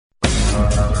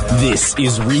This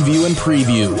is Review and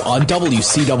Preview on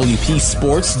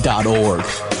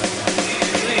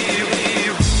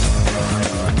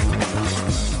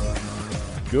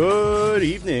WCWPSports.org. Good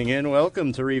evening and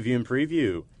welcome to Review and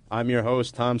Preview. I'm your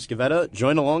host, Tom Scavetta,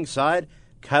 joined alongside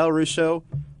Kyle Russo,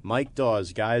 Mike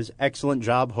Dawes. Guys, excellent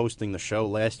job hosting the show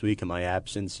last week in my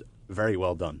absence. Very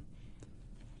well done.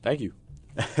 Thank you.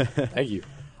 Thank you.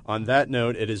 On that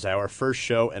note, it is our first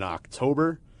show in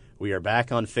October. We are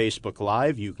back on Facebook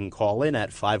Live. You can call in at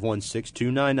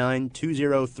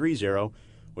 516-299-2030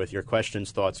 with your questions,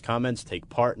 thoughts, comments. Take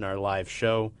part in our live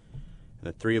show. And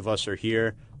the three of us are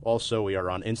here. Also, we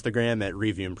are on Instagram at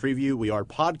Review and Preview. We are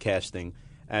podcasting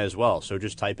as well. So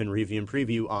just type in Review and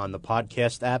Preview on the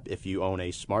podcast app if you own a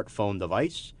smartphone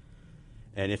device.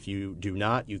 And if you do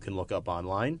not, you can look up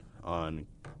online on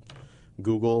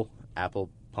Google,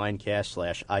 Apple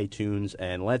Pinecast / iTunes.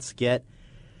 And let's get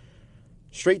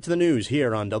straight to the news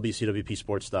here on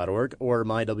WCWPSports.org or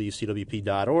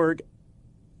mywcwp.org.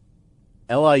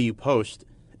 LIU Post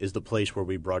is the place where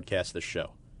we broadcast the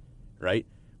show, right?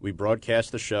 We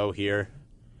broadcast the show here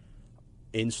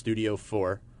in Studio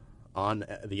 4 on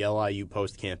the LIU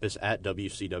Post campus at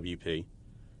WCWP.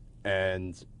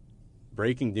 And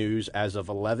breaking news, as of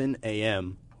 11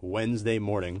 a.m. Wednesday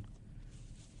morning,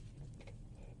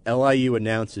 LIU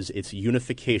announces its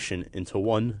unification into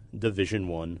one Division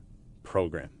I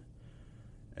program.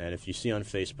 And if you see on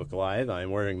Facebook Live,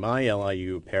 I'm wearing my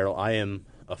LIU apparel. I am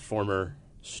a former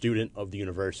student of the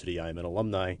university. I'm an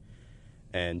alumni.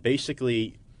 And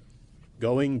basically,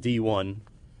 going D1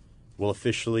 will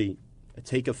officially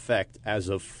take effect as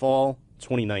of fall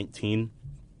 2019.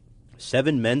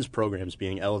 7 men's programs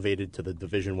being elevated to the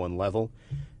Division I level,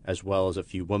 as well as a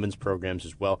few women's programs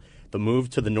as well. The move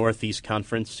to the Northeast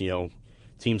Conference,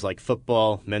 teams like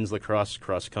football, men's lacrosse,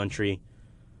 cross country.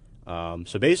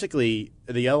 So basically,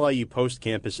 the LIU Post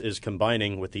campus is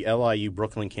combining with the LIU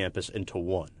Brooklyn campus into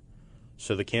one.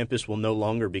 So the campus will no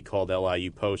longer be called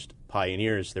LIU Post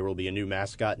Pioneers. There will be a new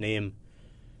mascot name,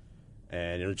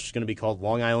 and it's just going to be called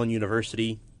Long Island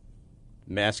University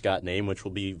mascot name, which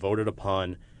will be voted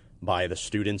upon by the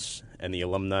students and the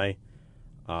alumni.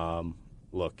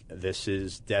 Look, this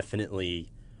is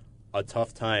definitely a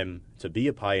tough time to be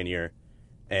a Pioneer.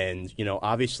 And,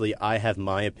 obviously I have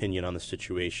my opinion on the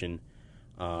situation,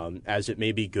 as it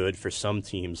may be good for some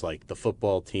teams, like the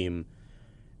football team.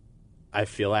 I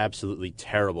feel absolutely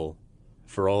terrible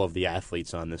for all of the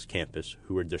athletes on this campus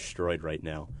who are destroyed right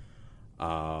now.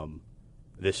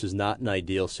 This is not an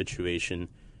ideal situation.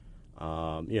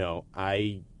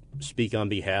 I speak on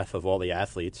behalf of all the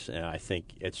athletes, and I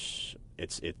think it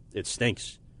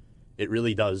stinks. It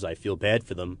really does. I feel bad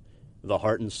for them. The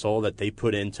heart and soul that they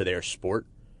put into their sport.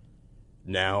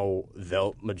 Now,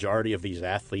 the majority of these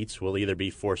athletes will either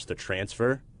be forced to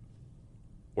transfer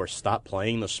or stop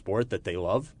playing the sport that they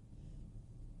love.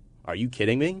 Are you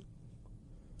kidding me?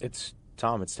 It's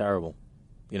terrible.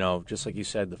 Just like you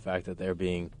said, the fact that they're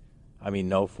being,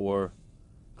 go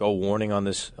warning on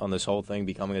this whole thing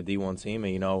becoming a D1 team.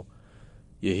 And, you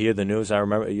hear the news. I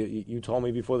remember you told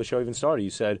me before the show even started,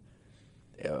 you said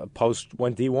Post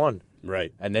went D1.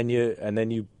 Right. And then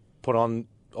you put on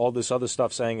all this other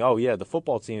stuff saying, oh, yeah, the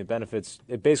football team, it benefits.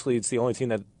 It's the only team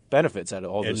that benefits out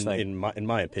of all this thing. In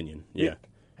my opinion, yeah.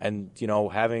 And,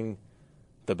 having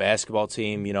the basketball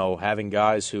team, having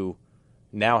guys who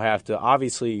now have to,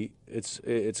 obviously it's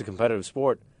a competitive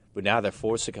sport, but now they're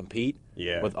forced to compete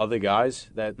with other guys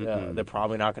that they're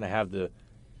probably not going to have the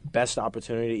best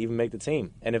opportunity to even make the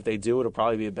team. And if they do, it'll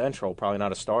probably be a bench role, probably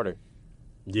not a starter.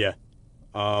 Yeah.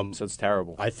 So it's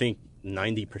terrible. I think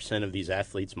 90% of these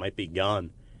athletes might be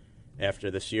gone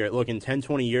after this year. Look, in 10,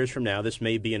 20 years from now, this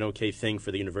may be an okay thing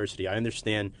for the university. I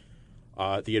understand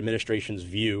the administration's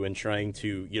view in trying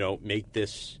to, make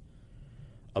this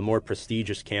a more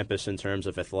prestigious campus in terms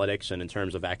of athletics and in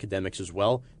terms of academics as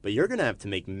well. But you're going to have to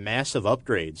make massive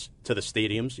upgrades to the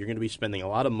stadiums. You're going to be spending a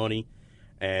lot of money.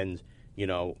 And,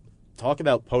 talk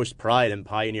about Post pride and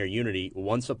Pioneer unity.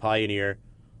 Once a Pioneer,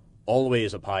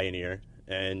 always a Pioneer.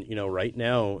 And, right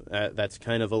now, that's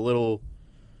kind of a little...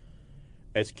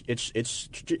 It's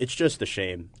just a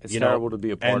shame. It's terrible to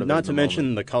be a part of it. And not to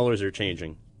mention the colors are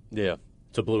changing. Yeah.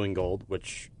 To blue and gold,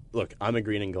 which, look, I'm a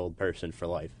green and gold person for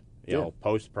life.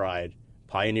 Post pride,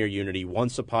 Pioneer unity,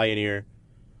 once a Pioneer,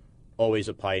 always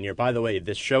a Pioneer. By the way,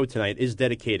 this show tonight is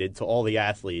dedicated to all the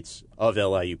athletes of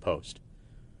LIU Post.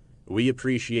 We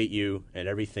appreciate you and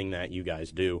everything that you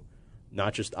guys do,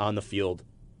 not just on the field,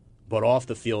 but off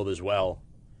the field as well.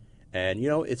 And,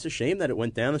 it's a shame that it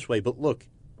went down this way. But look,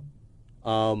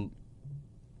 D1,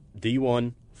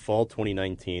 fall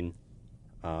 2019,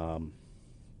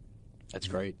 That's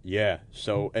great. Yeah.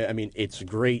 So, I mean, it's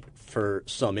great for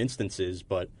some instances,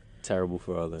 but terrible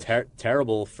for others.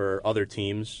 Terrible for other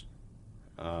teams.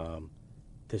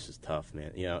 This is tough,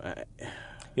 man. You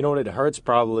know what? It hurts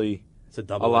probably it's a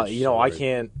double lot.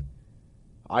 sword.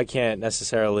 I can't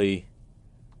necessarily.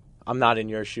 I'm not in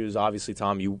your shoes, obviously,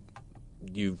 Tom.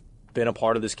 You've been a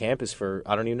part of this campus for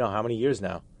I don't even know how many years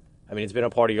now. I mean, it's been a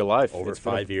part of your life. Over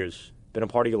 5 years. Been a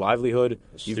part of your livelihood.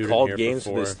 You've called games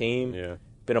for this team. Yeah.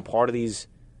 Been a part of these.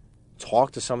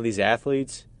 Talked to some of these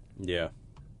athletes. Yeah.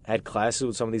 Had classes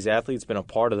with some of these athletes. Been a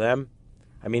part of them.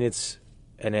 I mean, it's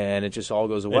and it just all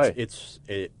goes away.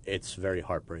 It's very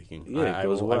heartbreaking. Yeah, it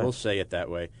goes away. I will say it that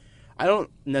way. I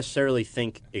don't necessarily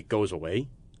think it goes away.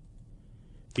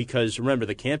 Because, remember,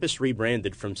 the campus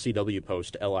rebranded from CW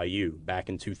Post to LIU back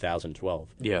in 2012.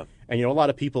 Yeah. And, a lot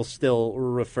of people still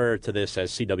refer to this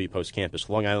as CW Post Campus,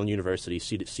 Long Island University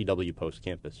CW Post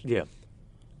Campus. Yeah.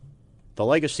 The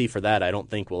legacy for that I don't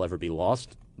think will ever be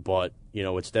lost, but,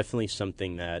 it's definitely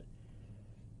something that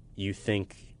you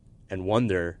think and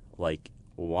wonder, like,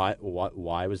 why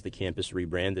was the campus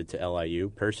rebranded to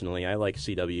LIU? Personally, I like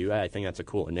CW. I think that's a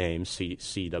cooler name,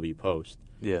 CW Post.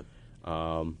 Yeah.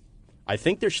 I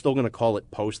think they're still going to call it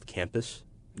Post Campus.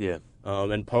 Yeah.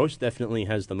 And Post definitely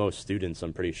has the most students,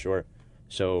 I'm pretty sure.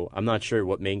 So I'm not sure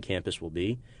what main campus will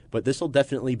be, but this will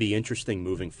definitely be interesting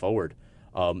moving forward,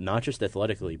 not just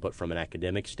athletically, but from an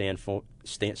academic standpoint,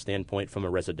 from a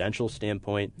residential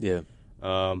standpoint. Yeah.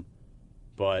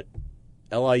 But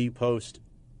LIU Post,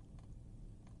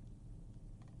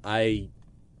 I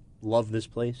love this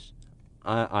place.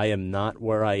 I am not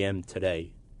where I am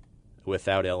today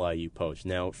without LIU Post.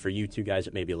 Now, for you two guys,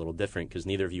 it may be a little different because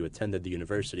neither of you attended the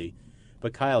university.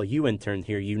 But, Kyle, you interned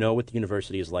here. You know what the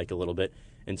university is like a little bit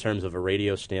in terms of a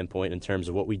radio standpoint, in terms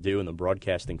of what we do in the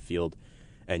broadcasting field.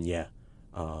 And,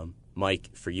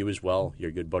 Mike, for you as well, your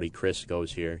good buddy Chris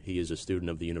goes here. He is a student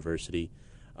of the university.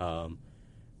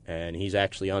 And he's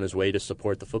actually on his way to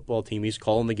support the football team. He's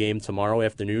calling the game tomorrow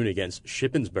afternoon against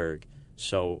Shippensburg.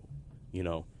 So,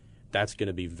 that's going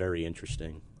to be very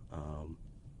interesting.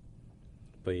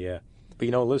 But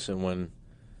listen, when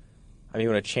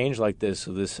a change like this,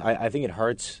 I think it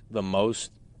hurts the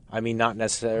most. I mean, not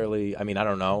necessarily. I mean, I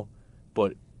don't know,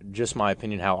 but just my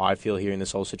opinion, how I feel hearing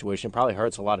this whole situation, it probably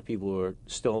hurts a lot of people who are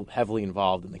still heavily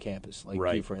involved in the campus, like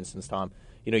you, for instance, Tom.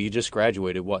 You just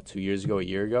graduated 2 years ago, a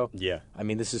year ago. Yeah. I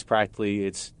mean, this is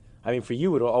practically. For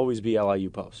you, it'll always be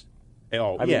LIU Post.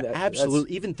 Oh,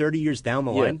 absolutely. Even 30 years down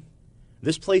the line,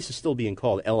 this place is still being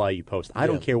called LIU Post. I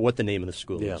don't care what the name of the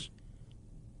school is.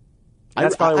 I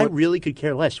really could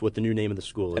care less what the new name of the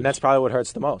school is. And that's probably what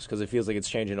hurts the most because it feels like it's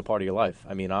changing a part of your life.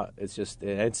 I mean, it's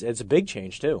a big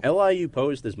change, too. LIU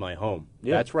Post is my home.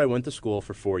 Yeah. That's where I went to school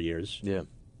for 4 years. Yeah.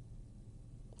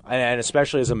 And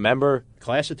especially as a member.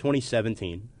 Class of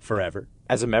 2017, forever.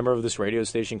 As a member of this radio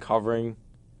station covering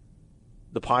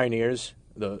the pioneers,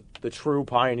 the true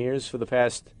pioneers for the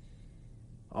past,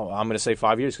 I'm going to say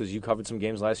 5 years because you covered some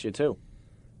games last year, too.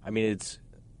 I mean, it's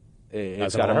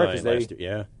got to hurt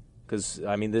because Because,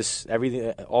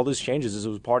 all this changes as it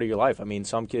was part of your life. I mean,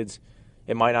 some kids,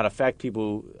 it might not affect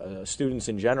people, students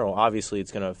in general. Obviously,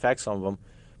 it's going to affect some of them,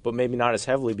 but maybe not as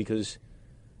heavily because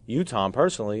you, Tom,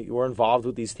 personally, you were involved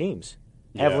with these teams,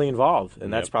 heavily involved,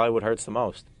 and that's probably what hurts the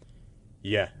most.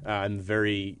 Yeah, I'm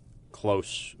very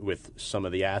close with some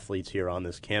of the athletes here on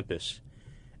this campus,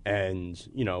 and,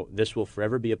 this will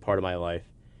forever be a part of my life,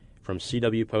 from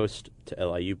CW Post to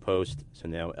LIU Post to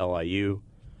now LIU.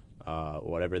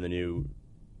 Whatever the new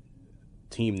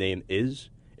team name is.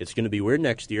 It's going to be weird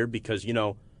next year because,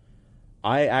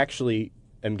 I actually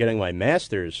am getting my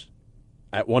master's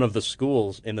at one of the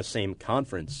schools in the same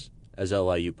conference as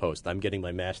LIU Post. I'm getting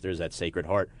my master's at Sacred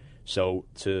Heart,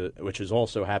 which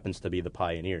also happens to be the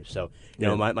Pioneers. So,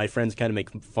 my friends kind of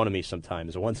make fun of me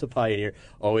sometimes. Once a Pioneer,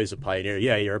 always a Pioneer.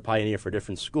 Yeah, you're a Pioneer for a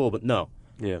different school, but no.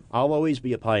 Yeah. I'll always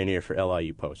be a Pioneer for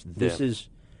LIU Post. This is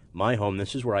my home.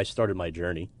 This is where I started my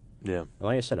journey. Yeah. And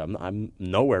like I said, I'm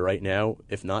nowhere right now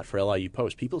if not for LIU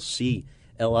Post. People see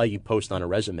LIU Post on a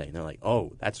resume, and they're like,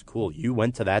 oh, that's cool. You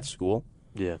went to that school?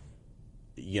 Yeah.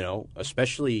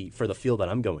 Especially for the field that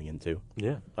I'm going into.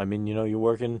 Yeah. I mean, you're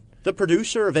working. The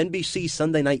producer of NBC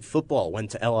Sunday Night Football went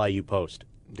to LIU Post.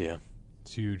 Yeah.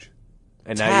 It's huge.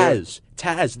 And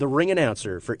Taz, the ring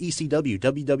announcer for ECW,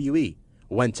 WWE,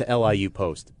 went to LIU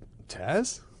Post.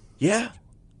 Taz? Yeah.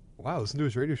 Wow, listen to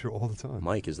his radio show all the time.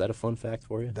 Mike, is that a fun fact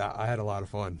for you? I had a lot of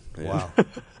fun. Yeah. Wow.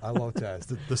 I love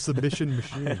Taz. The submission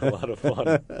machine. A lot of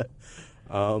fun.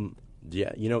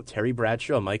 Terry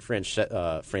Bradshaw, Mike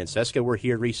Francesca were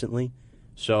here recently.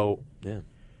 So,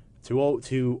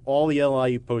 to all the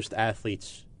LIU Post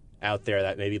athletes out there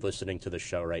that may be listening to the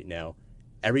show right now,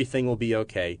 everything will be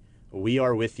okay. We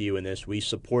are with you in this. We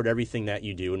support everything that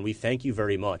you do, and we thank you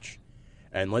very much.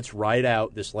 And let's ride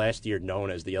out this last year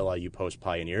known as the LIU Post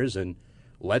Pioneers, and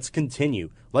let's continue.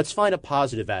 Let's find a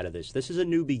positive out of this. This is a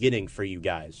new beginning for you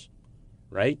guys,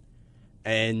 right?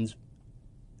 And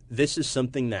this is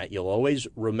something that you'll always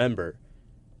remember.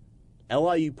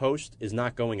 LIU Post is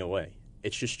not going away.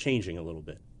 It's just changing a little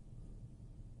bit.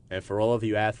 And for all of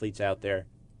you athletes out there,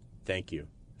 thank you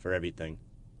for everything.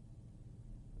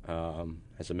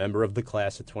 As a member of the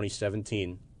class of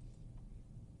 2017,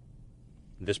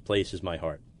 this place is my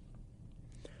heart.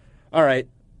 All right,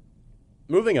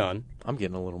 moving on. I'm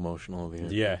getting a little emotional over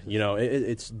here. Yeah,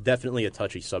 it's definitely a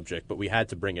touchy subject, but we had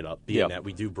to bring it up, being that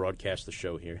we do broadcast the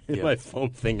show here. Yep. My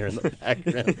foam finger in the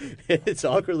background. It's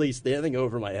awkwardly standing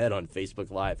over my head on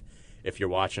Facebook Live, if you're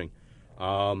watching.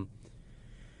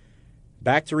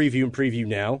 Back to review and preview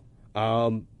now.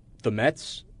 The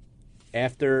Mets,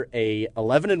 after a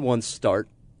 11-1 start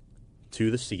to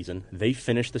the season, they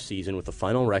finished the season with a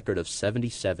final record of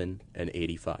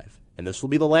 77-85. And this will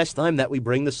be the last time that we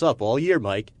bring this up all year,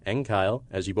 Mike and Kyle,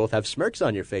 as you both have smirks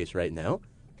on your face right now.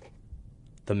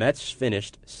 The Mets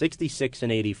finished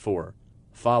 66-84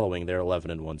 following their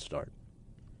 11-1 start.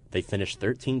 They finished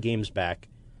 13 games back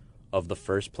of the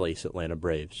first place Atlanta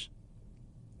Braves.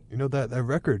 That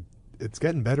record, it's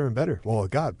getting better and better. Well,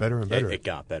 it got better and better. It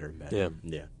got better and better.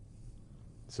 Yeah.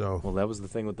 So, well, that was the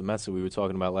thing with the Mets that we were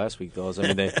talking about last week, though.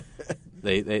 I mean,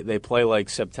 they play like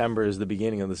September is the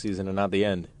beginning of the season and not the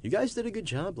end. You guys did a good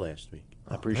job last week.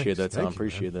 I appreciate that, Tom.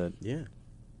 Appreciate that. Yeah.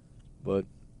 But,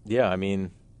 yeah, I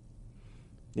mean,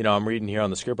 I'm reading here on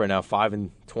the script right now,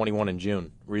 5-21 in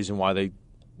June. Reason why they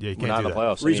were not in the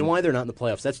playoffs. Reason why they're not in the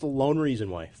playoffs. That's the lone reason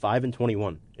why.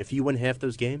 5-21. If you win half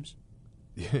those games.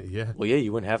 Yeah. Well, yeah,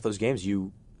 you win half those games.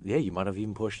 You might have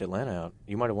even pushed Atlanta out.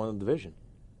 You might have won the division.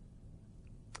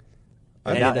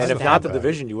 And if not the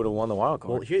division, you would have won the wild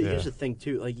card. Well, here's the thing,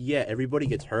 too. Everybody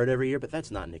gets hurt every year, but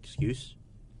that's not an excuse.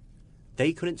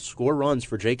 They couldn't score runs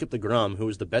for Jacob deGrom, who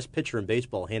was the best pitcher in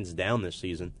baseball, hands down, this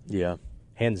season. Yeah.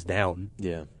 Hands down.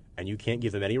 Yeah. And you can't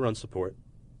give him any run support.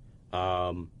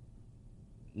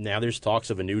 Now there's talks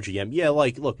of a new GM. Yeah,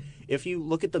 look, if you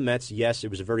look at the Mets, yes,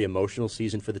 it was a very emotional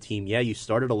season for the team. Yeah, you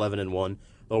started 11-1.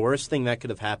 The worst thing that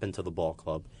could have happened to the ball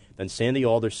club. Then Sandy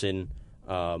Alderson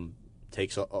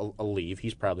takes a leave.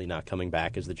 He's probably not coming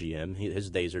back as the GM. His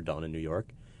days are done in New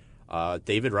York.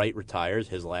 David Wright retires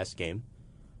his last game.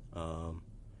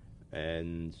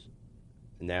 And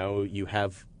now you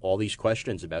have all these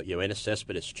questions about Yoenis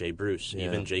Cespedes, Jay Bruce,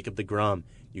 even Jacob deGrom.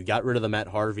 You got rid of the Matt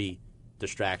Harvey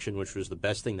distraction, which was the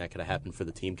best thing that could have happened for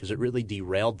the team because it really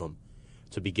derailed them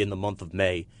to begin the month of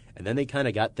May. And then they kind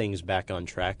of got things back on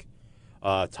track.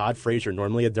 Todd Frazier,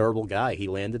 normally a durable guy, he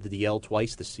landed the DL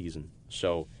twice this season.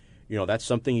 So, that's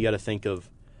something you got to think of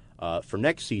for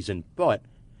next season. But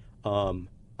on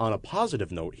a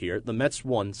positive note here, the Mets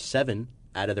won 7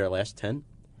 out of their last 10.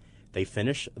 They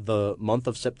finish the month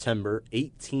of September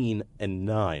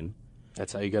 18-9.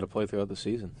 That's how you got to play throughout the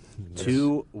season.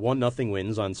 2 1-0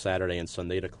 wins on Saturday and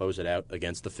Sunday to close it out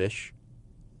against the Fish.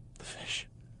 The Fish.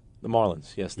 The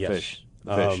Marlins. Yes, the Fish.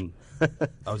 The Fish.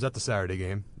 I was at the Saturday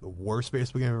game. The worst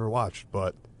baseball game I've ever watched,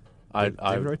 but David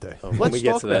Wright Day. Let's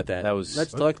talk about that.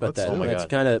 Let's talk about that. Oh my That's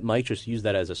kind of Mike just used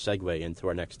that as a segue into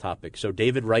our next topic. So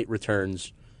David Wright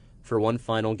returns for one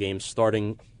final game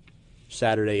starting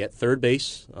Saturday at third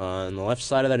base on the left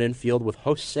side of that infield with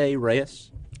Jose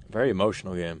Reyes. Very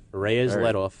emotional game. Reyes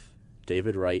led off.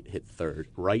 David Wright hit third.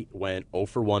 Wright went 0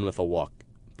 for 1 with a walk.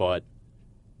 But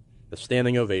the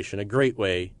standing ovation, a great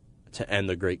way to end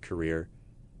a great career.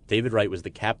 David Wright was the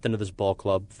captain of this ball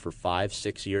club for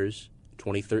 5-6 years,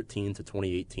 2013 to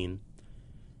 2018.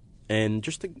 And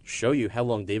just to show you how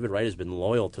long David Wright has been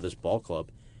loyal to this ball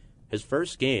club, his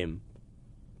first game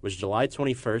was July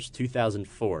 21st,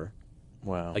 2004.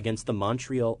 Wow. Against the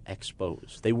Montreal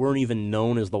Expos. They weren't even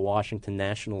known as the Washington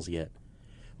Nationals yet.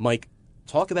 Mike,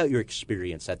 talk about your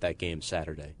experience at that game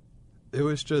Saturday. It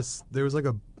was just,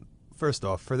 first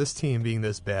off, for this team being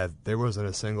this bad, there wasn't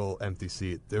a single empty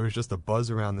seat. There was just a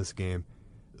buzz around this game.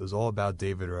 It was all about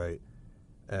David Wright.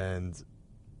 And,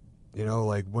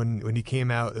 when he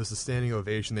came out, it was a standing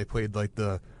ovation. They played,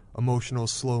 the emotional,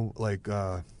 slow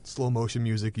motion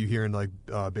music you hear in,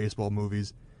 baseball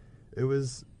movies. It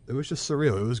was just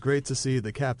surreal. It was great to see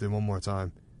the captain one more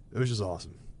time. It was just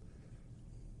awesome.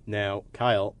 Now,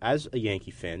 Kyle, as a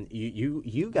Yankee fan,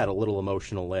 you got a little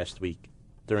emotional last week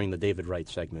during the David Wright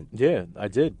segment. Yeah, I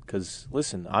did. Because,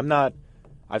 listen,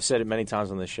 I've said it many times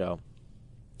on this show,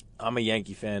 I'm a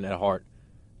Yankee fan at heart.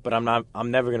 but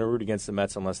I'm never going to root against the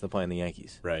Mets unless they're playing the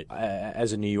Yankees. Right.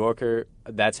 As a New Yorker,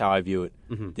 that's how I view it.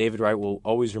 Mm-hmm. David Wright will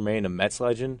always remain a Mets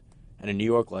legend and a New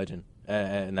York legend,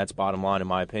 and that's bottom line in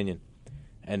my opinion.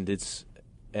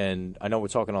 And I know we're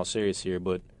talking all serious here,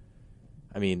 but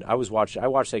I mean, I watched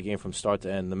that game from start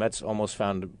to end. The Mets almost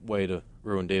found a way to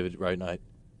ruin David Wright night.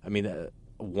 I mean,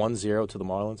 1-0 to the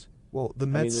Marlins. Well, the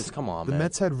Mets. Come on, the man.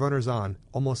 Mets had runners on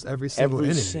almost every single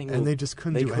inning, and they just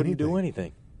couldn't do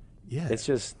anything. Yeah, it's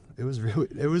just. It was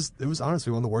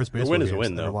honestly one of the worst baseball games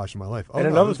I've ever watched in my life. And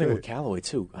another thing with Callaway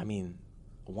too. I mean,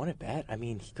 won at bat. I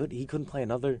mean, he couldn't play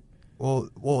another.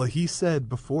 Well, he said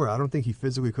before, I don't think he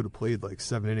physically could have played like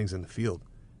 7 innings in the field,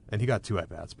 and he got 2 at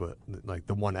bats, but like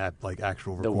the one at like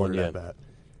actual recorded at bat.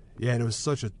 Yeah, and it was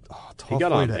such a tough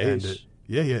way to end it.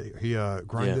 Yeah, he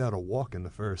grinded out a walk in the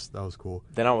first. That was cool.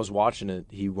 Then I was watching it.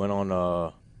 He went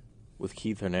on with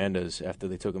Keith Hernandez after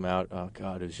they took him out. Oh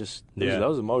God, it was that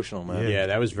was emotional, man. Yeah,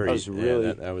 that was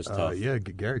really that was tough.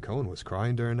 Gary Cohen was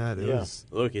crying during that.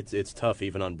 Look, it's tough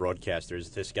even on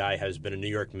broadcasters. This guy has been a New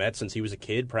York Met since he was a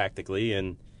kid practically,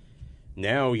 and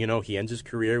now he ends his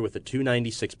career with a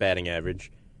 .296 batting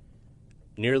average,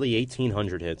 nearly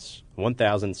 1,800 hits,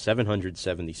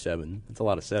 1,777. That's a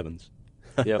lot of sevens.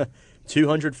 Yep.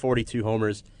 242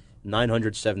 homers,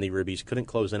 970 ribbies. Couldn't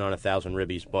close in on 1,000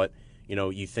 ribbies, but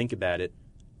you think about it,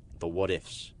 the what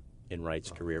ifs in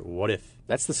Wright's career. What if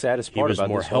that's the saddest part about he was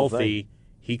more this whole healthy? Thing.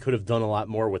 He could have done a lot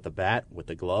more with the bat, with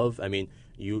the glove. I mean,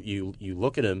 you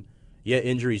look at him. Yeah,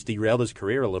 injuries derailed his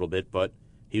career a little bit, but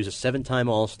he was a 7-time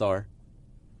All-Star,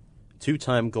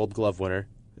 2-time Gold Glove winner,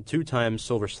 2-time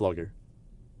Silver Slugger.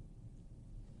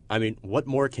 I mean, what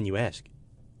more can you ask?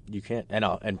 You can't,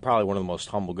 and probably one of the most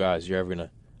humble guys you're ever gonna.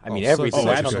 I mean, everything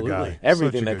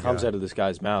that comes out of this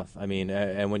guy's mouth. I mean,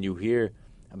 and when you hear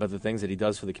about the things that he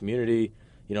does for the community,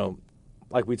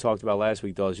 like we talked about last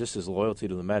week, though, is just his loyalty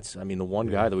to the Mets. I mean, the one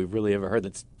guy that we've really ever heard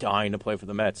that's dying to play for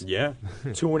the Mets. Yeah,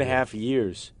 2.5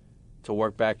 years to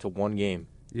work back to one game.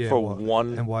 Yeah,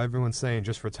 one. And why everyone's saying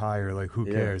just retire, like who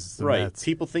cares? It's the right. Mets.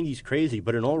 People think he's crazy,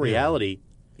 but in all reality.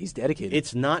 He's dedicated.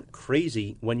 It's not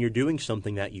crazy when you're doing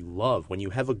something that you love, when you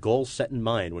have a goal set in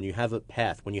mind, when you have a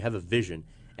path, when you have a vision.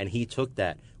 And he took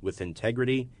that with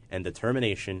integrity and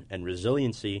determination and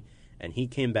resiliency, and he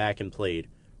came back and played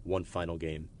one final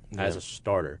game as a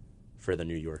starter for the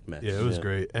New York Mets. Yeah, it was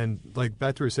great. And like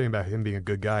back to what you were saying about him being a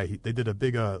good guy, they did a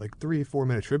big 3-4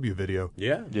 minute tribute video.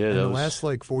 Yeah. Yeah. And the last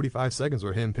 45 seconds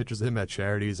were pictures of him at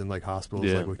charities and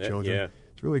hospitals with children. Yeah.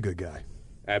 He's a really good guy.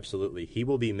 Absolutely. He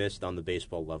will be missed on the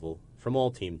baseball level from all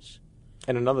teams.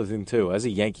 And another thing, too, as a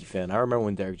Yankee fan, I remember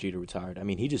when Derek Jeter retired. I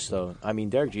mean,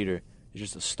 Derek Jeter is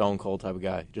just a stone-cold type of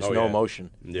guy. Just no emotion.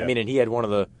 Yeah. I mean, and he had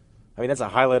that's a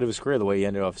highlight of his career, the way he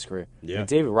ended off his career. Yeah. I mean,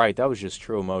 David Wright, that was just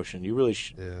true emotion. You really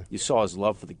you saw his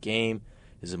love for the game,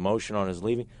 his emotion on his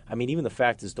leaving. I mean, even the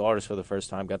fact his daughters for the first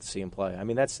time got to see him play. I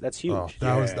mean, that's huge. Oh,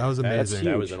 that was amazing.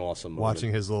 That was an awesome moment.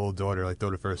 Watching his little daughter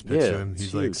throw the first pitch to him,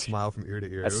 he's huge. smile from ear to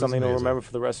ear. That's something to remember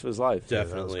for the rest of his life.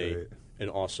 Definitely an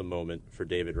awesome moment for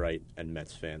David Wright and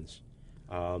Mets fans.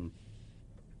 To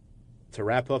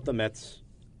wrap up the Mets,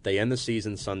 they end the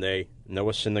season Sunday.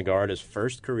 Noah Syndergaard, his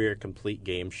first career complete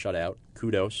game shutout.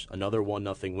 Kudos, another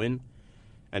 1-0 win.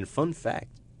 And fun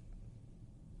fact,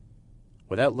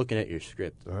 without looking at your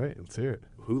script, all right, let's hear it.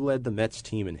 Who led the Mets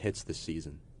team in hits this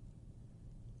season?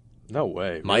 No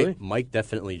way. Really? Mike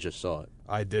definitely just saw it.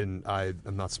 I didn't.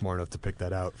 I'm not smart enough to pick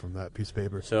that out from that piece of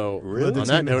paper. So on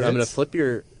that note, I'm going to flip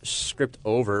your script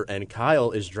over, and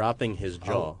Kyle is dropping his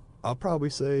jaw. I'll probably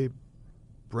say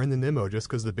Brendan Nimmo just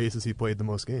because the bases he played the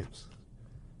most games.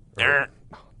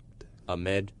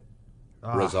 Ahmed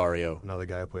Rosario. Another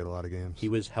guy who played a lot of games. He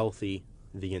was healthy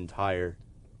the entire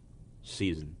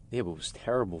season. Yeah, but it was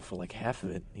terrible for half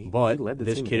of it. But he led the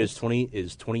this team kid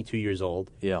is 22 years old.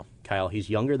 Yeah. Kyle, he's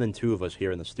younger than 2 of us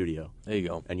here in the studio. There you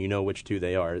go. And you know which 2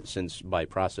 they are since by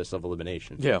process of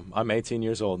elimination. Yeah, I'm 18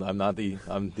 years old.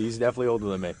 He's definitely older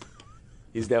than me.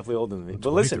 He's definitely older than me.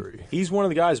 But listen, he's one of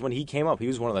the guys, when he came up, he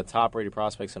was one of the top-rated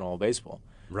prospects in all of baseball.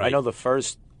 Right. I know the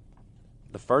first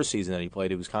season that he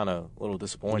played, it was kind of a little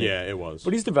disappointing. Yeah, it was.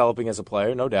 But he's developing as a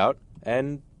player, no doubt.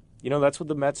 And, that's what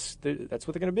the Mets, that's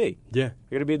what they're going to be. Yeah.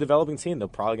 They're going to be a developing team. They're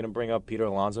probably going to bring up Peter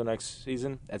Alonso next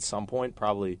season at some point,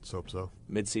 probably hope so.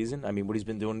 Mid-season. I mean, what he's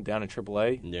been doing down in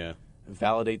AAA. Yeah.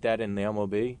 Validate that in the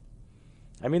MLB.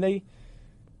 I mean,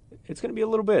 it's going to be a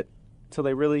little bit till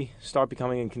they really start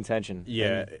becoming in contention.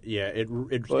 Yeah,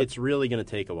 it's really going to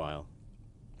take a while,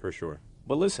 for sure.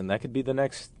 But listen, that could be the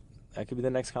next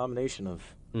combination of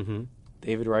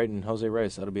David Wright and Jose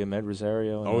Reyes. That'll be Ahmed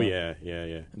Rosario. And,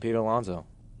 and Peter Alonso.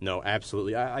 No,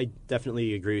 absolutely. I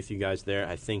definitely agree with you guys there.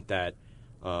 I think that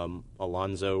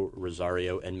Alonso,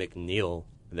 Rosario, and McNeil,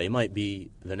 they might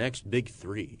be the next big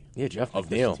three. Yeah, Jeff of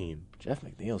McNeil. This team. Jeff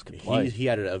McNeil's could play. He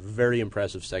had a very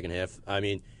impressive second half. I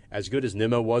mean, as good as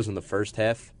Nimmo was in the first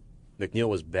half, McNeil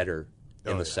was better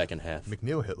in the second half.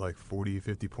 McNeil hit like 40,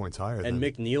 50 points higher. And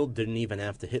McNeil didn't even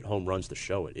have to hit home runs to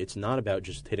show it. It's not about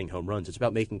just hitting home runs. It's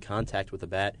about making contact with the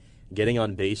bat, getting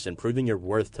on base, and proving your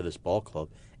worth to this ball club.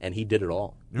 And he did it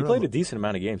all. He played a decent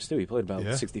amount of games, too. He played about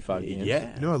 65 games.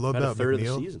 Yeah. You know what I love about a third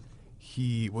McNeil? of the season.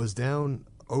 He was down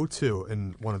 0-2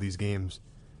 in one of these games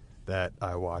that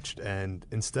I watched. And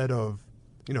instead of,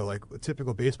 like a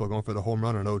typical baseball going for the home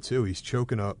run on 0-2, he's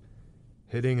choking up,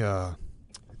 hitting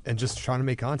and just trying to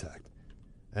make contact.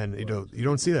 And you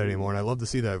don't see that anymore, and I love to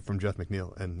see that from Jeff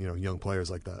McNeil and young players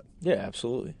like that. Yeah,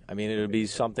 absolutely. I mean, it would be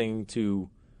something to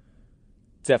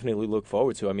definitely look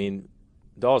forward to. I mean,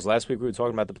 Dawes, last week we were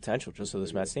talking about the potential just of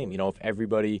this Mets team. If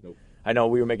everybody, I know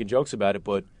we were making jokes about it,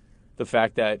 but the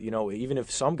fact that even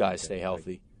if some guys stay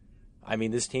healthy, I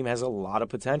mean, this team has a lot of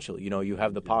potential. You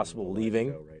have the possible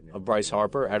leaving of Bryce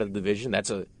Harper out of the division. That's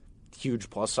a huge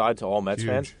plus side to all Mets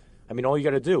fans. I mean, all you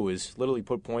got to do is literally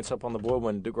put points up on the board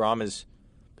when DeGrom is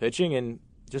pitching and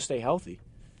just stay healthy,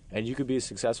 and you could be a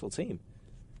successful team.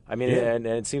 I mean, and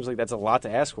it seems like that's a lot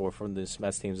to ask for from this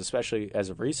Mets teams, especially as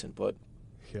of recent. But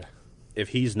if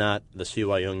he's not the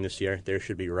Cy Young this year, there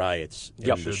should be riots in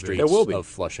the streets there will be. of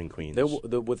Flushing, Queens.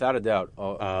 Without a doubt.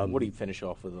 What do you finish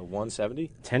off with? A 170?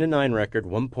 10-9 record,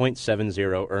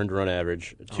 1.70 earned run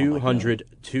average, 200.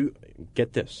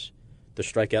 Get this, the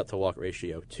strikeout to walk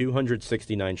ratio,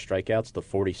 269 strikeouts to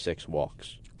 46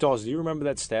 walks. Dawes, do you remember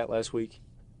that stat last week?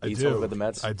 I do. About the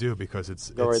Mets? I do, because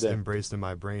it's right embraced in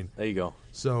my brain. There you go.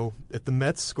 So if the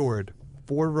Mets scored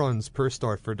 4 runs per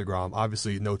start for DeGrom,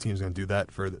 obviously no team's going to do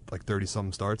that for like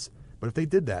 30-something starts. But if they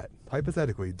did that,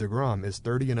 hypothetically, DeGrom is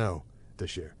 30-0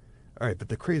 this year. All right, but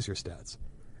the crazier stats.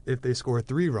 If they score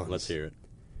 3 runs, let's hear it.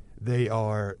 They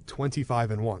are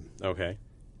 25-1. Okay.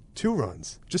 2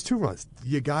 runs, just 2 runs.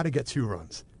 You got to get 2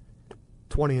 runs.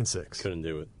 20-6. Couldn't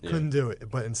do it. Yeah. Couldn't do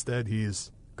it. But instead,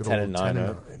 he's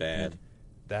 10-9. Bad.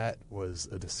 That was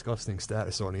a disgusting stat I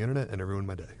saw on the internet, and it ruined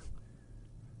my day.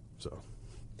 So.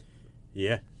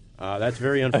 Yeah, that's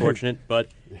very unfortunate, but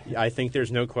I think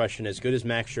there's no question. As good as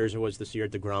Max Scherzer was this year,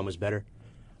 DeGrom was better.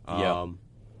 Well,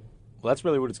 that's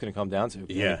really what it's going to come down to.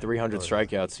 Yeah. 300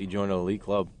 strikeouts. He joined an elite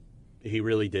club. He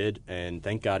really did, and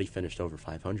thank God he finished over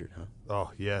 500, huh?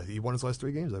 Oh, yeah. He won his last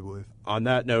 3 games, I believe. On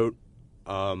that note,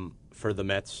 for the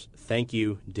Mets, thank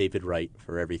you, David Wright,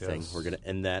 for everything. Yes. We're going to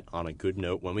end that on a good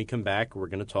note. When we come back, we're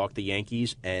going to talk the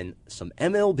Yankees and some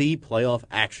MLB playoff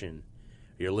action.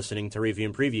 You're listening to Review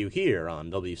and Preview here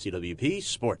on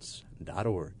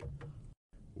WCWPSports.org.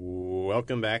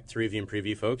 Welcome back to Review and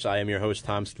Preview, folks. I am your host,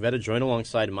 Tom Scavetta, joined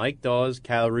alongside Mike Dawes,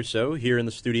 Cal Russo here in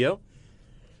the studio.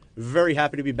 Very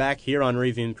happy to be back here on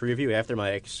Review and Preview after my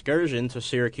excursion to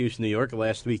Syracuse, New York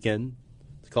last weekend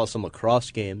to call some lacrosse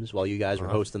games while you guys were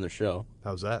hosting the show.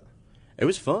 How's that? It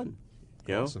was fun.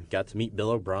 Awesome. Got to meet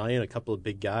Bill O'Brien, a couple of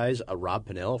big guys, Rob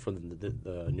Pinnell from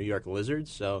the New York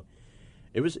Lizards, so...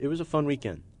 It was a fun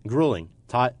weekend. Grueling.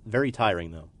 Very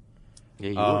tiring, though.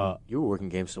 Yeah, you were working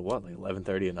games till what, like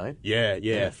 11:30 at night?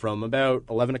 Yeah. From about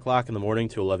 11 o'clock in the morning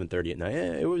to 11:30 at night.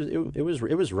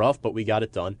 It was rough, but we got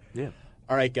it done. Yeah.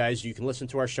 All right, guys, you can listen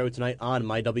to our show tonight on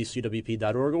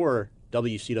mywcwp.org or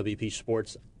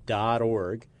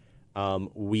wcwpsports.org.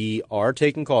 We are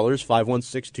taking callers.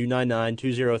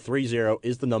 516-299-2030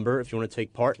 is the number if you want to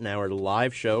take part in our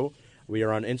live show. We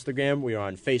are on Instagram. We are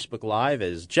on Facebook Live,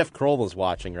 as Jeff Kroll is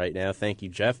watching right now. Thank you,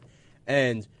 Jeff.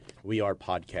 And we are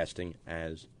podcasting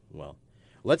as well.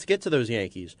 Let's get to those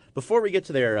Yankees. Before we get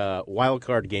to their wild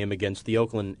card game against the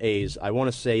Oakland A's, I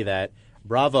want to say that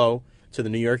bravo to the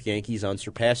New York Yankees on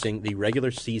surpassing the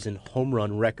regular season home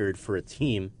run record for a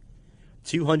team,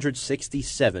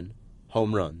 267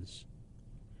 home runs.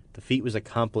 The feat was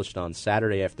accomplished on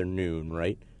Saturday afternoon,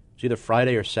 right? It's either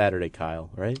Friday or Saturday,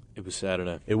 Kyle, right? It was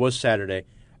Saturday. It was Saturday.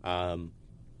 I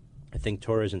think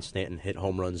Torres and Stanton hit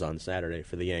home runs on Saturday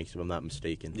for the Yankees, if I'm not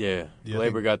mistaken. Yeah.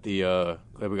 Gleyber got the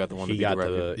one that beat the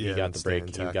record. He got the break.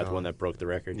 He got the one that broke the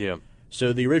record. Yeah.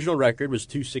 So the original record was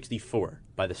 264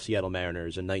 by the Seattle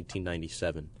Mariners in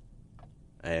 1997.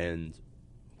 And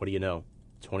what do you know?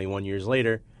 21 years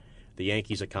later, the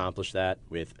Yankees accomplished that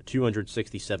with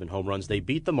 267 home runs. They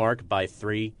beat the mark by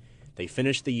 3. They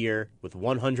finished the year with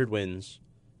 100 wins,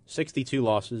 62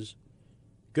 losses,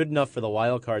 good enough for the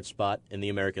wild card spot in the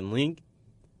American League.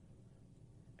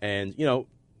 And, now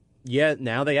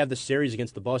they have the series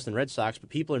against the Boston Red Sox, but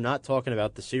people are not talking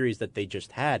about the series that they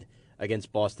just had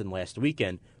against Boston last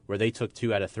weekend, where they took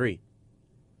 2 out of 3.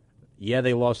 Yeah,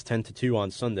 they lost 10-2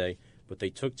 on Sunday, but they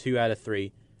took 2 out of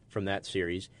 3 from that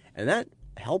series, and that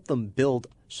helped them build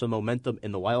some momentum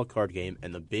in the wild card game.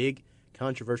 And the big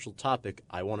controversial topic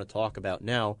I want to talk about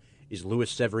now is Luis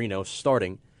Severino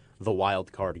starting the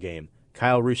wild card game.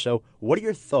 Kyle Russo, what are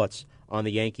your thoughts on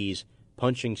the Yankees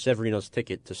punching Severino's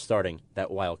ticket to starting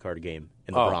that wild card game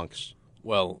in the Bronx?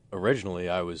 Well, originally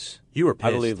You were pissed.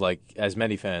 I believe, like, as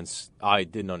many fans, I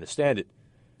didn't understand it.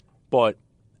 But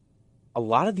a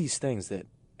lot of these things that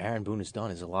Aaron Boone has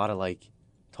done is a lot of, like,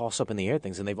 toss-up-in-the-air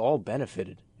things, and they've all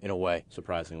benefited in a way.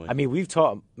 Surprisingly. I mean, me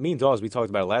and Dawes, we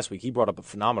talked about it last week. He brought up a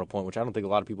phenomenal point, which I don't think a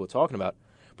lot of people are talking about.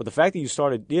 But the fact that you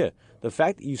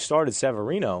started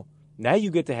Severino, now you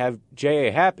get to have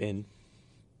J.A. Happ in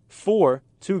for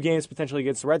 2 games potentially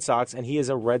against the Red Sox, and he is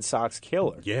a Red Sox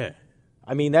killer. Yeah.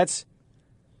 I mean,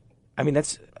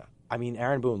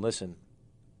 Aaron Boone, listen,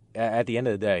 at the end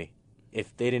of the day,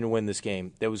 if they didn't win this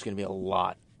game, there was going to be a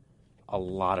lot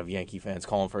of Yankee fans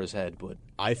calling for his head. But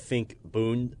I think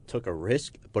Boone took a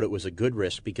risk, but it was a good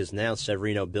risk because now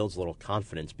Severino builds a little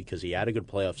confidence because he had a good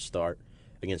playoff start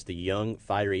against the young,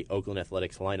 fiery Oakland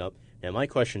Athletics lineup. Now, my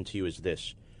question to you is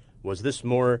this. Was this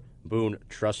more Boone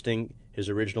trusting his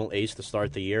original ace to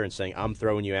start the year and saying, I'm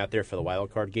throwing you out there for the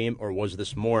wild card game, or was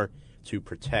this more to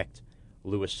protect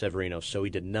Luis Severino so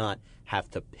he did not have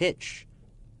to pitch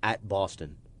at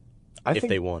Boston if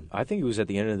they won? I think it was at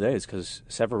the end of the day. It's because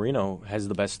Severino has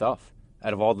the best stuff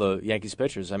out of all the Yankees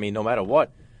pitchers. I mean, no matter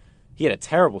what, he had a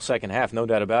terrible second half, no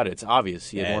doubt about it. It's obvious.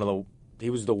 He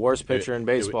was the worst pitcher in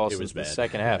baseball since the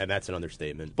second half. And that's an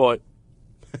understatement. But,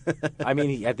 I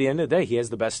mean, at the end of the day, he has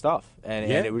the best stuff. And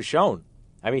it was shown.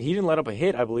 I mean, he didn't let up a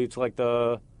hit, I believe, to like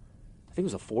I think it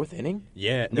was the 4th inning.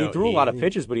 Yeah. He threw a lot of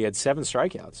pitches, but he had 7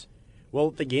 strikeouts. Well,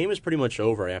 the game was pretty much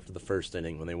over after the first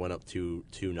inning when they went up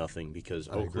 2-0 because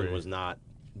Oakland was not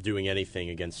doing anything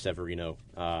against Severino.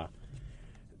 And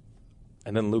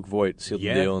then Luke Voit sealed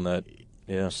the deal in that.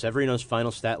 Yeah. Severino's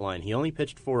final stat line, he only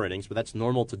pitched 4 innings, but that's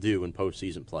normal to do in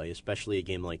postseason play, especially a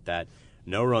game like that.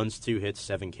 No runs, 2 hits,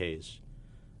 7 Ks.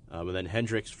 And then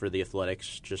Hendricks for the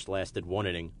Athletics just lasted 1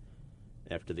 inning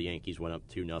after the Yankees went up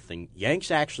 2-0.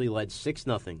 Yanks actually led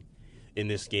 6-0 in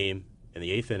this game in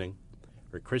the 8th inning,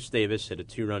 where Chris Davis hit a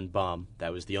 2-run bomb.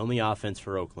 That was the only offense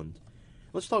for Oakland.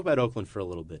 Let's talk about Oakland for a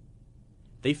little bit.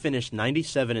 They finished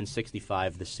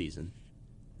 97-65 this season.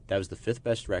 That was the 5th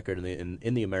best record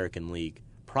in the American League.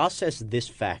 Process this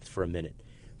fact for a minute.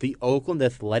 The Oakland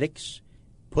Athletics,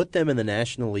 put them in the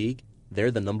National League,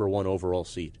 they're the number 1 overall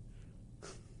seed.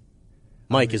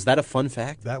 Mike, is that a fun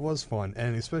fact? That was fun,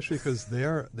 and especially because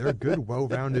they're a good,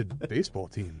 well-rounded baseball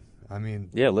team. I mean,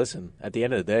 yeah. Listen, at the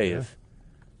end of the day, if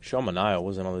Sean Manaea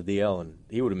wasn't on the DL, and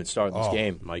he would have been starting this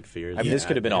game, Mike Fears. I mean, this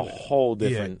could have been a whole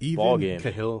different ball game.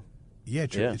 Cahill. Yeah,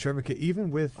 Trevor K.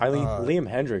 Even with Liam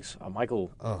Hendricks,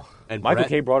 Michael Brett,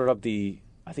 K. brought it up.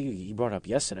 I think he brought it up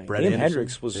yesterday. Liam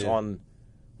Hendricks was on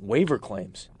waiver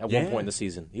claims at one point in the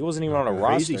season. He wasn't even on a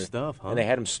roster. Crazy stuff, huh? And they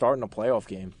had him starting a playoff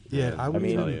game. Yeah, I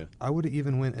would have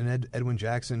even went an Edwin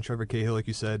Jackson, Trevor Cahill, like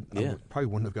you said. Yeah. I probably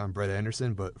wouldn't have gone Brett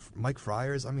Anderson, but Mike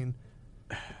Friars, I mean,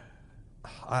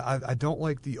 I don't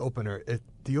like the opener.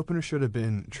 The opener should have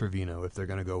been Trevino if they're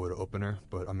going to go with an opener.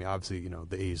 But, I mean, obviously,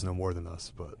 the A's know more than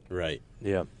us. But right.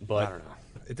 Yeah. But I don't know.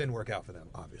 It didn't work out for them,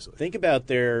 obviously. Think about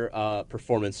their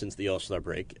performance since the All-Star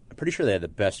break. I'm pretty sure they had the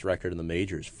best record in the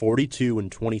majors,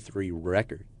 42-23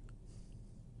 record.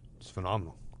 It's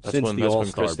phenomenal. That's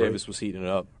when Chris Davis was heating it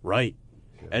up. Right.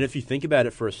 Yeah. And if you think about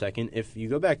it for a second, if you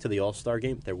go back to the All-Star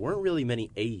game, there weren't really many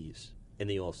A's in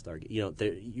the All-Star game.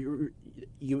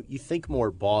 You think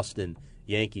more Boston,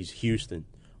 Yankees, Houston.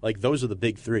 Like, those are the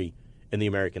big 3 in the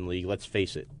American League. Let's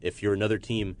face it. If you're another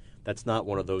team that's not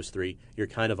one of those 3, you're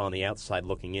kind of on the outside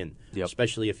looking in,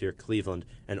 especially if you're Cleveland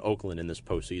and Oakland in this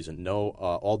postseason. No,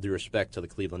 all due respect to the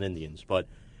Cleveland Indians, but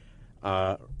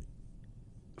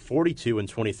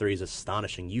 42-23 is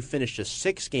astonishing. You finished just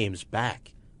 6 games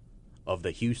back of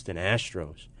the Houston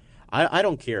Astros. I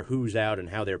don't care who's out and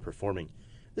how they're performing.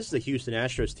 This is the Houston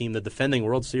Astros team, the defending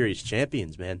World Series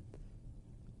champions, man.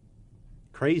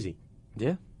 Crazy.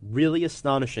 Yeah. Really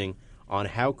astonishing on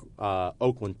how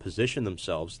Oakland positioned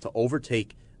themselves to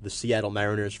overtake the Seattle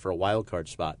Mariners for a wild card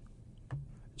spot.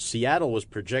 Seattle was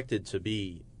projected to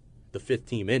be the 5th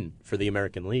team in for the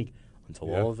American League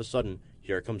until all of a sudden,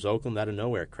 here comes Oakland out of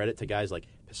nowhere. Credit to guys like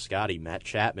Piscotty, Matt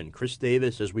Chapman, Chris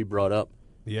Davis, as we brought up.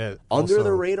 Yeah. Under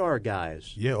the radar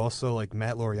guys. Yeah, also like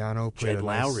Matt Laureano played Jed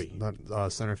Lowry.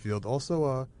 Center field.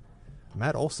 Also,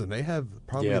 Matt Olson. They have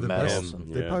probably the best.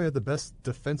 Olson. They probably have the best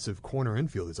defensive corner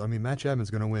infielders. I mean, Matt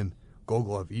Chapman's going to win Gold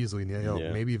Glove easily in the AL,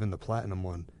 maybe even the Platinum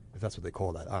one if that's what they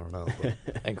call that. I don't know. But,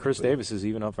 and Chris Davis is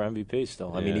even up for MVP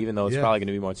still. I mean, even though it's Yeah. probably going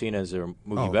to be Martinez or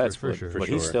Mookie Betts, for sure. but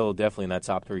he's still definitely in that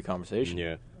top 3 conversation.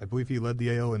 Yeah. I believe he led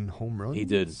the AL in home runs. He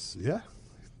did. Yeah,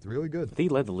 it's really good. I think he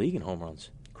led the league in home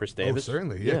runs. Chris Davis? Oh,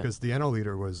 certainly, Yeah. because the NL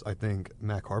leader was, I think,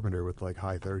 Matt Carpenter with like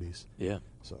high 30s. Yeah.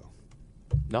 So,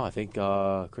 No, I think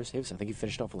Chris Davis, I think he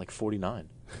finished off with like 49.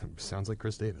 sounds like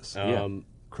Chris Davis.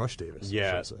 Crush Davis.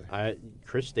 Yeah. should I say.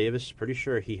 Chris Davis, pretty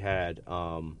sure he had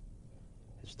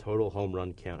his total home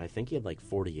run count. I think he had like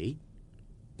 48.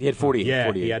 He had 48. Yeah,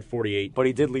 48. he had 48 But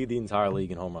he did lead the entire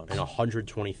league in home runs. and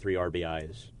 123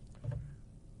 RBIs.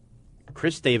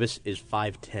 Chris Davis is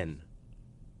 5'10",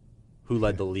 who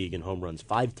led the league in home runs.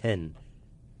 5'10".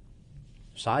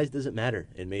 Size doesn't matter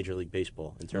in Major League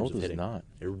Baseball in terms No, it of does hitting. not.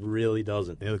 It really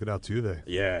doesn't. Yeah, look at Altuve.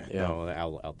 Yeah. Yeah.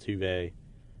 No, Altuve.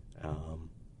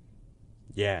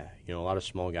 Yeah, a lot of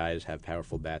small guys have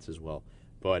powerful bats as well.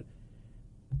 But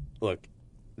look,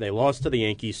 they lost to the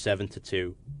Yankees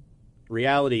 7-2.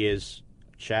 Reality is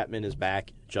Chapman is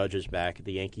back, Judge is back.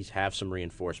 The Yankees have some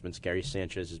reinforcements. Gary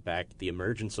Sanchez is back. The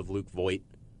emergence of Luke Voit,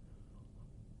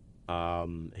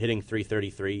 hitting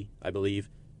 .333, I believe,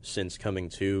 since coming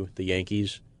to the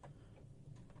Yankees.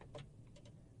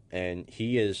 And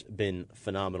he has been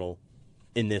phenomenal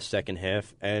in this second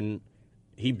half. And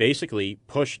he basically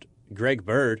pushed Greg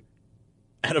Bird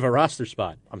out of a roster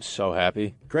spot. I'm so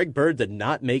happy. Greg Bird did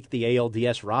not make the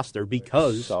ALDS roster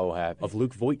because So happy. of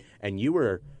Luke Voit. And you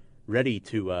were ready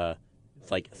to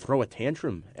throw a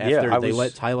tantrum after they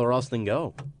let Tyler Austin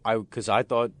go. Because I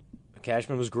thought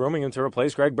Cashman was grooming him to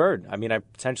replace Greg Bird. I mean,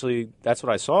 that's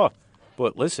what I saw.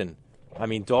 But listen, I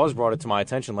mean, Dawes brought it to my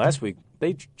attention last week.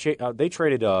 They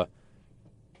traded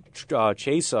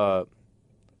Chase.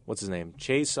 What's his name?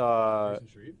 Chase and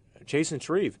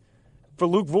Shreve for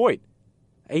Luke Voit.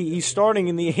 He's starting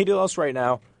in the ALDS right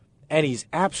now, and he's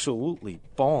absolutely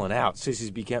balling out since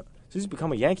he's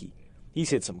become a Yankee. He's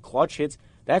hit some clutch hits.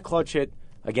 That clutch hit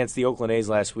against the Oakland A's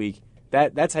last week,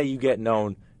 that's how you get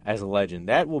known as a legend.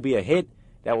 That will be a hit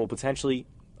that will potentially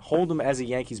hold him as a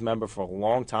Yankees member for a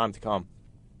long time to come.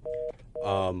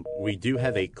 We do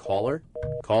have a caller.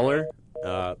 Caller,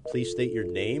 please state your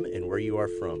name and where you are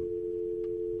from.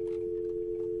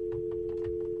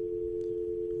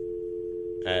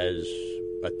 As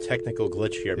a technical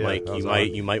glitch here, Yeah, Mike, that was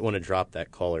you might want to drop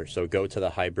that caller. So go to the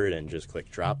hybrid and just click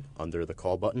drop under the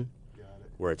call button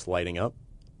where it's lighting up.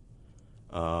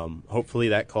 Hopefully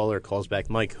that caller calls back.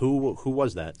 Mike, who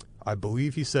was that? I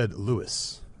believe he said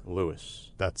Lewis.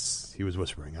 Lewis. He was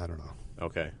whispering. I don't know.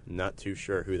 Okay, not too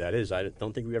sure who that is. I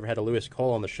don't think we ever had a Lewis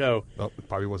call on the show. Well, it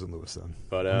probably wasn't Lewis then.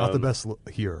 But I'm not the best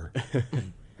hearer.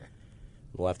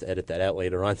 We'll have to edit that out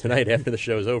later on tonight after the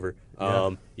show's over.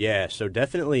 So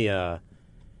definitely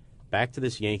back to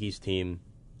this Yankees team.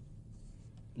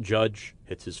 Judge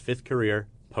hits his 5th career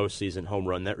postseason home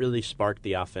run. That really sparked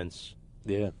the offense.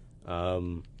 Yeah.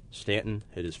 Stanton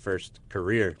hit his first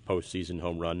career postseason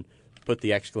home run, put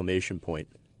the exclamation point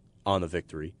on the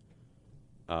victory.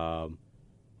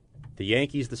 The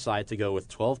Yankees decide to go with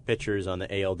 12 pitchers on the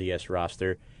ALDS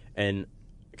roster. And,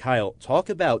 Kyle, talk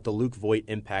about the Luke Voit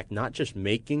impact, not just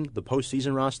making the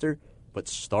postseason roster, but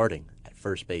starting at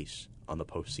first base on the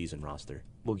postseason roster.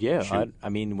 Well, yeah. I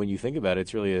mean, when you think about it,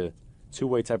 it's really a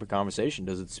two-way type of conversation.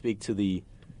 Does it speak to the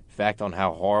fact on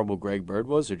how horrible Greg Bird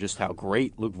was or just how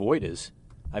great Luke Voit is?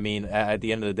 I mean, at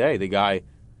the end of the day, the guy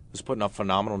was putting up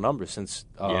phenomenal numbers since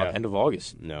end of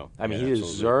August. No. I mean, he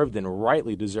deserved and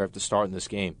rightly deserved to start in this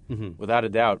game, without a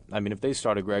doubt. I mean, if they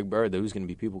started Greg Bird, there was going to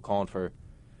be people calling for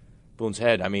Boone's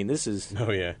head. I mean, this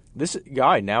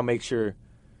guy now makes sure.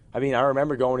 I mean, I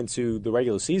remember going into the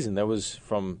regular season, there was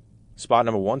from spot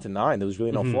number 1 to 9, there was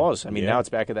really no flaws. I mean, now it's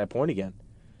back at that point again.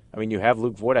 I mean, you have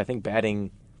Luke Voit, I think,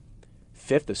 batting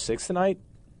 5th or 6th tonight.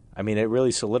 I mean, it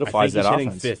really solidifies that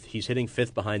offense. He's hitting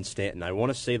 5th behind Stanton. I want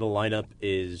to say the lineup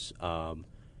is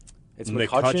it's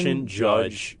McCutchen,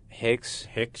 Judge, Hicks,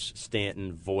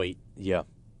 Stanton, Voit. Yeah.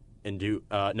 And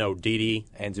Didi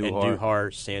and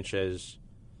Duhar, Sanchez,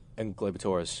 and Gleyber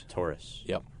Torres.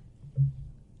 Yep.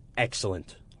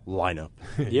 Excellent lineup.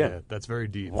 Yeah, that's very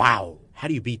deep. Wow. How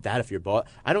do you beat that if you're bought?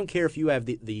 I don't care if you have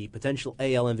the potential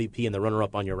AL MVP and the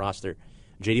runner-up on your roster.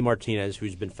 JD Martinez,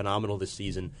 who's been phenomenal this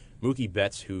season. Mookie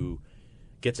Betts, who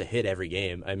gets a hit every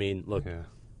game. I mean, look,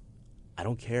 I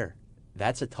don't care.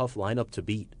 That's a tough lineup to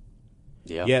beat.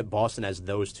 Yeah, Boston has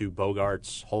those two,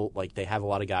 Bogarts, Holt. Like, they have a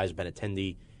lot of guys,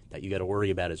 Benintendi, that you got to worry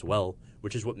about as well,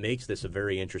 which is what makes this a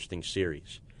very interesting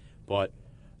series. But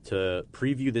to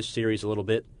preview this series a little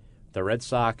bit, the Red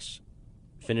Sox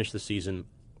finished the season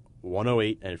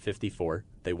 108-54.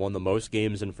 They won the most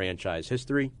games in franchise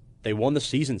history. They won the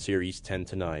season series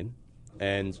 10-9,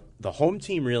 And the home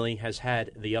team really has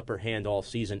had the upper hand all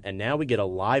season, and now we get a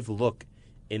live look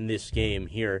in this game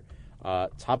here.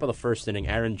 Top of the first inning,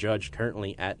 Aaron Judge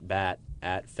currently at bat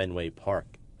at Fenway Park.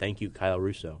 Thank you, Kyle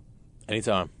Russo.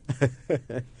 Anytime.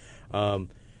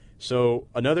 So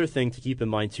another thing to keep in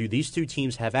mind, too, these two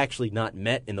teams have actually not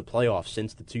met in the playoffs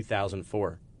since the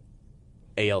 2004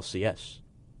 ALCS.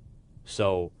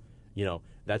 So,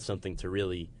 that's something to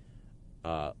really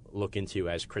look into,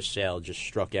 as Chris Sale just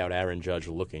struck out Aaron Judge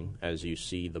looking, as you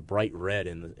see the bright red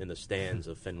in the stands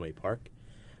of Fenway Park.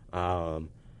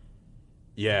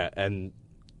 Yeah, and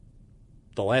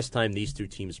the last time these two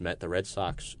teams met, the Red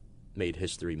Sox made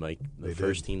history, Mike. The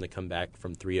first team to come back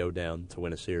from 3-0 down to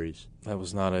win a series. That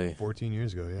was not a 14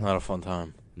 years ago. Yeah, not a fun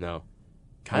time. No,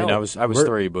 Kyle, I was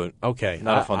 3, but okay,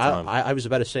 not a fun time. I was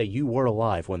about to say you were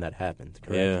alive when that happened.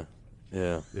 Correct?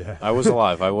 Yeah. I was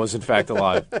alive. I was in fact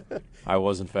alive. I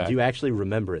was in fact. Do you actually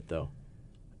remember it though?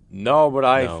 No, but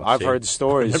I've heard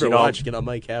stories. I remember watching it on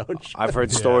my couch. I've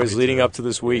heard stories leading up to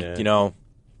this week. Yeah.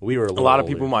 We were a lot of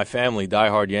people in my family,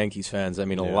 diehard Yankees fans. I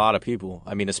mean, a lot of people.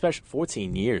 I mean, especially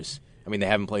 14 years. I mean, they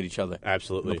haven't played each other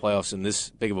absolutely in the playoffs in this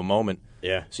big of a moment.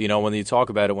 Yeah. So, when you talk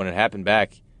about it, when it happened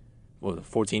back,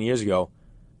 14 years ago,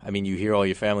 I mean, you hear all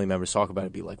your family members talk about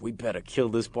it, be like, we better kill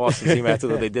this Boston team after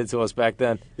what they did to us back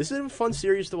then. This is a fun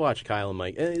series to watch, Kyle and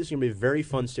Mike. This is going to be a very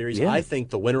fun series. Yeah. I think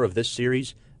the winner of this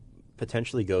series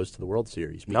potentially goes to the World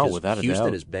Series. Because without a doubt.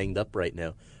 Houston is banged up right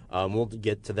now. We'll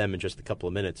get to them in just a couple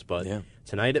of minutes. But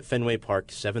tonight at Fenway Park,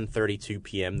 7:32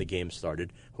 p.m., the game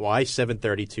started. Why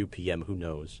 7:32 p.m.? Who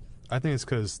knows? I think it's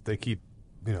because they keep,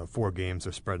 4 games,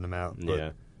 they're spreading them out.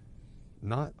 But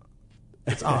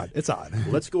it's odd. It's odd.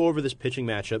 Let's go over this pitching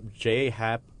matchup. J.A.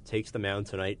 Happ takes the mound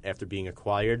tonight after being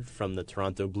acquired from the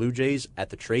Toronto Blue Jays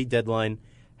at the trade deadline.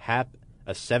 Happ,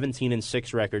 a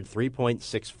 17-6 record,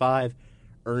 3.65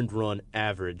 earned run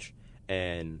average.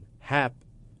 And Happ,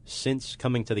 since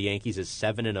coming to the Yankees, is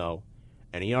 7-0,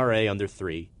 an ERA under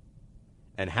 3.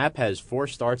 And Happ has 4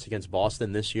 starts against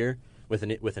Boston this year with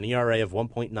an ERA of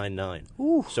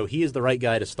 1.99. So he is the right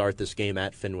guy to start this game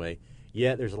at Fenway.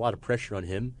 Yeah, there's a lot of pressure on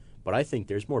him, but I think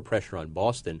there's more pressure on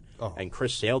Boston. And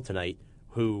Chris Sale tonight,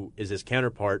 who is his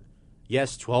counterpart,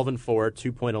 yes, 12-4,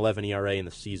 2.11 ERA in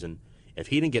the season. If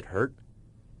he didn't get hurt,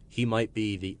 he might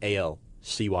be the AL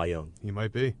Cy Young. He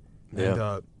might be.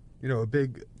 Yeah. And, a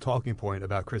big talking point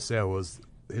about Chris Sale was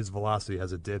his velocity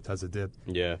has a dip.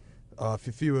 Yeah.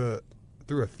 If you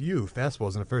threw a few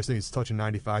fastballs in the first inning, he's touching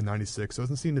 95, 96, so it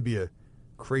doesn't seem to be a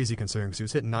crazy concern because he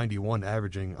was hitting 91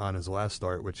 averaging on his last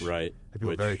start, which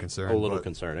people are very concerned. A little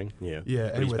concerning, yeah.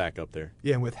 And he's back up there.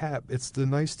 Yeah, and with Happ, it's the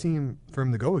nice team for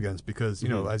him to go against because,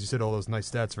 as you said, all those nice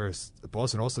stats versus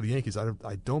Boston. Also, the Yankees,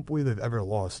 I don't believe they've ever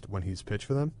lost when he's pitched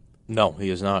for them. No, he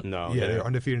is not. No. Yeah, they're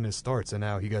undefeated in his starts, and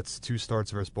now he gets 2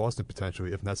 starts versus Boston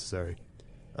potentially if necessary.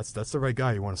 That's the right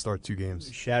guy you want to start 2 games.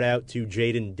 Shout out to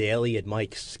Jaden Daly and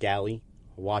Mike Scally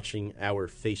watching our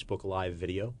Facebook Live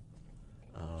video.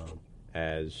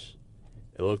 As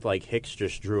it looked like Hicks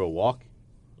just drew a walk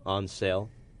on Sale.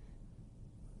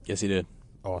 Yes, he did.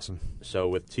 Awesome. So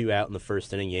with 2 out in the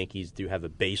first inning, Yankees do have a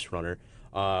base runner.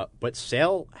 But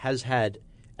Sale has had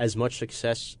as much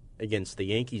success against the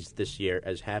Yankees this year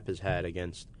as Happ has had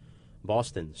against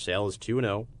Boston. Sale is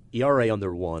 2-0, ERA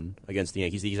under 1 against the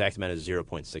Yankees. The exact amount is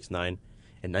 0.69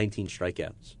 and 19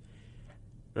 strikeouts.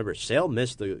 Remember, Sale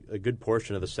missed a good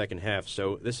portion of the second half,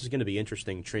 so this is going to be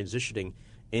interesting transitioning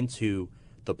into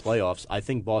the playoffs. I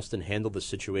think Boston handled the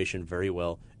situation very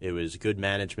well. It was good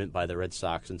management by the Red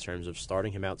Sox in terms of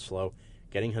starting him out slow,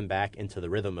 getting him back into the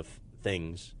rhythm of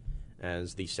things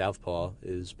as the southpaw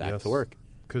is back to work.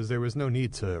 Because there was no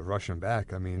need to rush him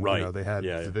back. I mean, they had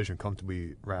the division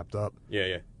comfortably wrapped up.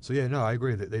 Yeah. So, I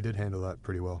agree that they did handle that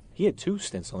pretty well. He had 2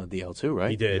 stints on the DL, too, right?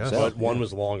 He did, Yes. but one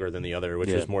was longer than the other,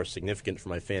 which was more significant for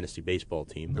my fantasy baseball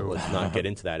team. But let's not get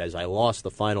into that, as I lost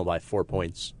the final by 4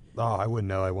 points. Oh, I wouldn't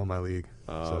know. I won my league.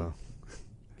 So,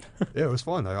 it was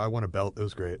fun. I won a belt. It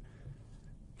was great.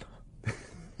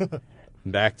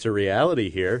 Back to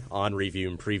reality here on Review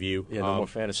and Preview. Yeah, no more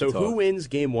fantasy So talk. who wins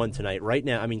Game 1 tonight? Right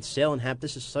now, I mean, Sale and Happ,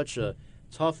 this is such a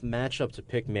tough matchup to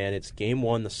pick, man. It's Game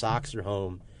 1. The Sox are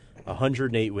home.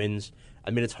 108 wins. I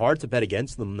mean, it's hard to bet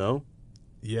against them, no?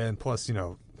 Yeah, and plus,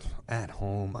 at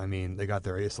home, I mean, they got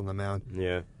their ace on the mound.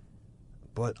 Yeah.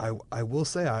 But I will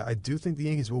say, I do think the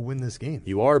Yankees will win this game.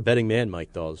 You are a betting man,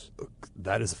 Mike Dawes.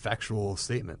 That is a factual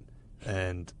statement.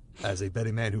 And as a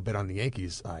betting man who bet on the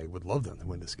Yankees, I would love them to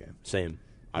win this game. Same.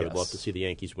 I would love to see the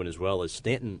Yankees win as well, as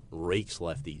Stanton rakes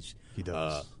lefties. He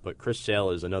does. But Chris Sale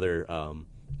is another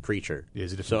creature. Yeah,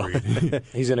 he's a different breed.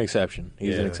 He's an exception.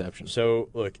 He's an exception. So,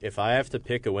 look, if I have to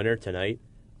pick a winner tonight,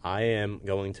 I am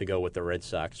going to go with the Red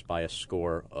Sox by a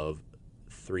score of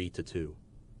 3-2.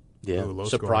 Yeah. Ooh,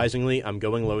 Surprisingly, I'm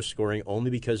going low scoring only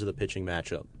because of the pitching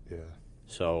matchup. Yeah.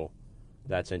 So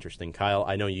that's interesting. Kyle,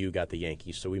 I know you got the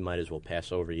Yankees, so we might as well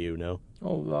pass over you, no?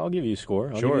 Oh, I'll give you a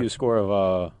score. I'll Sure. give you a score of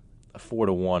a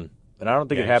 4-1. And I don't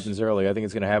think it Yanks. happens early. I think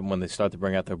it's going to happen when they start to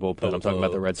bring out their bullpen. I'm talking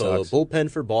about the Red Sox. The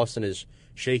bullpen for Boston is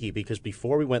shaky because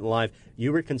before we went live,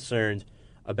 you were concerned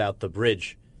about the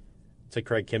bridge to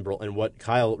Craig Kimbrell, and what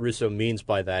Kyle Russo means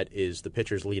by that is the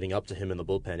pitchers leading up to him in the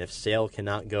bullpen. If Sale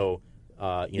cannot go,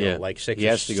 like he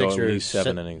has to go at least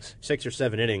 7 innings. 6 or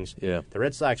 7 innings. Yeah. The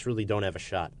Red Sox really don't have a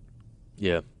shot.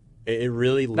 Yeah. It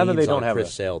really leans Not that they don't on have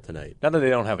Chris Sale tonight. Not that they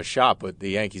don't have a shot, but the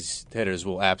Yankees hitters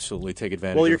will absolutely take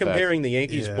advantage Well, of you're the fact comparing the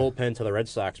Yankees bullpen to the Red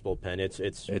Sox bullpen.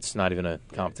 it's not even a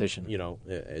competition.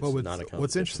 It's Well, not a competition.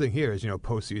 what's interesting here is,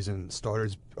 postseason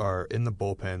starters are in the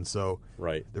bullpen, so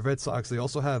Right. the Red Sox, they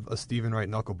also have a Stephen Wright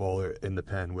knuckleballer in the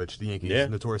pen, which the Yankees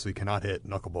notoriously cannot hit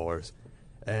knuckleballers.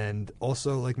 And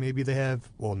also, maybe they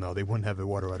have, well, no, they wouldn't have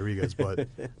Eduardo Rodriguez, but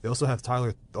they also have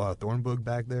Tyler Thornburg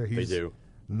back there. They do.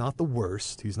 Not the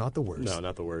worst. He's not the worst. No,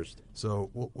 not the worst.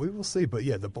 So we will see. But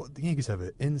yeah, the Yankees have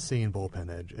an insane bullpen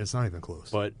edge. It's not even close.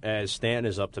 But as Stanton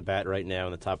is up to bat right now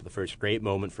in the top of the first, great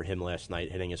moment for him last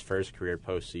night, hitting his first career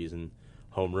postseason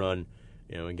home run.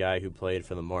 A guy who played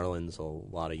for the Marlins a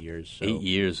lot of years. So, 8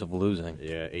 years of losing.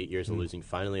 Yeah, 8 years of losing.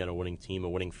 Finally on a winning team, a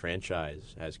winning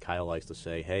franchise. As Kyle likes to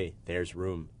say, hey, there's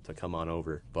room to come on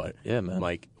over. But, yeah, man.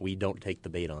 Mike, we don't take the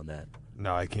bait on that.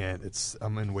 No, I can't.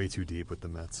 I'm in way too deep with the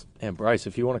Mets. And Bryce,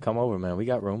 if you want to come over, man, we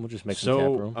got room. We'll just make some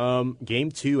cap room.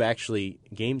 Game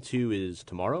 2 is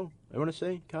tomorrow, I want to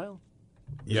say, Kyle?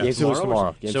 Yeah, Game 2 is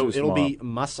tomorrow. So it'll be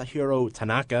Masahiro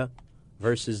Tanaka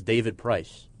versus David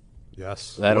Price.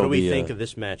 Yes. What do we think of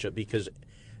this matchup? Because,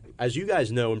 as you guys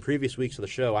know, in previous weeks of the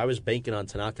show, I was banking on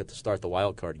Tanaka to start the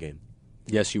wild card game.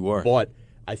 Yes, you were. But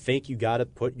I think you got to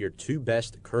put your two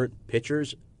best current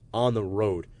pitchers on the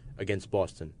road against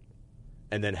Boston,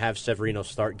 and then have Severino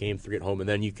start Game 3 at home, and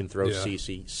then you can throw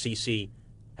CeCe. CeCe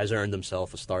has earned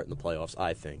himself a start in the playoffs,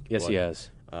 I think. Yes, he has.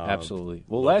 Absolutely.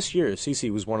 Well, last year, CeCe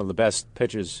was one of the best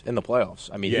pitchers in the playoffs.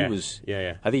 I mean, he was.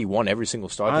 Yeah. I think he won every single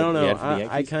start. I don't know. He had for the Yankees.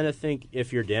 I kind of think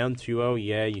if you're down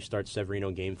 2-0, you start Severino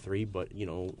Game 3, but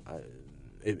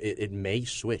it may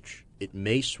switch. It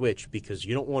may switch because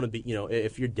you don't want to be.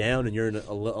 If you're down and you're in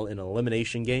an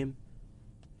elimination game,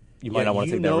 you might not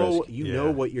want to take that risk. You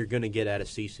know what you're going to get out of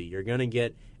CeCe. You're going to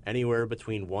get anywhere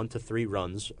between 1 to 3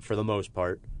 runs for the most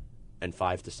part, and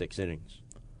 5 to 6 innings.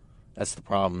 That's the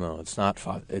problem, though. It's not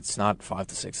 5. It's not 5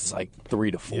 to 6. It's like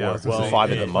 3 to 4. Yeah, well,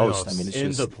 5 at the most. I mean, it's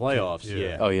in just the playoffs.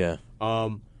 Yeah. Oh yeah.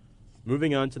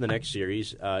 Moving on to the next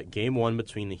series, Game 1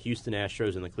 between the Houston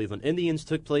Astros and the Cleveland Indians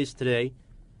took place today.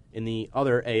 In the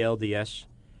other ALDS,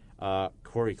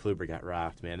 Corey Kluber got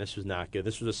rocked. Man, this was not good.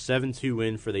 This was a 7-2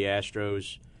 win for the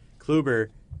Astros. Kluber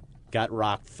got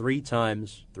rocked 3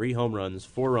 times, 3 home runs,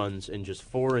 4 runs in just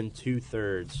 4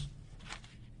 2/3.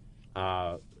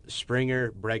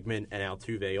 Springer, Bregman, and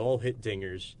Altuve all hit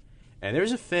dingers. And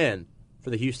there's a fan for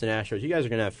the Houston Astros. You guys are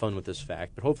going to have fun with this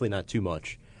fact, but hopefully not too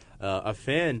much. A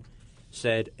fan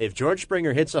said if George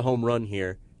Springer hits a home run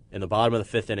here in the bottom of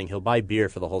the 5th inning, he'll buy beer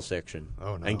for the whole section.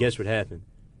 Oh, no. And guess what happened?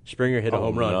 Springer hit a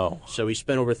home run. So he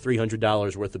spent over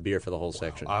 $300 worth of beer for the whole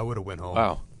section. I would have went home.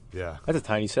 Wow. Yeah. That's a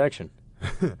tiny section.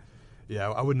 Yeah,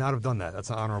 I would not have done that. That's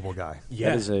an honorable guy. Yeah.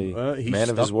 That is a he man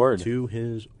of his stuck word. to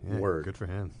his word. Good for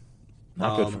him.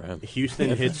 Not good for him.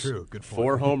 Houston hits True. Good point.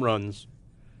 4 home runs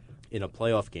in a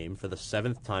playoff game for the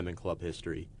 7th time in club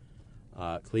history.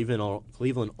 Cleveland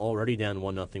already down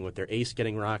 1-0 with their ace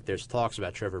getting rocked. There's talks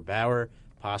about Trevor Bauer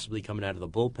possibly coming out of the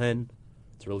bullpen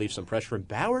to relieve some pressure. And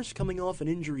Bauer's coming off an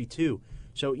injury, too.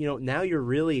 So, now you're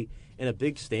really in a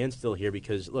big standstill here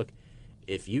because, look,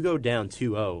 if you go down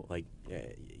 2-0,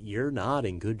 you're not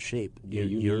in good shape.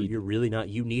 You're really not.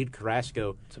 You need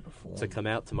Carrasco to come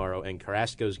out tomorrow, and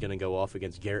Carrasco's going to go off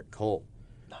against Garrett Cole,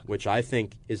 which I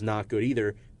think is not good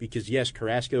either because, yes,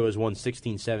 Carrasco has won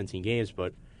 16, 17 games,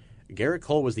 but Garrett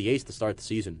Cole was the ace to start the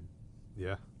season.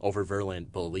 Yeah. Over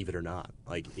Verlander, believe it or not.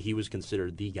 He was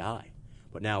considered the guy.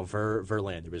 But now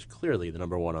Verlander is clearly the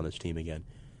number 1 on this team again.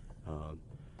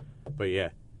 But, yeah,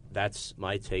 that's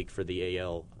my take for the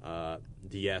AL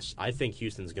DS. I think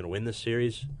Houston's going to win this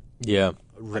series. Yeah.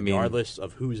 Regardless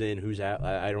of who's in, who's out.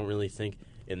 I don't really think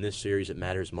in this series it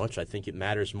matters much. I think it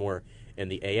matters more in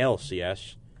the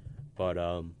ALCS.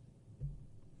 But,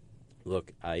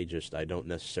 look, I don't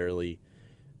necessarily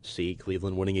see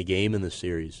Cleveland winning a game in this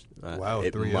series. Wow,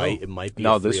 it 3-0. might be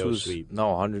No, a 3-0 this was sweep. no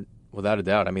 100. Without a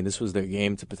doubt. I mean, this was their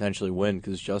game to potentially win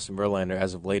because Justin Verlander,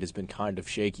 as of late, has been kind of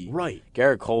shaky. Right.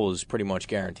 Garrett Cole is pretty much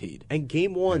guaranteed. And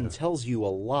Game 1 tells you a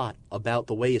lot about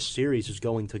the way a series is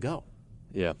going to go.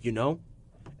 Yeah. You know?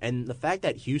 And the fact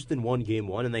that Houston won Game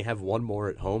 1 and they have one more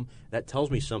at home, that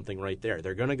tells me something right there.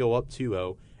 They're going to go up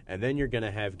 2-0, and then you're going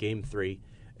to have Game 3.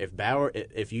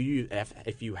 If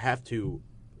you have to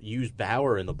use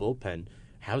Bauer in the bullpen,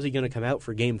 how's he going to come out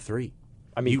for Game 3?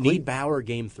 I mean, you need Bauer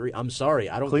Game 3. I'm sorry.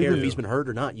 I don't care if he's been hurt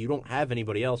or not. You don't have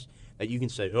anybody else that you can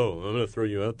say, oh, I'm going to throw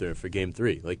you out there for Game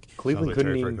 3. Like Cleveland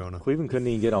couldn't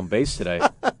even get on base today.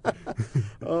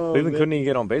 Cleveland couldn't even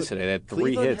get on base today. They had 3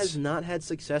 Cleveland hits. has not had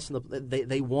success in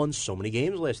they won so many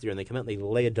games last year, and they come out and they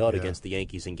lay a dud against the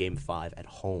Yankees in Game 5 at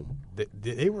home.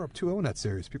 They were up 2-0 in that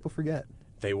series. People forget.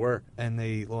 They were. And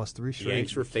they lost 3 straight. The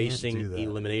Yanks were facing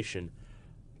elimination.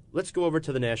 Let's go over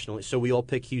to the National League. So we all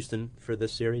pick Houston for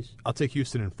this series? I'll take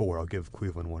Houston in 4. I'll give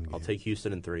Cleveland 1 game. I'll take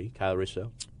Houston in 3. Kyle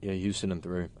Russo? Yeah, Houston in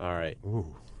 3. All right.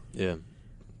 Ooh. Yeah.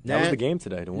 That was the game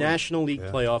today. National League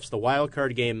playoffs, the wild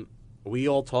card game. We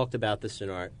all talked about this in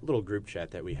our little group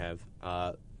chat that we have.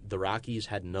 The Rockies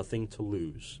had nothing to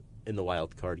lose in the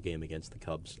wild card game against the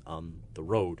Cubs on the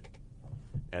road.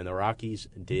 And the Rockies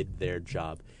did their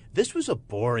job. This was a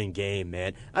boring game,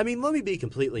 man. I mean, let me be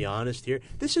completely honest here.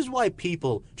 This is why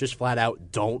people just flat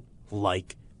out don't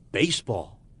like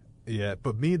baseball. Yeah,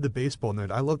 but me, the baseball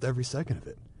nerd, I loved every second of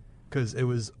it because it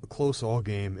was a close all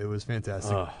game. It was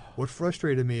fantastic. What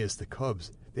frustrated me is the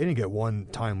Cubs. They didn't get one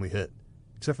timely hit,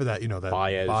 except for that, that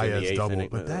Baez double. Inning,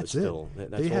 but that's still,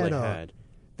 it. That's all they had.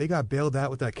 They got bailed out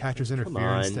with that catcher's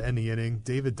interference to end the inning.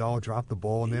 David Dahl dropped the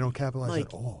ball, and they don't capitalize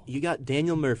at all. You got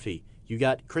Daniel Murphy. You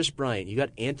got Chris Bryant. You got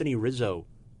Anthony Rizzo.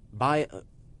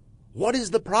 What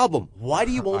is the problem? Why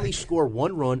do you only score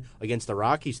 1 run against the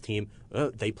Rockies team?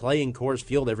 They play in Coors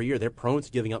Field every year. They're prone to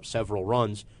giving up several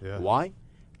runs. Yeah. Why?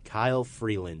 Kyle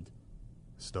Freeland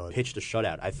pitched a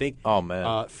shutout. I think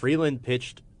Freeland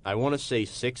pitched, I want to say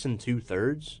 6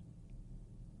 2/3,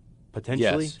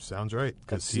 potentially. Yes. Sounds right,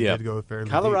 because he did go fairly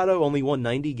Colorado deep. only won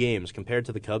 90 games compared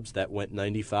to the Cubs that went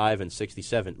 95 and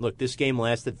 67. Look, this game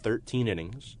lasted 13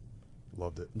 innings.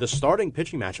 Loved it. The starting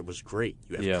pitching matchup was great.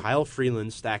 You have Kyle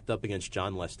Freeland stacked up against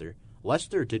John Lester.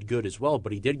 Lester did good as well,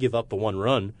 but he did give up the 1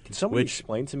 run. Can somebody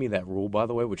explain to me that rule, by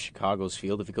the way, with Chicago's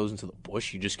field? If it goes into the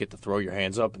bush, you just get to throw your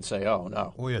hands up and say, oh,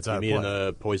 no. Oh, yeah, it's out of play. You mean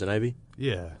mean Poison Ivy?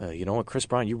 Yeah. You know what, Chris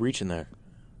Bryant, you reach in there.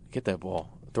 Get that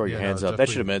ball. Throw your hands up. That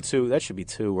should have been 2. That should be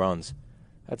 2 runs.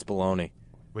 That's baloney.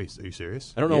 Wait, are you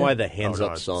serious? I don't know why the hands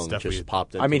up song just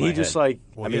popped into my head. Just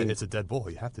it's a dead ball.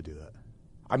 You have to do that.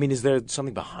 I mean, is there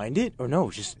something behind it? Or no,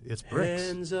 it's bricks.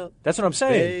 Hands up. That's what I'm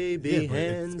saying. Baby,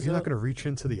 hands up. You're not going to reach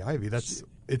into the ivy.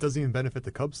 It doesn't even benefit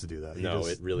the Cubs to do that.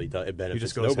 It really does. It benefits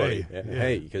just goes, nobody.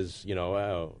 Hey, because,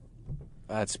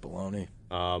 that's baloney.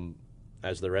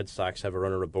 As the Red Sox have a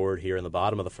runner aboard here in the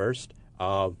bottom of the first.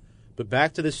 But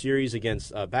back to the series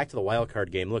back to the wild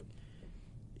card game. Look,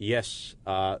 yes,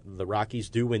 the Rockies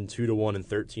do win 2-1 in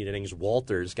 13 innings.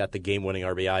 Walters got the game-winning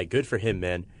RBI. Good for him,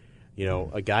 man.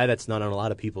 A guy that's not on a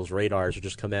lot of people's radars will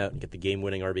just come out and get the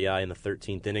game-winning RBI in the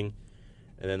 13th inning.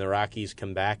 And then the Rockies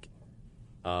come back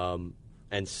and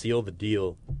seal the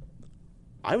deal.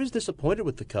 I was disappointed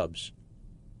with the Cubs.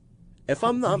 If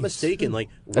I'm not mistaken,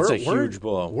 that's a huge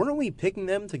blow. Weren't we picking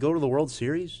them to go to the World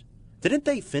Series? Didn't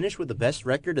they finish with the best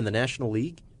record in the National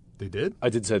League? They did? I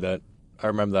did say that. I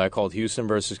remember that. I called Houston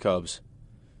versus Cubs.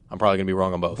 I'm probably going to be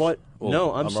wrong on both. But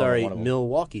I'm sorry.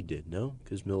 Milwaukee did, no?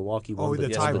 Because Milwaukee won the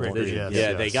tiebreaker.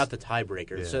 Yeah, they got the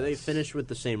tiebreaker. Yes. So they finished with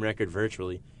the same record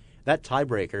virtually. That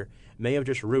tiebreaker may have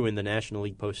just ruined the National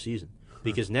League postseason.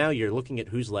 Because now you're looking at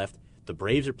who's left. The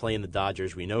Braves are playing the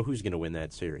Dodgers. We know who's going to win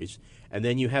that series. And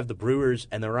then you have the Brewers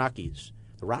and the Rockies.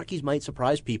 The Rockies might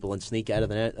surprise people and sneak out of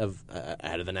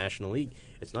the National League.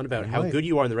 It's not about how good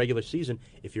you are in the regular season.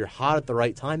 If you're hot at the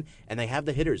right time, and they have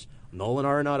the hitters, Nolan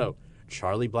Arenado,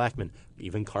 Charlie Blackmon,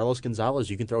 even Carlos Gonzalez,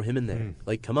 you can throw him in there.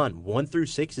 Come on, 1 through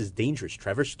 6 is dangerous.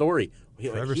 Trevor Story, he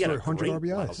had 100 great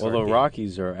RBIs. Well, the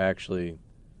Rockies are actually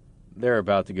they're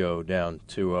about to go down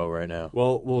 2-0 right now.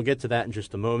 Well, we'll get to that in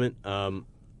just a moment.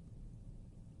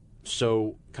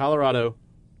 So Colorado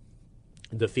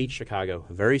defeats Chicago.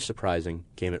 Very surprising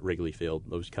game at Wrigley Field.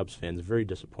 Those Cubs fans are very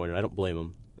disappointed. I don't blame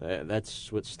them.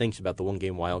 That's what stinks about the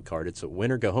one-game wild card. It's a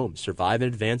win or go home. Survive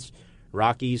and advance.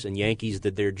 Rockies and Yankees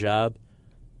did their job.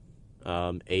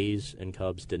 A's and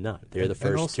Cubs did not. They're the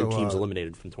first 2 teams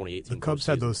eliminated from 2018. The Cubs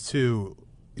had those 2,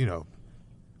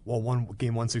 one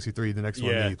game 163, the next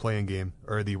one the playing game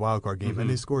or the wild card game, and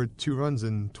they scored 2 runs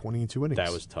in 22 innings.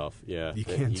 That was tough. Yeah, you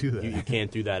can't do that. You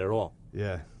can't do that at all.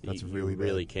 Yeah, that's you really bad.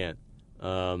 really can't.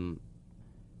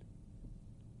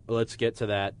 let's get to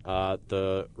that.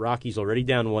 The Rockies already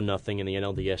down 1-0 in the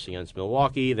NLDS against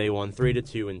Milwaukee. They won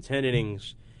 3-2 in 10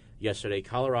 innings. Yesterday,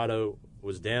 Colorado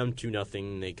was down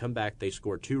 2-0. They come back. They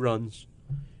score 2 runs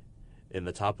in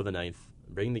the top of the 9th,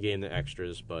 bring the game to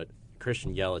extras. But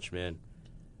Christian Yelich, man,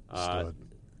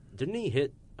 didn't he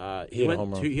hit?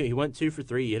 He went 2 for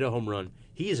 3. He hit a home run.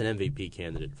 He is an MVP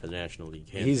candidate for the National League.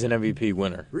 He's an MVP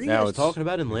winner. Were you guys talking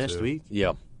about him last week?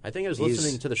 Yeah. I think I was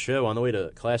listening to the show on the way to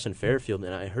class in Fairfield,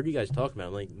 and I heard you guys talking about him.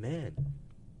 I'm like, man,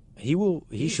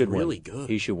 He should really win. Good.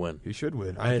 He should win. He should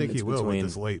win. I think he will with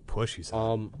this late push he's had.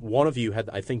 One of you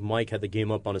had, I think Mike had the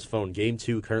game up on his phone. Game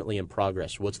 2 currently in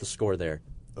progress. What's the score there?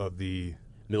 Of the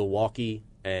Milwaukee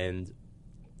and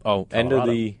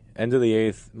Colorado. end of the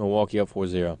 8th, Milwaukee up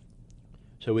 4-0.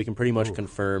 So we can pretty much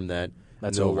confirm that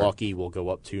that's Milwaukee will go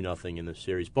up 2-0 in this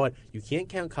series. But you can't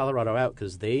count Colorado out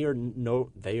because they are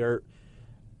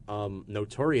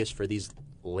notorious for these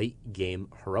late game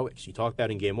heroics. You talked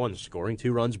about in game 1, scoring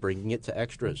 2 runs, bringing it to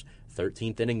extras,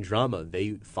 13th inning drama.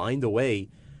 They find a way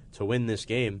to win this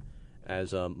game.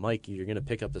 As Mike, you're going to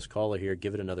pick up this caller here,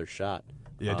 give it another shot.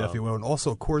 Yeah, definitely will. And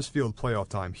also, Coors Field playoff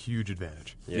time, huge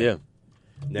advantage. Yeah.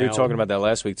 We were talking about that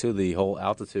last week too. The whole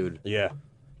altitude. Yeah.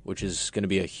 Which is going to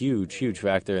be a huge, huge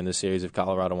factor in this series if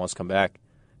Colorado wants to come back,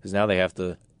 because now they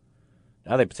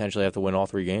potentially have to win all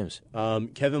 3 games.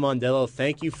 Kevin Mondello,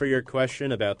 thank you for your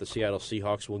question about the Seattle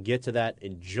Seahawks. We'll get to that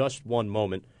in just one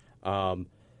moment.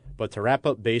 But to wrap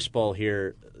up baseball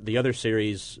here, the other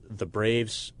series, the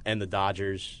Braves and the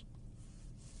Dodgers.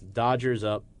 Dodgers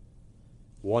up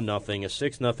 1-0, a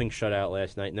 6-0 shutout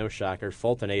last night. No shocker.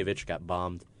 Fulton-Avich got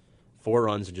bombed. 4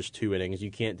 runs in just 2 innings. You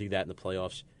can't do that in the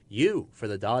playoffs. For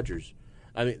the Dodgers.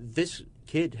 I mean, this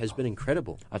kid has been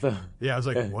incredible. I was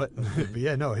like, what? But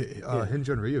yeah, no,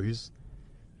 Hyun-Jin Ryu, he's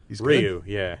Ryu,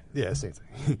 good. Yeah, same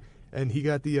thing. And he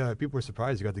got the people were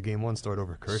surprised he got the game 1 start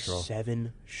over Kershaw.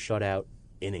 7 shutout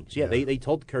innings. Yeah, they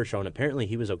told Kershaw, and apparently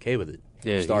he was okay with it.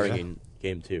 Starting in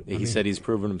game 2. He said he's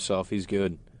proven himself. He's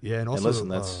good. Yeah, and also listen,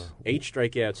 that's 8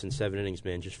 strikeouts in 7 innings,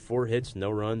 man. Just 4 hits,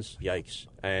 no runs. Yikes!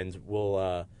 And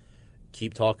we'll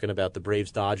keep talking about the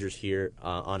Braves Dodgers here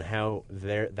on how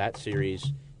that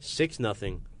series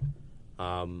 6-0.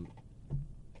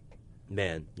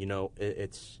 Man,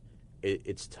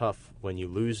 it's tough when you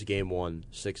lose game 1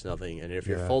 6-0, and if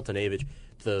you're Fulton-Avich,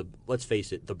 let's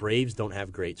face it, the Braves don't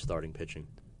have great starting pitching.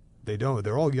 They don't.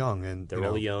 They're all young, and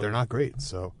they're not great.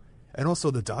 So, and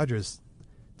also the Dodgers.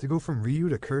 To go from Ryu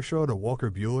to Kershaw to Walker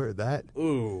Buehler, that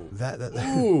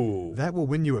will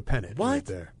win you a pennant right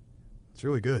there. It's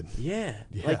really good. Yeah.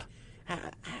 Like,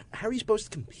 how are you supposed to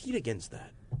compete against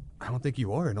that? I don't think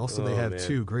you are. And also they have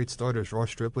 2 great starters, Ross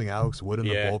Stripling, Alex Wood in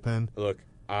the bullpen. Look,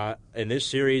 in this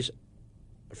series,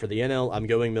 for the NL, I'm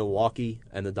going Milwaukee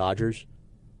and the Dodgers.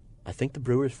 I think the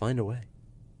Brewers find a way.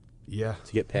 Yeah.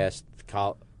 To get past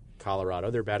Colorado.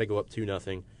 They're about to go up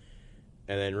 2-0.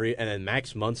 And then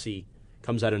Max Muncy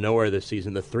comes out of nowhere this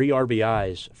season. The 3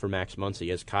 RBIs for Max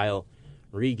Muncy as Kyle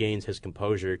regains his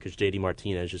composure because J.D.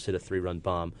 Martinez just hit a 3-run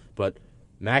bomb. But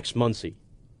Max Muncy,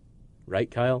 right,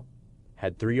 Kyle,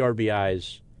 had 3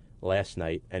 RBIs last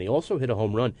night, and he also hit a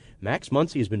home run. Max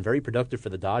Muncy has been very productive for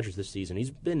the Dodgers this season.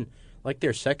 He's been like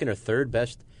their 2nd or 3rd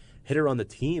best hitter on the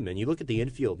team. And you look at the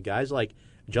infield, guys like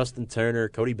Justin Turner,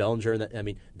 Cody Bellinger.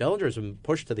 Bellinger has been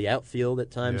pushed to the outfield at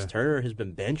times. Yeah. Turner has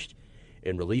been benched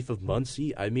in relief of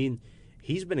Muncy. I mean,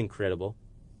 he's been incredible.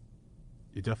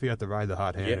 You definitely have to ride the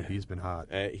hot hand. Yeah. He's been hot.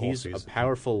 He's a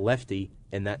powerful lefty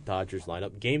in that Dodgers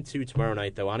lineup. Game 2 tomorrow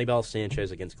night, though. Anibal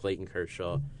Sanchez against Clayton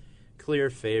Kershaw. Clear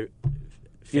favorites.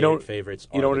 You know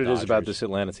what it is about this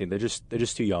Atlanta team? They're just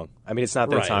too young. I mean, it's not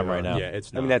their time right now. Yeah,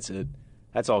 it's not. I mean, that's it.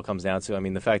 That's all it comes down to. I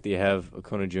mean, the fact that you have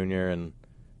Acuna Jr. and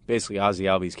basically Ozzie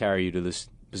Albies carry you to this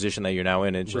position that you're now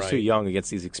in. It's just too young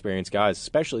against these experienced guys,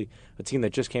 especially a team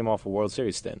that just came off a World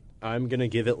Series stint. I'm going to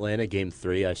give Atlanta Game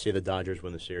 3. I say the Dodgers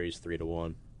win the series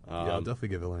 3-1. I'll definitely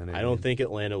give Atlanta. I don't think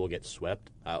Atlanta will get swept.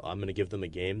 I'm going to give them a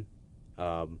game.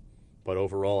 But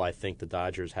overall, I think the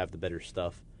Dodgers have the better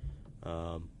stuff.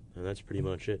 And that's pretty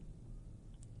much it.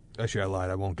 Actually, I lied.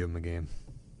 I won't give them a game.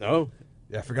 Oh?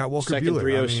 Yeah, I forgot Walker Second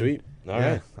Buehler. 3-0 sweep. All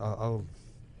right. I'll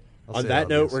On that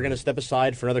note, we're going to step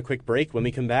aside for another quick break. When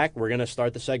we come back, we're going to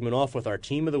start the segment off with our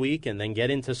team of the week and then get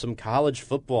into some college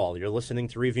football. You're listening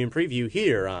to Review and Preview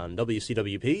here on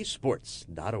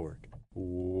WCWPSports.org.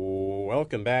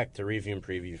 Welcome back to Review and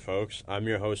Preview, folks. I'm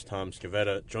your host, Tom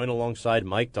Scavetta, joined alongside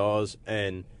Mike Dawes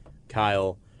and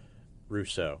Kyle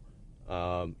Russo.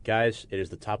 Guys, it is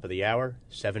the top of the hour,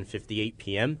 7:58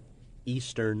 p.m.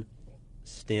 Eastern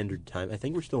Standard Time. I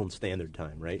think we're still in Standard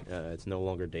Time, right? It's no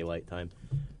longer Daylight Time.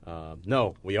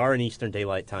 No, we are in Eastern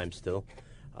Daylight Time still.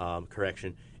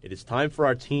 Correction. It is time for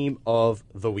our team of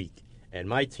the week. And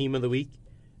my team of the week,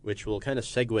 which will kind of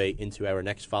segue into our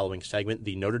next following segment,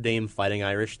 the Notre Dame Fighting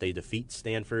Irish. They defeat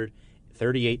Stanford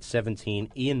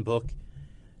 38-17. Ian Book,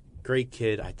 great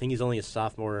kid. I think he's only a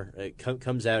sophomore.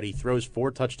 Comes out, he throws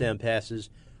 4 touchdown passes.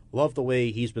 Love the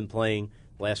way he's been playing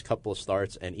last couple of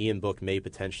starts, and Ian Book may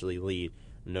potentially lead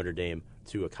Notre Dame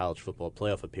to a college football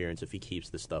playoff appearance if he keeps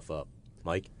this stuff up.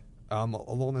 Mike?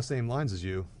 Along the same lines as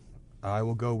you, I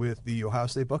will go with the Ohio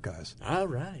State Buckeyes. All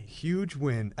right. Huge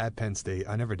win at Penn State.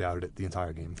 I never doubted it the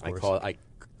entire game, of course. I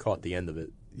caught the end of it.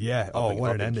 Yeah.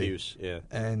 What an ending. Yeah.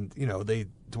 And,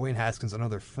 Dwayne Haskins,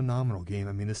 another phenomenal game.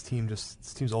 I mean, this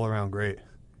team's all around great.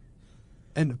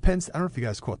 And I don't know if you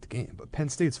guys caught the game, but Penn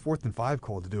State's 4th and 5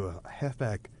 call to do a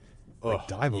halfback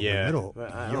dive over the middle.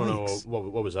 I don't know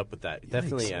what was up with that. Yikes.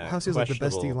 Definitely Ohio State's like the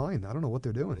best D-line. I don't know what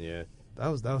they're doing. Yeah. That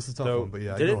was the tough one, but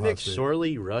yeah. Didn't Nick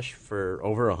Sorley rush for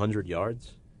over 100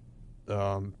 yards?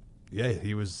 Yeah,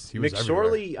 he was Nick everywhere.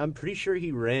 Sorley, I'm pretty sure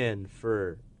he ran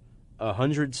for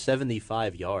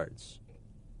 175 yards.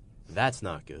 That's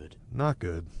not good. Not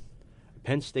good.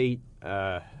 Penn State,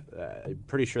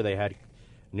 pretty sure they had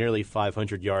nearly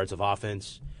 500 yards of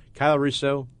offense. Kyle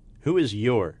Russo, who is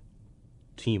your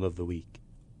team of the week?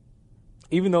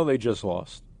 Even though they just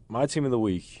lost, my team of the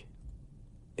week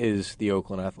is the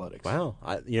Oakland Athletics. Wow.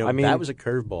 That was a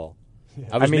curveball. Yeah.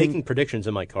 I was making predictions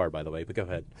in my car, by the way, but go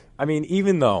ahead. I mean,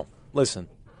 even though, listen,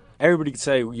 everybody could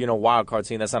say, wild card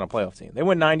team, that's not a playoff team. They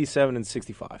went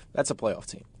 97-65. That's a playoff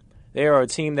team. They are a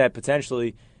team that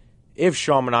potentially, if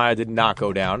Sean Mania did not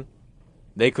go down,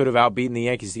 they could have outbeaten the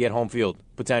Yankees to get home field,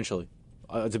 potentially,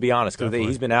 to be honest. Because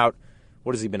he's been out,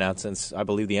 what has he been out since, I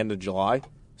believe, the end of July?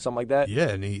 Something like that? Yeah,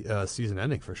 and season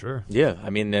ending for sure. Yeah,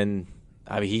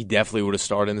 he definitely would have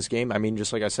started in this game. I mean,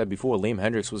 just like I said before, Liam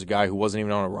Hendricks was a guy who wasn't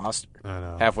even on a roster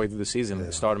halfway through the season. Yeah.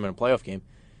 They started him in a playoff game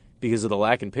because of the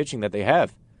lack in pitching that they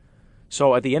have.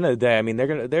 So at the end of the day, I mean,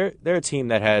 they're a team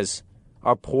that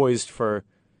are poised for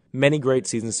many great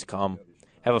seasons to come.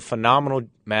 Have a phenomenal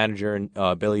manager in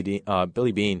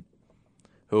Billy Beane,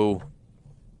 who,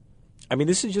 I mean,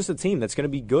 this is just a team that's going to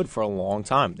be good for a long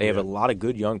time. They have a lot of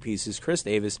good young pieces. Chris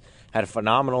Davis had a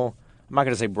phenomenal, I'm not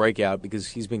going to say breakout because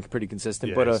he's been pretty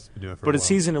consistent, but a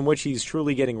season in which he's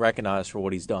truly getting recognized for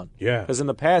what he's done. Yeah. Because in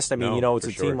the past, I mean, it's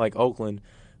a team like Oakland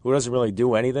who doesn't really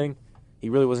do anything. He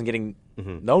really wasn't getting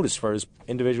noticed for his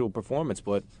individual performance,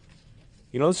 but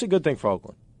this is a good thing for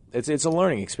Oakland. It's a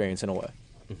learning experience in a way.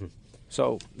 Mm-hmm.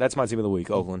 So that's my team of the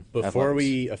week, Oakland. Before Athletics.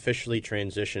 we officially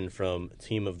transition from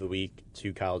team of the week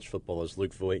to college football, as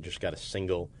Luke Voigt just got a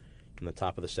single in the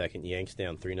top of the second, Yanks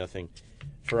down 3-0.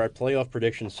 For our playoff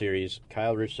prediction series,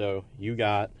 Kyle Russo, you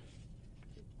got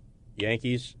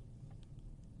Yankees,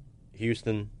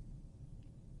 Houston,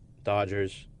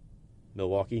 Dodgers,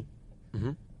 Milwaukee.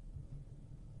 Mm-hmm.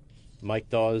 Mike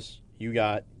Dawes, you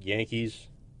got Yankees,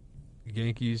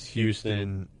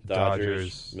 Houston,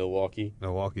 Dodgers, Milwaukee.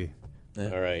 Yeah.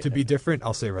 All right. To be different,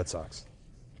 I'll say Red Sox.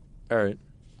 All right.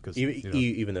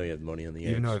 Even though you have money on the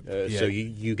Yanks. So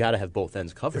you got to have both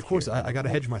ends covered. Of course, here. I got to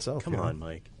hedge myself. Come on,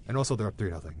 Mike. And also, they're up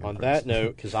 3-0. On that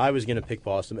note, because I was going to pick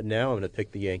Boston, but now I'm going to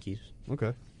pick the Yankees.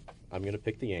 Okay. I'm going to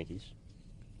pick the Yankees.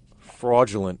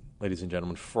 Fraudulent, ladies and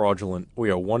gentlemen. Fraudulent. We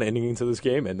are one inning into this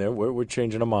game, and then we're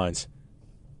changing our minds.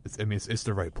 It's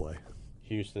the right play.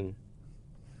 Houston.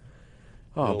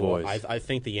 Oh, boys. I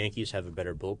think the Yankees have a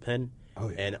better bullpen. Oh,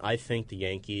 yeah. And I think the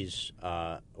Yankees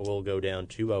will go down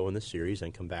 2-0 in the series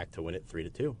and come back to win it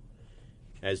 3-2.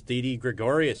 As Didi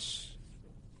Gregorius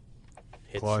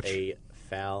hits a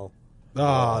foul.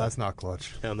 Oh, that's not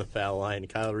clutch. Down the foul line.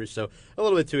 Kyle Russo, a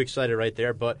little bit too excited right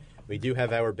there, but we do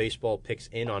have our baseball picks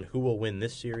in on who will win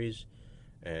this series,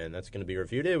 and that's going to be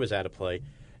reviewed. It was out of play.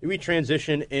 We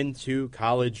transition into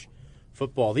college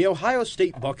football. The Ohio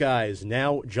State Buckeyes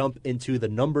now jump into the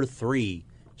number 3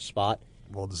 spot.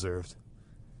 Well deserved.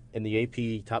 In the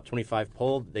AP Top 25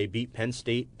 poll, they beat Penn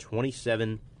State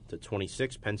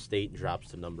 27-26. Penn State drops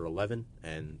to number 11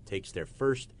 and takes their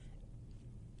first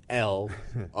L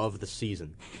of the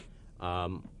season.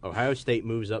 Ohio State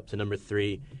moves up to number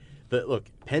 3. But look,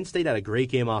 Penn State had a great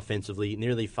game offensively,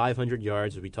 nearly 500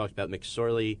 yards. As we talked about,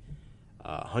 McSorley,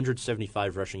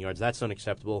 175 rushing yards. That's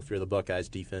unacceptable if you're the Buckeyes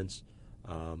defense.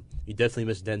 You definitely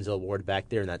miss Denzel Ward back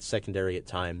there in that secondary at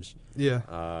times.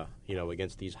 Yeah.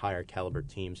 Against these higher caliber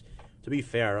teams. To be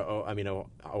fair,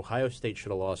 Ohio State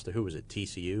should have lost to, who was it,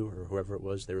 TCU or whoever it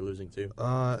was they were losing to?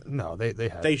 No, they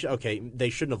had. They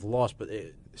shouldn't have lost, but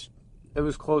it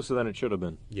was closer than it should have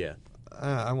been. Yeah.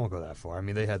 I won't go that far. I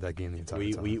mean, they had that game the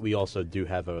entire time. We also do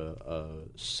have a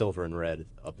silver and red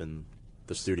up in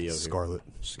the studio. Scarlet.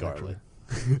 Scarlet.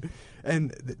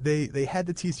 And they had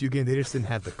the TCU game. They just didn't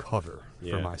have the cover,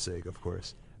 for my sake, of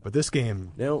course. But this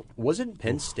game... Now, wasn't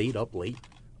Penn State up late?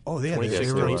 Oh, they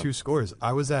were up 2 scores.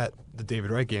 I was at the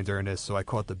David Wright game during this, so I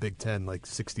caught the Big Ten,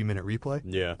 60-minute replay.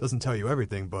 Yeah. Doesn't tell you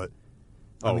everything, but...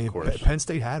 of course. Penn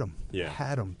State had them. Yeah.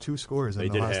 Had them. 2 scores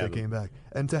in the last they came back.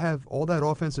 And to have all that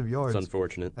offensive yards... It's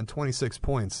unfortunate. And 26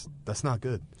 points, that's not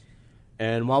good.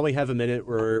 And while we have a minute,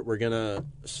 we're going to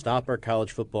stop our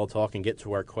college football talk and get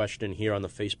to our question here on the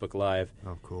Facebook Live.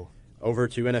 Oh, cool. Over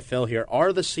to NFL here.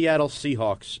 Are the Seattle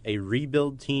Seahawks a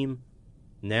rebuild team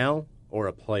now or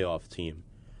a playoff team?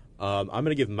 I'm going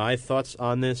to give my thoughts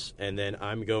on this, and then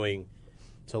I'm going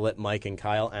to let Mike and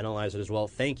Kyle analyze it as well.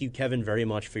 Thank you, Kevin, very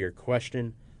much for your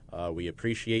question. We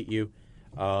appreciate you.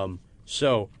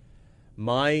 So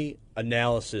my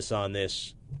analysis on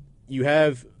this, you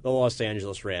have the Los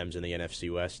Angeles Rams in the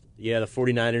NFC West. Yeah, the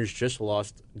 49ers just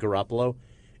lost Garoppolo.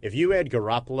 If you add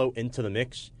Garoppolo into the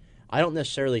mix, I don't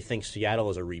necessarily think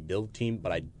Seattle is a rebuild team,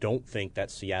 but I don't think that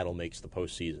Seattle makes the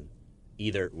postseason,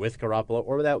 either with Garoppolo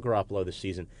or without Garoppolo this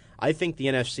season. I think the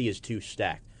NFC is too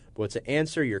stacked. But to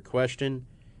answer your question,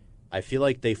 I feel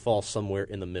like they fall somewhere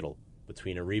in the middle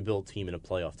between a rebuild team and a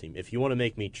playoff team. If you want to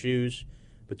make me choose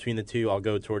between the two, I'll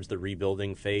go towards the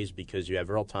rebuilding phase because you have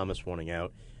Earl Thomas wanting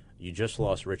out. You just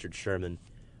lost Richard Sherman.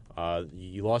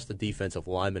 You lost the defensive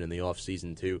lineman in the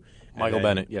offseason, too. Michael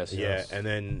Bennett, yes. Yeah, yes. And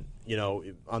then,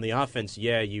 on the offense,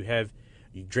 you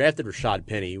drafted Rashad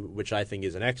Penny, which I think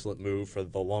is an excellent move for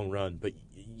the long run. But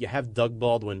you have Doug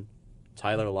Baldwin,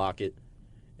 Tyler Lockett,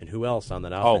 and who else on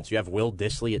that offense? You have Will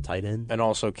Dissly at tight end. And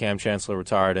also Cam Chancellor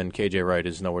retired, and K.J. Wright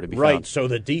is nowhere to be found. Right, so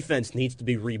the defense needs to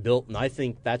be rebuilt, and I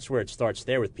think that's where it starts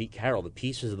there with Pete Carroll. The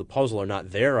pieces of the puzzle are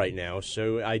not there right now,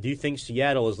 so I do think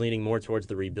Seattle is leaning more towards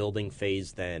the rebuilding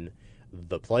phase than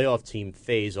the playoff team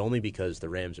phase, only because the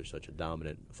Rams are such a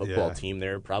dominant football team.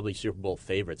 They're probably Super Bowl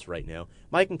favorites right now.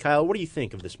 Mike and Kyle, what do you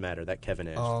think of this matter that Kevin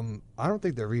asked? I don't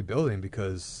think they're rebuilding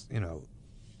because,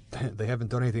 they haven't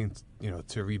done anything,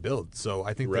 to rebuild. So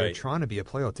I think they're trying to be a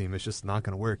playoff team. It's just not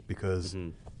going to work because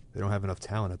they don't have enough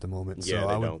talent at the moment. Yeah, so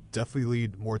I would definitely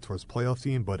lead more towards playoff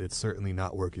team, but it's certainly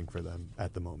not working for them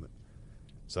at the moment.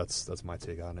 So that's my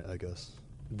take on it, I guess.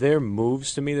 Their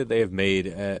moves to me that they have made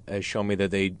has shown me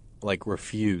that they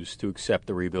refuse to accept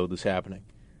the rebuild is happening.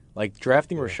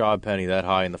 Drafting Rashad Penny that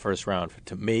high in the first round,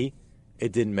 to me,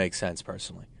 it didn't make sense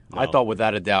personally. No. I thought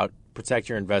without a doubt, protect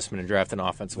your investment and draft an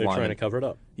offensive lineman. They're trying to cover it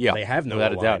up. Yeah, they have no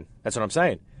without a line. doubt. That's what I'm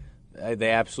saying.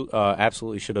 They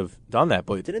absolutely should have done that.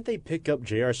 But didn't they pick up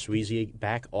J.R. Sweezy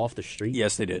back off the street?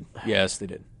 Yes, they did. Yes, they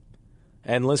did.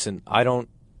 And listen, I don't.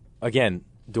 Again,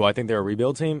 do I think they're a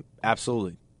rebuild team?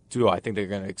 Absolutely. Do I think they're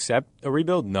going to accept a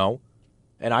rebuild? No.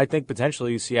 And I think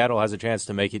potentially Seattle has a chance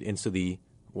to make it into the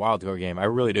wild card game. I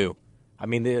really do. I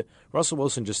mean, Russell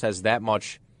Wilson just has that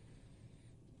much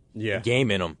game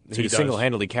in him to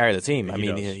single-handedly carry the team.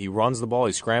 He runs the ball,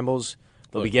 he scrambles.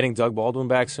 They'll be getting Doug Baldwin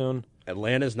back soon.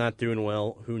 Atlanta's not doing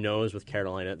well. Who knows with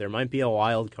Carolina? There might be a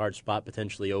wild card spot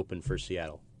potentially open for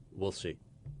Seattle. We'll see.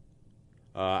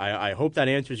 I hope that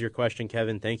answers your question,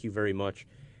 Kevin. Thank you very much.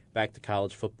 Back to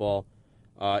college football.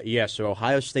 So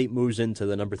Ohio State moves into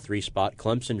the number 3 spot.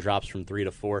 Clemson drops from 3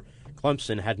 to 4.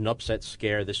 Clemson had an upset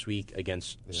scare this week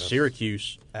against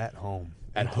Syracuse. At home.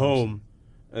 At home.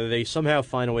 They somehow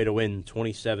find a way to win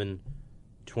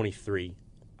 27-23.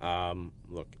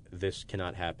 Look, this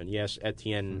cannot happen. Yes,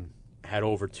 Etienne had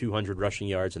over 200 rushing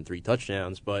yards and 3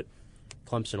 touchdowns, but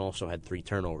Clemson also had 3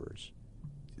 turnovers.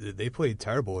 They played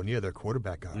terrible, and their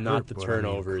quarterback got Not hurt. the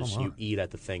turnovers you eat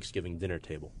at the Thanksgiving dinner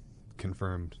table.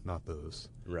 Confirmed, not those.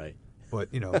 Right.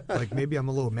 But, maybe I'm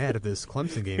a little mad at this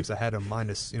Clemson game because I had them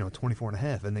minus,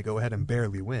 24.5, and they go ahead and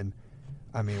barely win.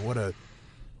 I mean, what a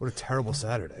terrible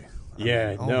Saturday.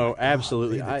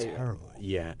 Absolutely. Terrible.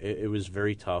 Yeah, it was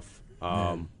very tough.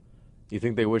 You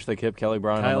think they wish they kept Kelly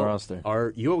Bryant on the roster?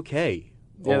 Are you okay?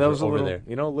 Yeah, that was over there.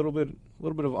 A little bit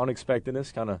of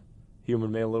unexpectedness, kind of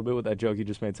humored me a little bit with that joke you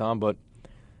just made, Tom. But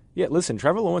yeah, listen,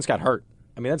 Trevor Lawrence got hurt.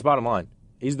 I mean, that's bottom line.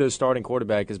 He's the starting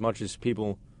quarterback as much as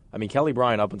people. I mean, Kelly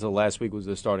Bryant up until last week was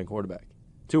the starting quarterback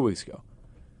 2 weeks ago.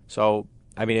 So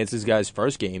I mean, it's this guy's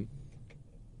first game.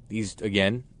 He's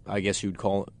again, I guess you'd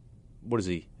call. What is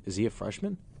he? Is he a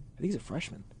freshman? I think he's a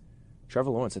freshman.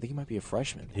 Trevor Lawrence, I think he might be a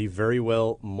freshman. He very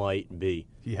well might be.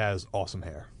 He has awesome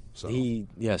hair. So. He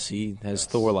has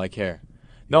Thor-like hair.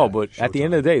 No, but at the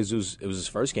end of the day, it was his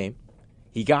first game.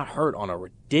 He got hurt on a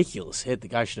ridiculous hit. The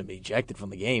guy should have been ejected from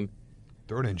the game.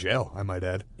 Thrown in jail, I might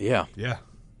add. Yeah. Yeah.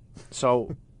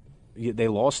 So they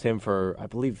lost him for, I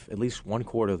believe, at least one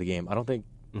quarter of the game. I don't think,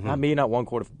 not one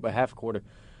quarter, but half a quarter.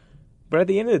 But at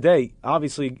the end of the day,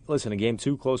 obviously, listen, a game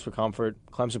too close for comfort.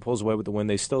 Clemson pulls away with the win.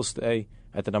 They still stay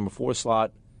at the number 4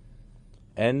 slot.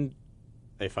 And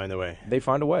they find a way. They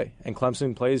find a way. And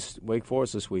Clemson plays Wake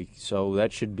Forest this week. So that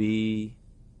actually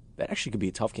could be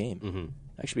a tough game. Mm-hmm.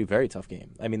 That should be a very tough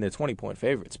game. I mean, they're 20-point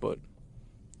favorites, but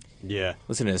yeah.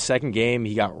 Listen, in his second game,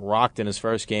 he got rocked in his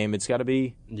first game. It's got to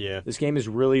be. Yeah. This game is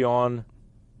really on.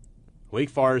 Wake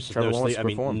Forest is Trevor no Lawrence sleep. I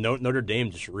mean, performed. Notre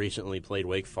Dame just recently played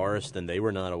Wake Forest, and they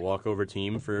were not a walkover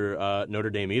team for Notre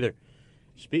Dame either.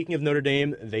 Speaking of Notre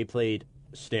Dame, they played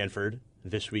Stanford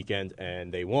this weekend,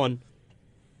 and they won.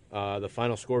 The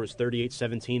final score was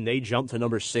 38-17. They jumped to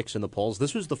number 6 in the polls.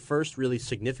 This was the first really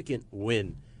significant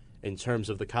win in terms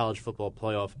of the college football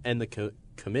playoff and the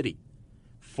committee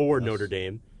for Notre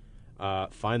Dame,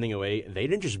 finding a way. They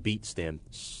didn't just beat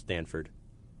Stanford.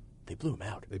 They blew him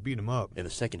out. They beat him up. In the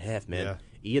second half, man.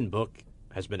 Yeah. Ian Book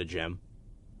has been a gem.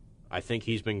 I think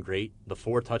he's been great. The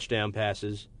 4 touchdown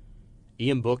passes.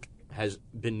 Ian Book has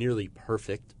been nearly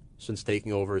perfect since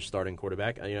taking over as starting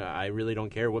quarterback. I really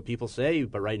don't care what people say,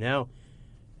 but right now,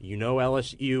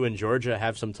 LSU and Georgia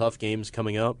have some tough games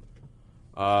coming up.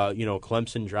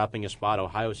 Clemson dropping a spot.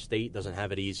 Ohio State doesn't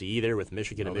have it easy either with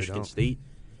Michigan and Michigan State.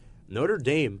 Notre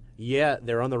Dame,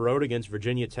 they're on the road against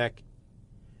Virginia Tech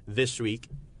this week,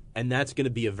 and that's going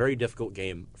to be a very difficult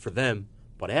game for them.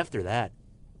 But after that,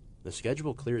 the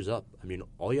schedule clears up. I mean,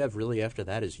 all you have really after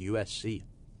that is USC.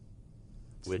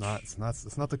 It's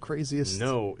not the craziest.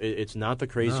 No, it's not the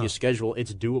craziest schedule.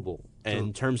 It's doable. And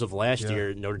in terms of last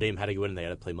year, Notre Dame had to go in. They had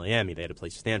to play Miami. They had to play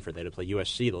Stanford. They had to play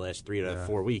USC the last 3 to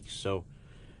 4 weeks. So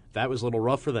that was a little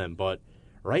rough for them. But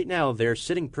right now, they're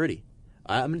sitting pretty.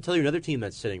 I'm going to tell you another team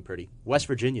that's sitting pretty. West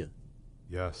Virginia.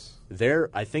 Yes.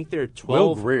 I think they're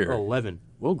 12 or 11.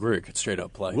 Will Grier could straight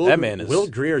up play. That man is. Will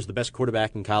Grier is the best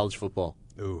quarterback in college football.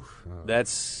 Oof.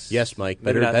 That's yes, Mike.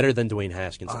 Better than Dwayne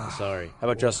Haskins. I'm sorry. How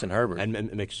about Justin Herbert and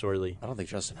McSorley? I don't think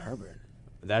Justin Herbert.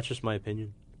 That's just my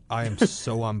opinion. I am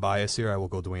so unbiased here. I will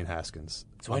go Dwayne Haskins.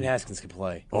 Dwayne Haskins can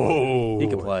play. Oh, he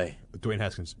can play. Dwayne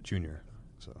Haskins Jr.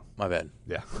 So my bad.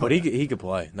 Yeah, but he could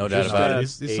play. No doubt about it.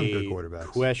 He's some good quarterbacks.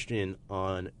 Question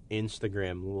on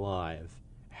Instagram Live: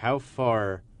 how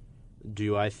far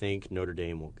do I think Notre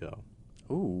Dame will go?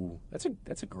 Ooh, that's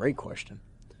a great question.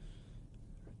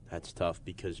 That's tough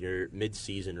because you're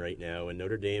mid-season right now, and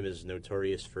Notre Dame is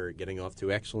notorious for getting off to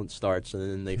excellent starts, and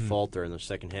then they falter in the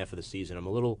second half of the season. I'm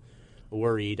a little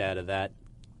worried out of that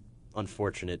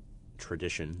unfortunate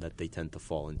tradition that they tend to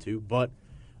fall into, but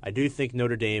I do think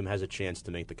Notre Dame has a chance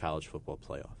to make the college football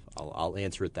playoff. I'll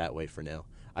answer it that way for now.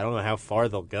 I don't know how far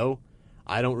they'll go.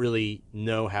 I don't really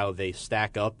know how they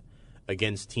stack up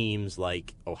against teams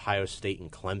like Ohio State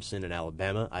and Clemson and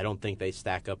Alabama. I don't think they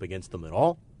stack up against them at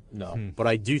all. No. But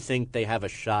I do think they have a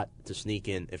shot to sneak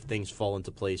in if things fall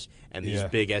into place and these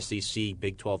big SEC,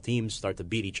 Big 12 teams start to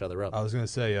beat each other up. I was going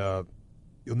to say,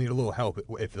 you'll need a little help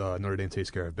if Notre Dame takes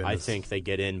care of business. I think they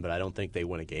get in, but I don't think they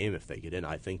win a game if they get in.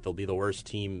 I think they'll be the worst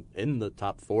team in the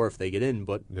top 4 if they get in.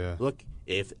 But look,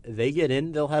 if they get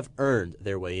in, they'll have earned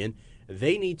their way in.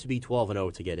 They need to be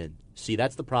 12-0 to get in. See,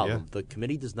 that's the problem. Yeah. The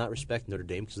committee does not respect Notre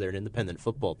Dame because they're an independent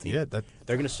football team. Yeah, they're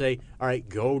going to say, all right,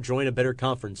 go join a better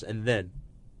conference, and then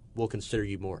we'll consider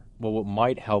you more. Well, what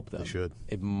might help them? They should.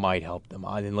 It might help them.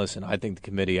 I mean, listen, I think the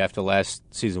committee, after last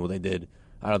season, what they did,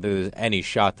 I don't think there's any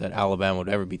shot that Alabama would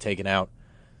ever be taken out.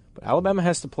 But Alabama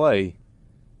has to play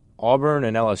Auburn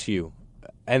and LSU,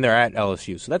 and they're at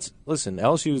LSU. So listen,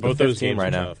 LSU is the 5th team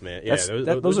right now. Tough, man. Yeah,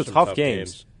 those are tough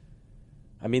games.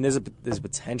 I mean, there's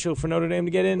potential for Notre Dame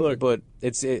to get in, but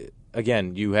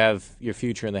again, you have your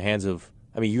future in the hands of.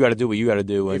 I mean, you got to do what you got to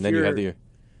do, and then you have the.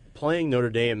 Playing Notre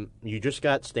Dame, you just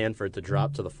got Stanford to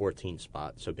drop to the 14th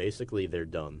spot, so basically they're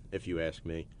done, if you ask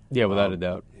me. Yeah, without a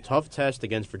doubt. Tough test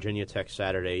against Virginia Tech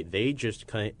Saturday. They just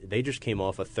came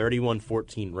off a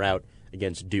 31-14 rout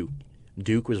against Duke.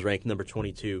 Duke was ranked number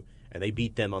 22, and they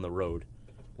beat them on the road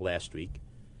last week.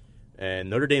 And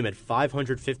Notre Dame had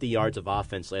 550 yards of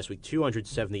offense last week,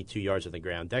 272 yards on the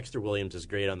ground. Dexter Williams is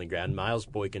great on the ground. Miles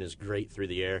Boykin is great through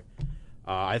the air.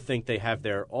 I think they have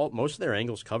most of their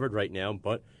angles covered right now,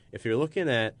 but if you're looking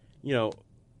at,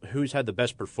 who's had the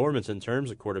best performance in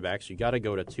terms of quarterbacks, you got to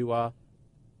go to Tua.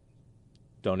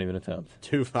 Don't even attempt.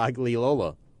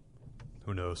 Tagovailoa.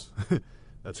 Who knows?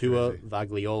 That's Tua crazy.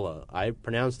 Tagovailoa. I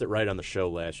pronounced it right on the show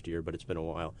last year, but it's been a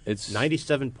while. It's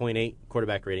 97.8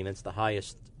 quarterback rating. That's the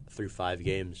highest through 5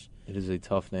 games. It is a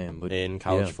tough name, but in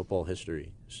college football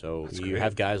history. So That's you great.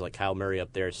 have guys like Kyle Murray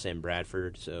up there, Sam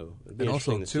Bradford. So it'd be And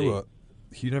also, interesting to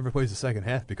see. he never plays the second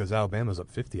half because Alabama's up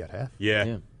 50 at half.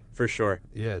 Yeah, for sure.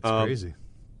 Yeah, it's crazy.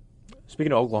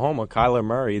 Speaking of Oklahoma, Kyler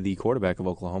Murray, the quarterback of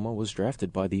Oklahoma, was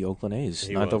drafted by the Oakland A's,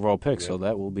 9th overall pick, so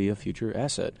that will be a future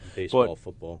asset. Baseball,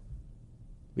 football.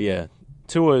 Yeah,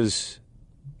 Tua's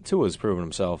proven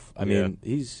himself. I mean,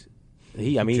 he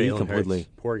completely. Hurts,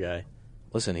 poor guy.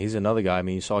 Listen, he's another guy. I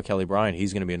mean, you saw Kelly Bryant.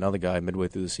 He's going to be another guy midway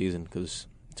through the season because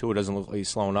Tua doesn't look like he's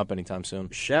slowing up anytime soon.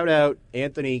 Shout out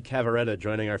Anthony Cavaretta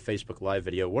joining our Facebook Live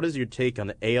video. What is your take on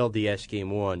the ALDS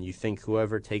Game 1? You think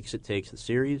whoever takes it takes the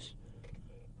series?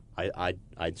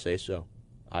 I'd say so.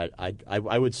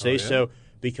 I would say so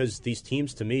because these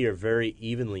teams to me are very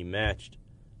evenly matched.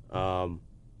 And,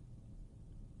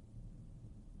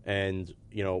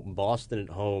 Boston at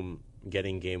home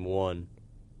getting Game 1,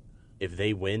 if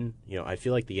they win, I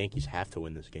feel like the Yankees have to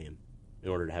win this game in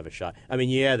order to have a shot. I mean,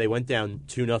 yeah, they went down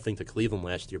 2-0 to Cleveland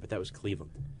last year, but that was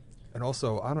Cleveland. And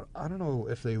also, I don't know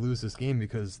if they lose this game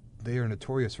because they are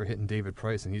notorious for hitting David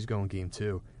Price, and he's going Game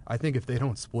 2. I think if they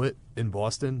don't split in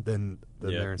Boston, then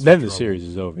they're in some trouble. The series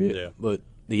is over. Yeah. But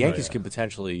the Yankees can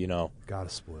potentially, gotta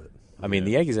split. I mean,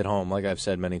 the Yankees at home, like I've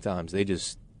said many times, they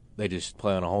just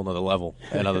play on a whole nother level,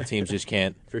 and other teams just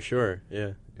can't. For sure,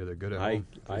 yeah. Yeah, they're good at home.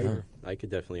 I could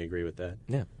definitely agree with that.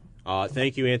 Yeah.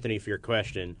 Thank you, Anthony, for your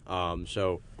question.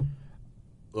 So,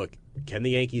 look, can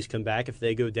the Yankees come back if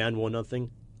they go down 1-0?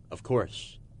 Of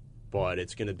course. But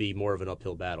it's going to be more of an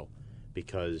uphill battle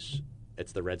because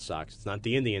it's the Red Sox. It's not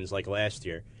the Indians like last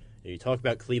year. You talk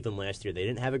about Cleveland last year. They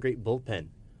didn't have a great bullpen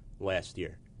last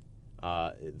year.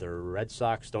 The Red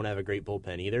Sox don't have a great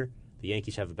bullpen either. The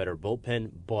Yankees have a better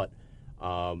bullpen, but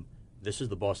this is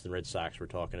the Boston Red Sox we're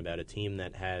talking about, a team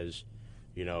that has,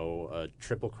 a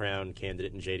Triple Crown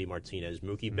candidate in J.D. Martinez.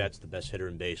 Mookie Betts, the best hitter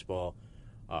in baseball.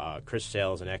 Chris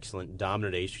Sale is an excellent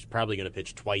dominant ace who's probably going to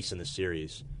pitch twice in the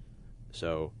series.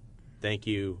 So thank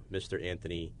you, Mr.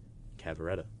 Anthony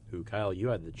Cavaretta, who, Kyle, you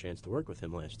had the chance to work with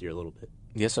him last year a little bit.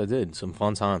 Yes, I did. Some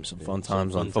fun times. Some fun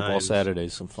times on Football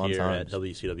Saturdays. Some fun times. At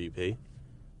WCWP.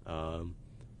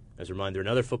 As a reminder,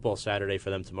 another Football Saturday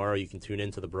for them tomorrow. You can tune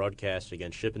into the broadcast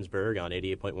against Shippensburg on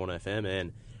 88.1 FM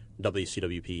and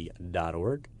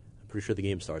WCWP.org. I'm pretty sure the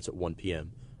game starts at 1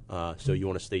 p.m. So you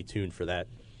want to stay tuned for that,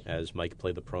 as Mike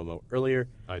played the promo earlier.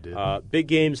 I did. Big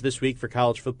games this week for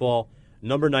college football.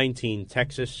 Number 19,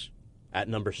 Texas, at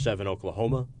number 7,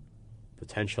 Oklahoma.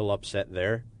 Potential upset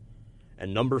there.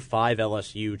 And number 5,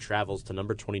 LSU, travels to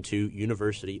number 22,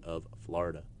 University of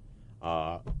Florida.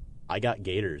 I got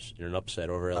Gators in an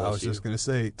upset over LSU. I was just going to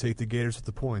say, take the Gators with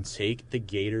the points. Take the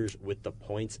Gators with the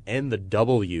points and the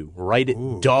W. Right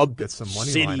at Dub get some money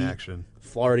City, line action.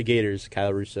 Florida Gators,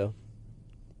 Kyle Russo.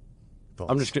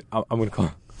 Thoughts? I'm going to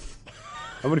call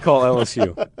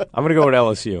LSU. I'm going to go with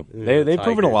LSU. They've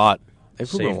proven a lot. They've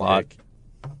proven a lot.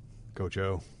 Coach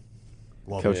O.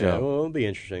 Coach O. Well, it'll be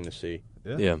interesting to see.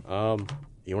 Yeah.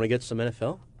 You want to get some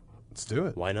NFL? Let's do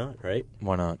it. Why not, right?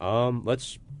 Why not?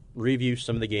 Let's review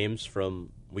some of the games from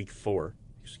Week 4.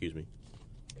 Excuse me.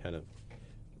 I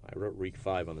wrote Week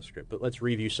 5 on the script, but let's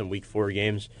review some Week 4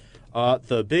 games.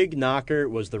 The big knocker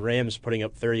was the Rams putting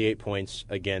up 38 points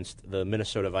against the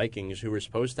Minnesota Vikings, who were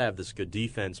supposed to have this good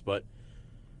defense, but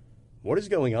what is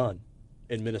going on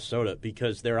in Minnesota?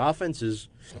 Because their offense is,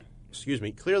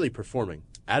 clearly performing.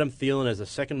 Adam Thielen has the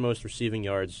second most receiving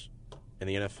yards in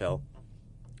the NFL.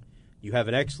 You have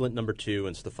an excellent number 2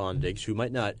 in Stephon Diggs,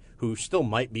 who still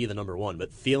might be the number 1,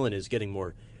 but Thielen is getting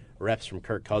more reps from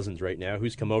Kirk Cousins right now,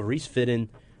 who's come over. He's fit in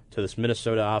to this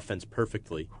Minnesota offense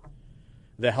perfectly.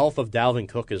 The health of Dalvin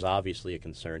Cook is obviously a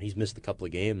concern. He's missed a couple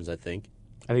of games, I think.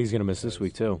 I think he's going to miss this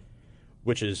week, too.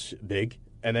 Which is big.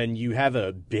 And then you have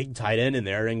a big tight end in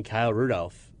there in Kyle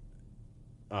Rudolph.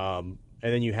 And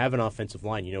then you have an offensive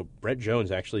line. Brett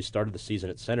Jones actually started the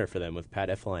season at center for them with Pat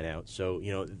Elflein out. So,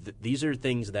 these are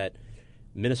things that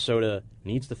Minnesota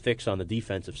needs to fix on the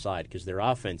defensive side because their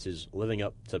offense is living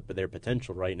up to their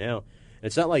potential right now. And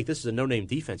it's not like this is a no-name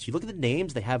defense. You look at the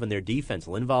names they have in their defense: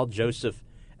 Linval Joseph,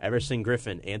 Everson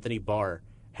Griffin, Anthony Barr,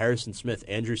 Harrison Smith,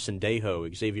 Andrew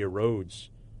Sendejo, Xavier Rhodes.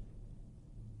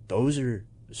 Those are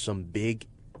some big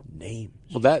names.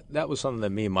 Well, that was something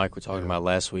that me and Mike were talking about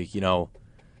last week. We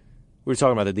were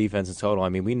talking about the defense in total. I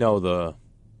mean, we know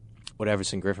what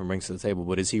Everson Griffin brings to the table,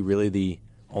 but is he really the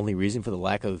only reason for the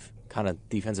lack of kind of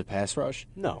defensive pass rush?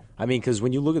 No. I mean, because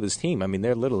when you look at this team, I mean,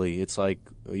 they're literally, it's like,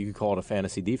 you could call it a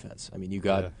fantasy defense. I mean, you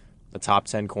got the top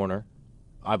 10 corner,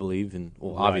 I believe, and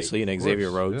obviously, and Xavier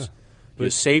Rhodes. Yeah.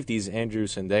 Your safeties, Andrew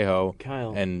Sendejo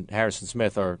and Harrison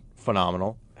Smith, are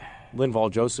phenomenal. Linval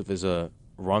Joseph is a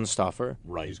run stuffer.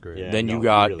 Right. He's great. Yeah, then you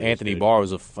got really Anthony Barr,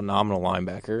 who's a phenomenal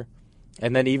linebacker.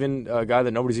 And then even a guy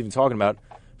that nobody's even talking about,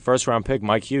 first-round pick,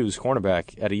 Mike Hughes,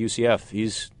 cornerback at a UCF.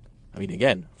 He's,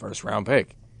 again, first-round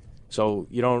pick. So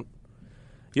you don't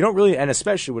You don't really, and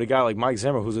especially with a guy like Mike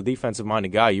Zimmer, who's a defensive-minded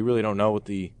guy, you really don't know what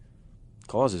the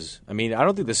cause is. I mean, I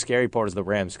don't think the scary part is the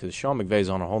Rams because Sean McVay's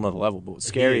on a whole nother level. But what's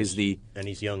scary is the and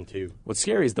he's young too. What's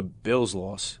scary is the Bills'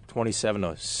 loss,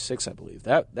 27-6, I believe.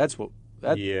 That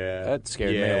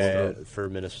scared me a little bit for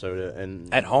Minnesota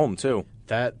and at home too.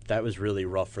 That was really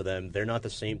rough for them. They're not the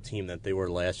same team that they were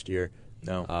last year.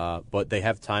 No, but they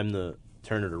have time to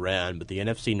turn it around. But the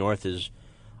NFC North is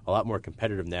a lot more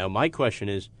competitive now. My question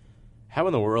is, how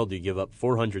in the world do you give up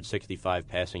 465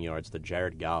 passing yards to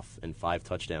Jared Goff and 5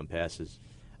 touchdown passes?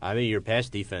 I mean, your pass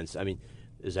defense. I mean,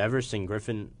 does Everson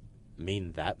Griffin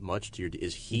mean that much to your?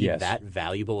 Is he that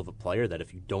valuable of a player that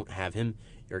if you don't have him,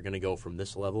 you're going to go from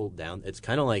this level down? It's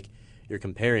kind of like you're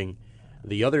comparing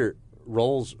the other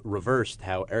roles reversed.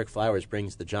 How Eric Flowers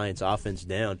brings the Giants' offense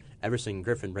down, Everson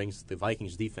Griffin brings the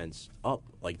Vikings' defense up,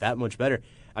 like that much better.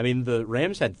 I mean, the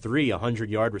Rams had 3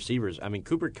 100-yard receivers. I mean,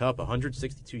 Cooper Kupp,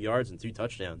 162 yards and 2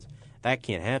 touchdowns. That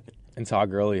can't happen. And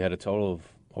Todd Gurley had a total of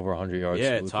over 100 yards.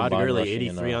 Yeah, Todd Gurley,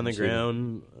 83 on the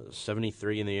ground,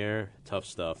 73 in the air. Tough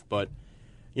stuff. But,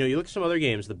 you look at some other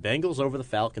games. The Bengals over the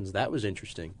Falcons, that was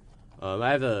interesting.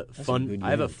 I have a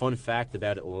fun fact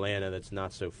about Atlanta that's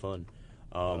not so fun.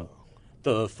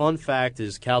 The fun fact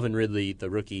is Calvin Ridley, the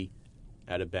rookie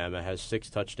out of Bama, has 6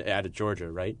 touchdowns out of Georgia,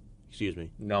 right? Excuse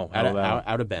me. No, out of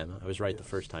Bama. I was right the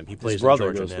first time. He plays His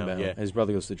brother in Georgia goes now. to Bama. Yeah. His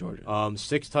brother goes to Georgia.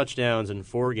 6 touchdowns in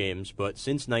 4 games, but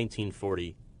since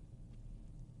 1940,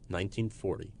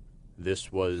 this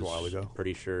was a while ago.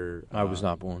 Pretty sure. I was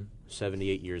not born.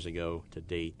 78 years ago to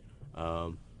date.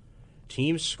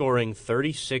 Teams scoring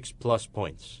 36-plus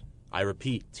points. I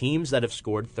repeat, teams that have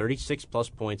scored 36-plus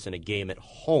points in a game at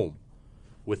home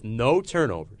with no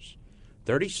turnovers,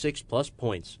 36-plus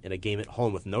points in a game at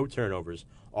home with no turnovers,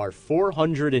 are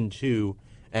 402-4.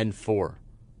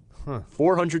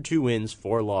 402 wins,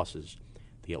 4 losses.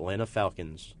 The Atlanta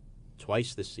Falcons,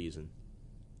 twice this season,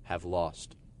 have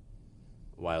lost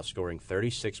while scoring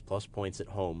 36-plus points at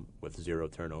home with 0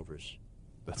 turnovers.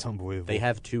 That's unbelievable. They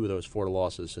have 2 of those 4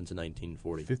 losses since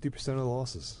 1940. 50% of the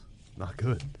losses. Not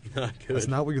good. Not good. That's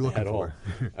not what you're looking for.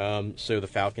 So the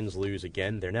Falcons lose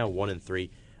again. They're now 1-3.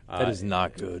 That is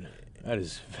not good. That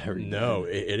is very No,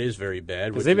 it is very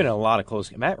bad. Because they've been in a lot of close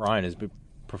games. Matt Ryan has been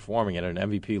performing at an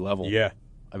MVP level. Yeah.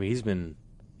 I mean,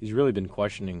 he's really been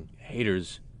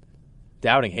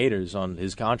doubting haters on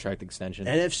his contract extension.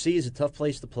 NFC is a tough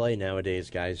place to play nowadays,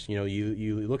 guys.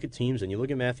 You look at teams and you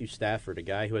look at Matthew Stafford, a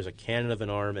guy who has a cannon of an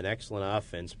arm and excellent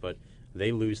offense, but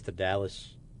they lose to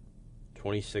Dallas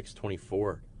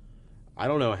 26-24. I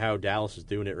don't know how Dallas is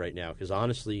doing it right now because,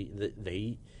 honestly,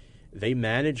 they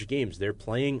manage games. They're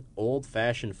playing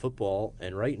old-fashioned football,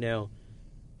 and right now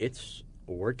it's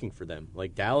working for them.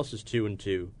 Like, Dallas is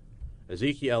 2-2.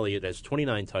 Ezekiel Elliott has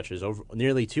 29 touches, over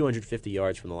nearly 250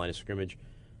 yards from the line of scrimmage.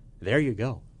 There you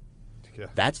go. Yeah.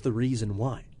 That's the reason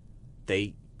why.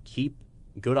 They keep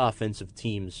good offensive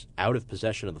teams out of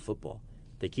possession of the football.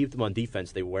 They keep them on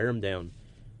defense. They wear them down.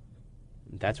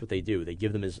 That's what they do. They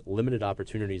give them as limited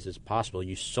opportunities as possible.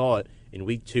 You saw it in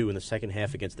Week 2 in the second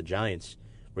half against the Giants,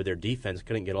 where their defense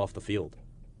couldn't get off the field.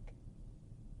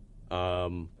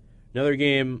 Another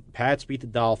game, Pats beat the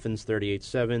Dolphins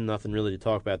 38-7. Nothing really to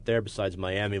talk about there besides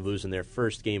Miami losing their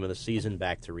first game of the season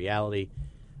back to reality.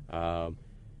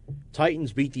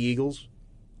 Titans beat the Eagles.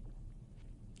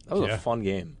 That was a fun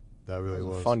game. That really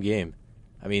was. A fun game.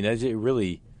 I mean, that's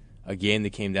really a game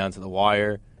that came down to the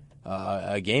wire,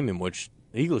 a game in which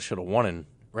the Eagles should have won in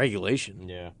regulation.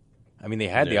 Yeah. I mean, they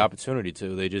had the opportunity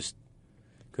to. They just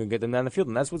couldn't get them down the field,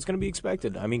 and that's what's going to be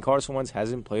expected. I mean, Carson Wentz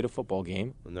hasn't played a football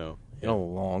game in a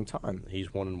long time. He's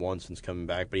 1-1 since coming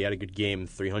back, but he had a good game,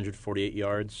 348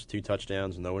 yards, 2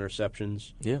 touchdowns, no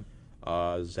interceptions. Yeah.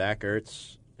 Zach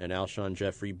Ertz and Alshon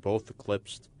Jeffrey both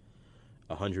eclipsed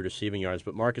 100 receiving yards,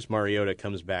 but Marcus Mariota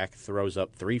comes back, throws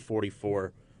up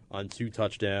 344 on 2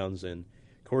 touchdowns, and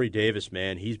Corey Davis,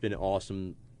 man, he's been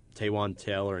awesome. Taywan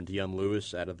Taylor and Dion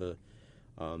Lewis out of the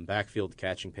backfield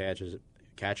catching passes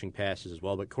as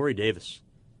well. But Corey Davis,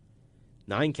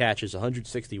 9 catches,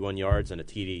 161 yards, and a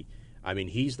TD. I mean,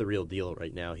 he's the real deal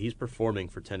right now. He's performing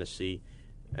for Tennessee,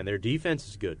 and their defense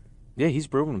is good. Yeah, he's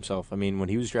proven himself. I mean, when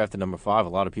he was drafted number 5, a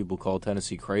lot of people called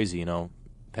Tennessee crazy,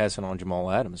 passing on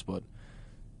Jamal Adams. But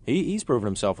he's proven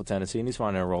himself with Tennessee, and he's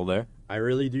finding a role there. I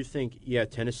really do think,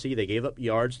 Tennessee, they gave up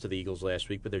yards to the Eagles last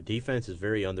week, but their defense is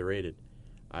very underrated.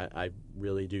 I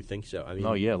really do think so. I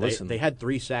mean, listen. They had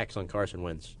 3 sacks on Carson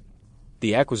Wentz.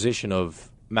 The acquisition of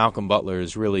Malcolm Butler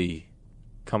is really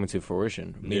coming to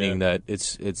fruition, meaning that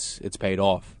it's paid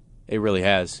off. It really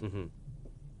has. Mm-hmm.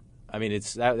 I mean,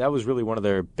 that was really one of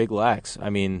their big lacks. I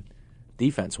mean,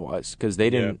 defense-wise, because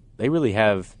they really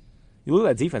have you look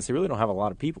at that defense, they really don't have a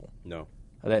lot of people. No.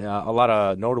 A lot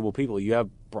of notable people. You have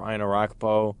Brian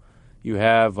Arapaho. You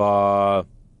have you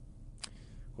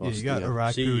got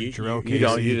Araku, Jarrell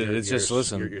Casey. It's just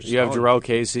listen. You have Jarrell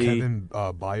Casey, Kevin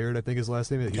Byard, I think his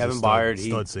last name is. Kevin Byard,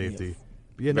 stud safety.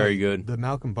 Yeah, very good. The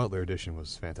Malcolm Butler edition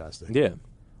was fantastic. Yeah.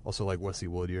 Also like Wesley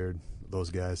Woodyard, those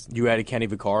guys. You added Kenny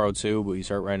Vaccaro too, but he's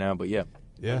hurt right now. But yeah.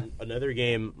 Another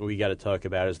game we got to talk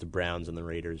about is the Browns and the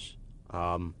Raiders.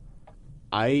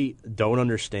 I don't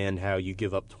understand how you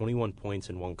give up 21 points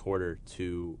in one quarter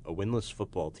to a winless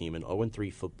football team, an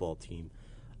 0-3 football team,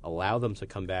 allow them to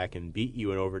come back and beat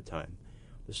you in overtime.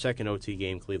 The second OT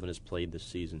game Cleveland has played this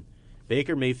season.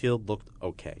 Baker Mayfield looked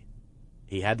okay.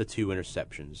 He had the 2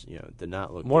 interceptions. Did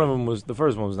not look One good. of them was, the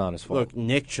first one was not his fault. Look,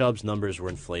 Nick Chubb's numbers were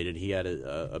inflated. He had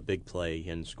a big play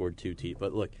and scored 2 TDs.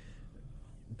 But look,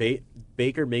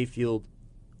 Baker Mayfield,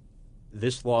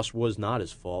 this loss was not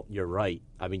his fault. You're right.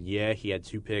 I mean, yeah, he had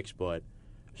 2 picks, but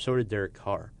so did Derek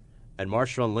Carr. And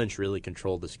Marshawn Lynch really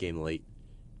controlled this game late.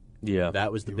 Yeah.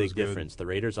 That was the big difference. The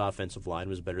Raiders' offensive line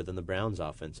was better than the Browns'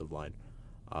 offensive line.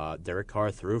 Derek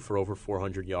Carr threw for over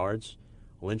 400 yards.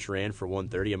 Lynch ran for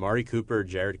 130. Amari Cooper,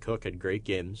 Jared Cook had great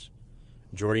games.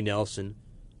 Jordy Nelson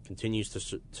continues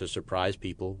to surprise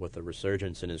people with a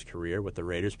resurgence in his career with the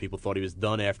Raiders. People thought he was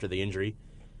done after the injury.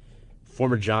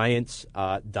 Former Giants,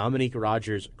 Dominique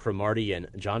Rodgers, Cromartie, and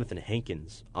Jonathan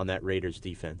Hankins on that Raiders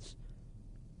defense.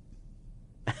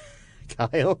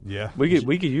 Kyle? Yeah.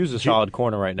 We could use a solid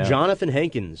corner right now. Jonathan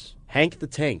Hankins, Hank the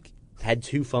Tank, had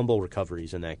 2 fumble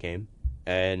recoveries in that game.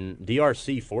 And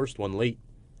DRC forced one late,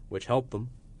 which helped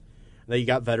them. Then you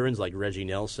got veterans like Reggie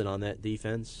Nelson on that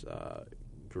defense,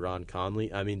 Garon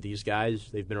Conley. I mean, these guys,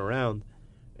 they've been around.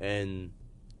 And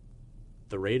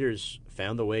the Raiders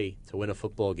found a way to win a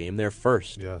football game. They're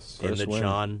first in the win.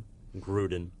 John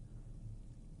Gruden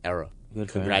era. Good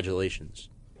Congratulations.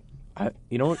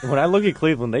 When I look at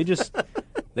Cleveland,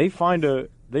 they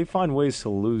find ways to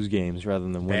lose games rather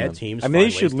than win Bad them. teams. I mean,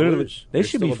 they should be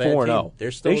 4-0.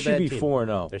 They're still They should be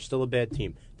 4-0. They're still a bad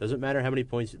team. Doesn't matter how many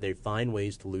points they find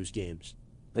ways to lose games.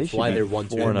 That's why they're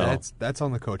 1-2. That's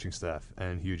on the coaching staff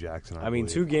and Hugh Jackson. I mean,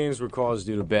 2 games were caused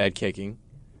due to bad kicking,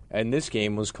 and this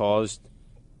game was caused.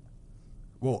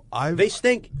 Well, they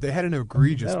stink. They had an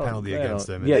egregious penalty against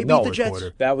them. Yeah, they beat the Jets.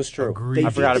 Quarter. That was true. Egregious. I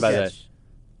forgot about Jets. that.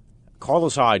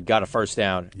 Carlos Hyde got a first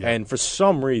down, and for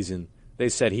some reason, they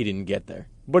said he didn't get there.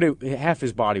 But half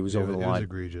his body was over the line. It was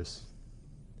egregious.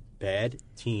 Bad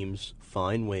teams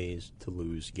find ways to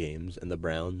lose games, and the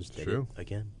Browns did it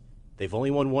again. They've only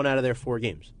won 1 out of their 4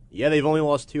 games. Yeah, they've only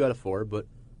lost 2 out of 4, but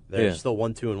they're still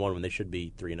 1-2-1 when they should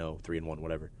be 3-0, 3-1,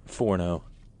 whatever. 4-0.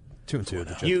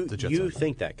 2-2. You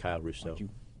think that, Kyle Russo?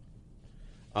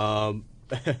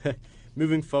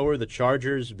 Moving forward, the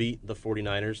Chargers beat the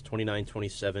 49ers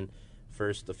 29-27.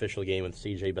 First official game with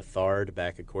C.J. Beathard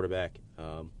back at quarterback.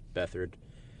 Beathard.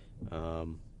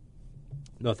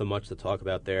 Nothing much to talk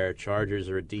about there. Chargers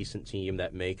are a decent team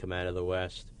that may come out of the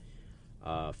West.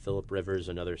 Phillip Rivers,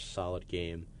 another solid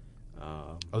game.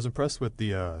 I was impressed with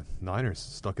the Niners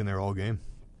stuck in there all game.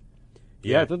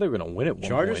 Yeah, I thought they were going to win it.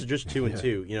 Chargers are just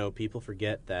 2-2. People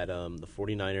forget that the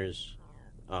 49ers,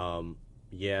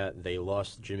 they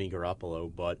lost Jimmy Garoppolo,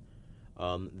 but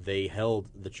they held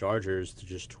the Chargers to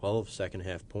just 12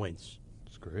 second-half points.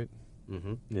 That's great.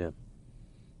 Mm-hmm. Yeah.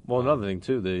 Well, another thing,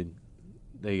 too,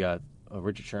 they got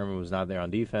Richard Sherman was not there on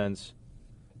defense.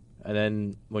 And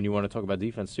then when you want to talk about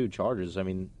defense, too, Chargers, I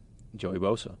mean, Joey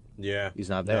Bosa. Yeah. He's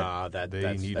not there. Nah,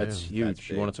 that's huge. That's you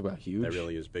want to talk about huge? That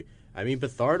really is big. I mean,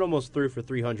 Beathard almost threw for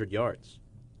 300 yards.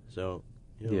 So,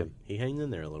 he hangs in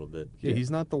there a little bit. Yeah,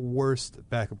 he's not the worst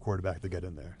backup quarterback to get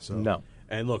in there. So no.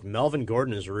 And look, Melvin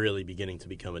Gordon is really beginning to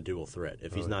become a dual threat.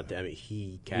 If he's not, I mean,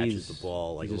 he catches the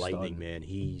ball like lightning, man.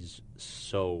 He's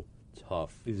so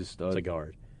tough. He's a stud. To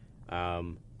guard.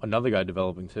 Another guy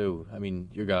developing too. I mean,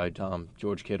 your guy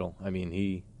George Kittle. I mean,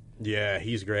 he's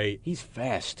great. He's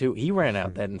fast too. He ran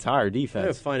out that entire defense. I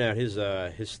gotta find out his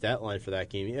stat line for that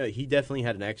game. Yeah, he definitely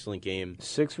had an excellent game.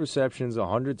 6 receptions,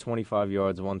 125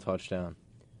 yards, 1 touchdown.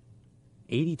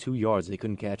 82 yards. They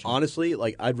couldn't catch him. Honestly,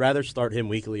 I'd rather start him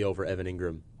weekly over Evan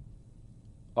Ingram.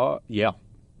 Yeah.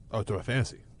 Oh, to a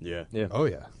fantasy. Yeah. Oh,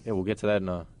 yeah. Yeah, we'll get to that in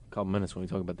a couple minutes when we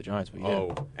talk about the Giants. But yeah.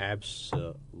 Oh,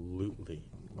 absolutely.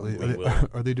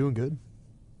 Are they doing good?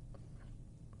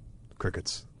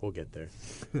 Crickets. We'll get there.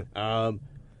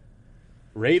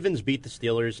 Ravens beat the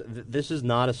Steelers. This is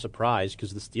not a surprise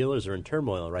because the Steelers are in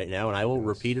turmoil right now, and I will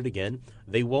repeat it again.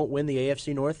 They won't win the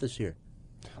AFC North this year.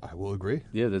 I will agree.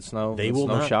 Yeah, that's no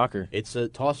not. Shocker. It's a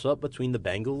toss-up between the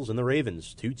Bengals and the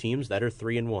Ravens, 2 teams that are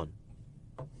 3-1.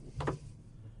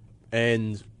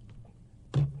 And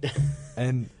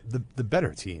And the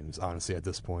better teams, honestly, at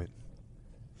this point.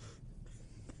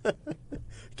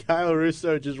 Kyle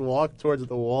Russo just walked towards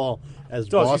the wall as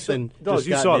Dawes, Boston Dawes, just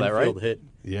you got saw an that, right? infield hit.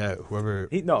 Yeah, whoever.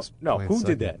 No. playing Who second.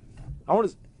 did that? I want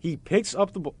to. He picks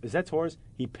up the ball. Is that Torres?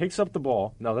 He picks up the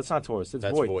ball. No, that's not Torres. That's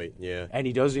Voigt. Voigt, yeah. And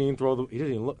he doesn't even throw the. He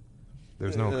doesn't even look.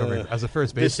 There's no covering. As a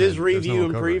first baseman, This is there's no review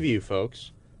and covering. preview,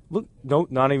 folks. Look, no,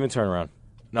 not even turn around.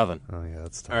 Nothing. Oh, yeah,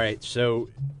 that's tough. All right, so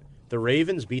the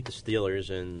Ravens beat the Steelers,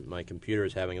 and my computer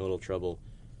is having a little trouble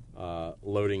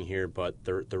loading here, but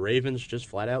the Ravens just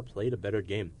flat out played a better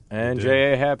game. And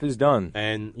J.A. Happ is done.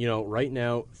 And, right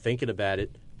now, thinking about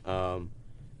it, the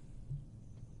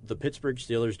Pittsburgh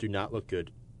Steelers do not look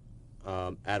good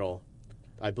at all.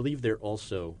 I believe they're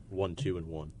also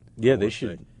 1-2-1. Yeah, they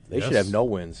should. They should Yes. have no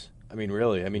wins. I mean,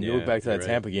 really. I mean, you Yeah, look back to that you're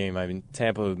Tampa game. I mean,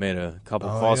 Tampa made a couple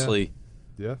Oh, costly.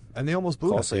 Yeah, and they almost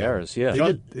blew Costly that game. errors, yeah.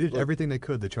 They did Look. everything they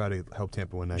could to try to help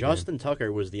Tampa win that Justin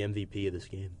Tucker was the MVP of this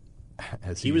game. game.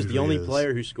 As He was the usually only is.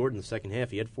 player who scored in the second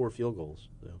half. He had 4 field goals.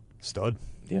 So, Stud.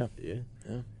 Yeah, yeah.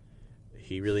 Yeah.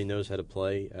 He really knows how to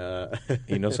play.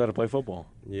 he knows how to play football.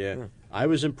 Yeah. I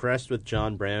was impressed with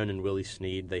John Brown and Willie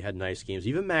Snead. They had nice games.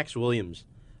 Even Max Williams,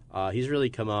 he's really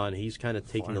come on. He's kind of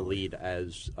taking the lead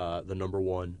as the number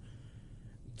 1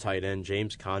 tight end.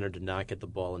 James Conner did not get the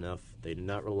ball enough. They did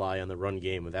not rely on the run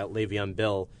game. Without Le'Veon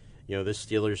Bell, this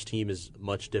Steelers team is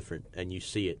much different, and you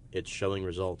see it. It's showing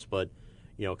results. But,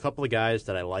 a couple of guys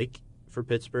that I like for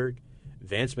Pittsburgh,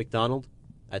 Vance McDonald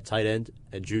at tight end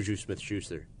and Juju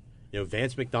Smith-Schuster.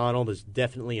 Vance McDonald is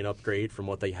definitely an upgrade from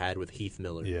what they had with Heath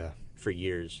Miller for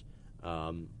years.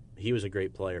 He was a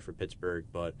great player for Pittsburgh,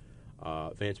 but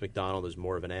Vance McDonald is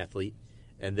more of an athlete.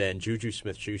 And then Juju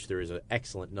Smith-Schuster is an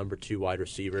excellent number 2 wide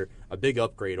receiver, a big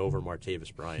upgrade over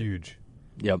Martavis Bryant. Huge.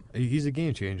 Yep. He's a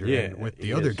game changer. Yeah, and with the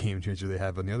he other is. game changer they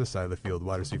have on the other side of the field,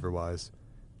 wide receiver wise,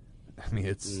 I mean,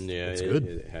 it's good.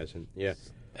 It hasn't. Yeah.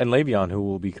 And Le'Veon, who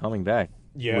will be coming back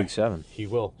week 7. He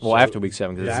will. Well, after week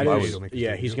 7. Cause That it's is, the bye week.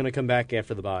 yeah, he's going to come back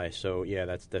after the bye. So, yeah,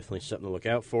 that's definitely something to look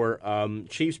out for.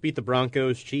 Chiefs beat the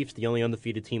Broncos. Chiefs, the only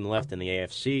undefeated team left in the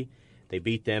AFC. They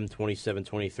beat them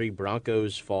 27-23.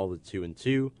 Broncos fall to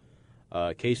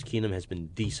 2-2. Case Keenum has been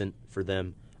decent for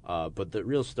them. But the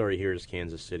real story here is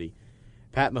Kansas City.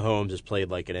 Pat Mahomes has played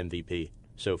like an MVP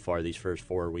so far these first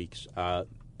 4 weeks.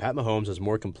 Pat Mahomes has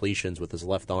more completions with his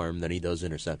left arm than he does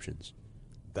interceptions.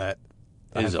 That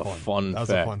is a fun. fun That was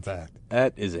fact. a fun fact.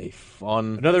 That is a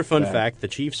fun Another fun fact, the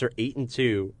Chiefs are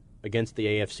 8-2 against the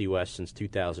AFC West since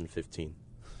 2015.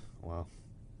 Wow.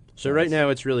 So right now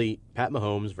it's really Pat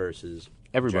Mahomes versus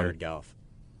Everybody. Jared Goff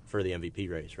for the MVP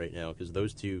race right now because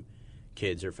those two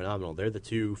kids are phenomenal. They're the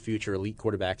 2 future elite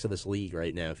quarterbacks of this league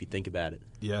right now if you think about it.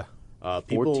 Yeah.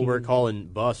 People 14. were calling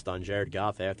bust on Jared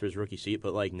Goff after his rookie seat,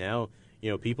 but like now,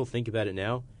 people think about it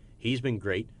now. He's been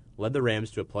great. Led the Rams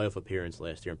to a playoff appearance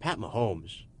last year. And Pat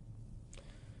Mahomes,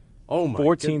 oh my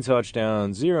 14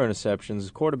 touchdowns, 0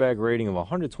 interceptions, quarterback rating of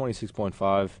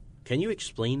 126.5. Can you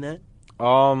explain that?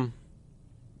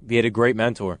 He had a great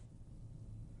mentor.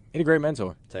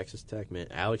 Texas Tech, man.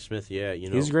 Alex Smith, yeah, He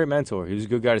was a great mentor. He was a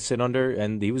good guy to sit under,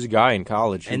 and he was a guy in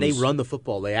college. And they run the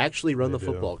football. They actually run the do.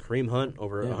 football. Kareem Hunt,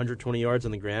 over 120 yards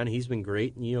on the ground. He's been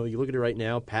great. You look at it right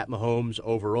now, Pat Mahomes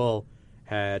overall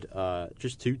had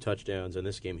just 2 touchdowns in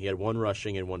this game. He had 1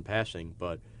 rushing and 1 passing,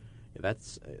 but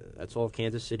that's all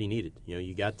Kansas City needed.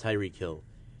 You got Tyreek Hill.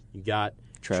 You got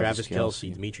Travis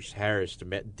Kelce, Demetrius Harris,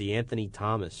 DeAnthony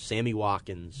Thomas, Sammy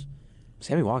Watkins.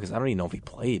 Sammy Watkins, I don't even know if he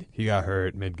played. He got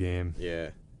hurt mid-game.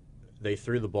 Yeah. They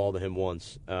threw the ball to him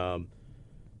once.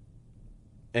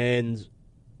 And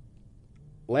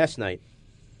last night,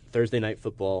 Thursday Night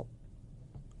Football,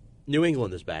 New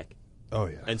England is back. Oh,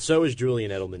 yeah. And so is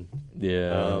Julian Edelman.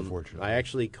 Yeah. Unfortunately. I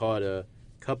actually caught a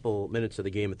couple minutes of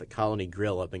the game at the Colony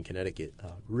Grill up in Connecticut.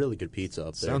 Really good pizza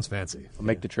up there. Sounds fancy. I'll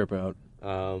make the trip out. It's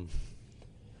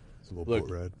a little Look,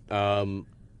 boat ride.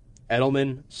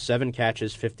 Edelman, 7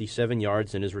 catches, 57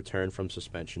 yards in his return from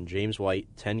suspension. James White,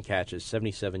 10 catches,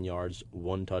 77 yards,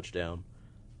 1 touchdown.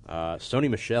 Sony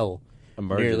Michel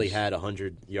nearly had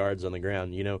 100 yards on the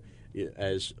ground.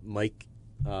 As Mike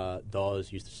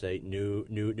Dawes used to say,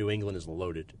 New England is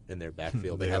loaded in their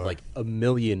backfield. They have are. like a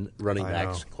million running I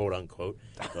backs, know. quote unquote.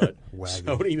 But Wagon.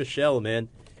 Sony Michel, man,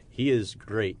 he is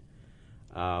great.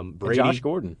 And Brady, Josh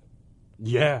Gordon.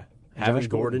 yeah, having Josh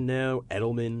Gordon now,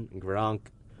 Edelman, Gronk.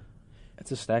 That's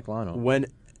a stacked lineup. When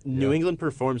New England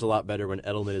performs a lot better when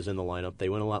Edelman is in the lineup. They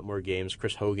win a lot more games.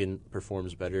 Chris Hogan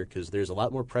performs better because there's a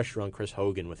lot more pressure on Chris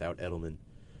Hogan without Edelman.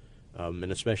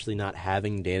 And especially not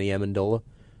having Danny Amendola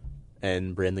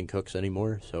and Brandon Cooks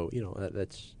anymore. So,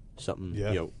 that's something,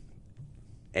 Yeah.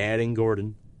 adding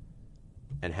Gordon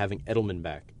and having Edelman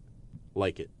back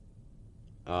Like it.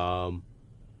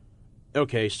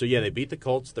 Okay, so yeah, they beat the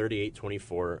Colts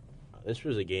 38-24. This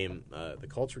was a game, the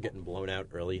Colts were getting blown out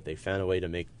early. They found a way to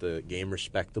make the game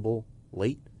respectable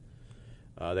late.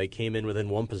 They came in within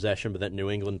one possession, but then New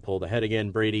England pulled ahead again.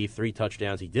 Brady, 3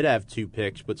 touchdowns. He did have 2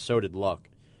 picks, but so did Luck.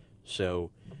 So,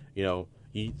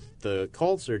 the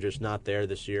Colts are just not there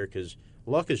this year because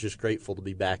Luck is just grateful to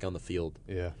be back on the field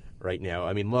right now.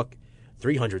 I mean, Luck,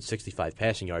 365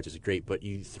 passing yards is great, but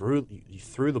you threw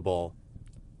the ball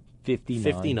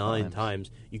 59 times.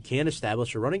 You can't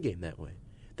establish a running game that way.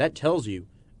 That tells you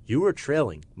were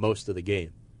trailing most of the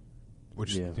game.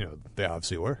 Which, they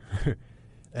obviously were.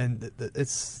 And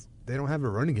they don't have a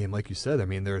running game, like you said. I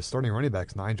mean, their starting running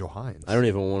back's Nigel Hines. I don't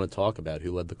even want to talk about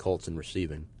who led the Colts in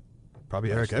receiving.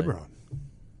 Probably Eric Ebron.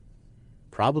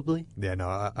 Probably? Yeah, no,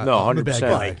 I'm 100%. a bad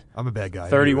guy. I'm a bad guy.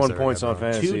 31 points on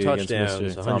fantasy. 2 touchdowns,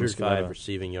 against Mr. 105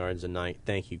 receiving yards a night.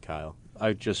 Thank you, Kyle.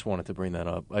 I just wanted to bring that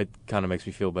up. It kind of makes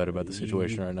me feel better about the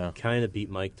situation right now. Kind of beat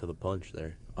Mike to the punch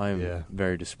there. I am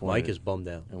very disappointed. Mike is bummed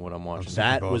out. In what I'm watching.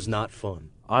 That was not fun.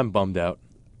 I'm bummed out.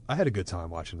 I had a good time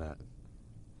watching that.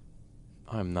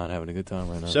 I'm not having a good time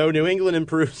right now. So New England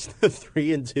improves to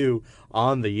 3-2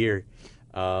 on the year.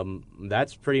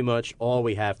 That's pretty much all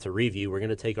we have to review. We're going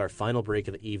to take our final break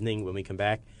of the evening. When we come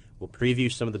back, we'll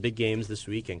preview some of the big games this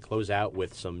week and close out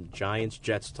with some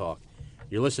Giants-Jets talk.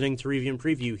 You're listening to Review and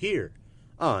Preview here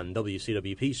on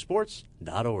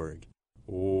WCWPSports.org.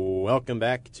 Welcome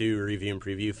back to Review and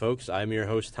Preview, folks. I'm your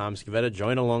host, Tom Scavetta,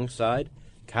 joined alongside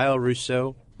Kyle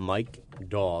Russo, Mike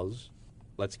Dawes.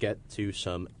 Let's get to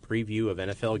some preview of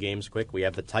NFL games quick. We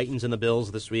have the Titans and the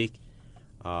Bills this week.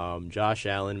 Josh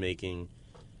Allen making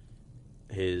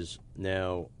his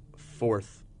now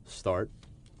 4th start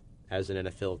as an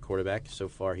NFL quarterback. So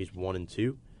far, he's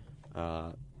 1-2.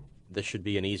 This should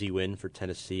be an easy win for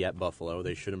Tennessee at Buffalo.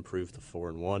 They should improve to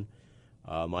 4-1.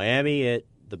 Miami at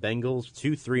the Bengals,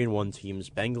 2 3-1 teams.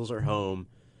 Bengals are home.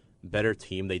 Better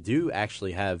team. They do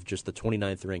actually have just the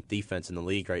 29th ranked defense in the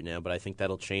league right now, but I think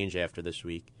that'll change after this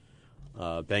week.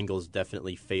 Bengals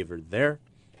definitely favored there.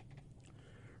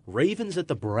 Ravens at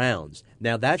the Browns.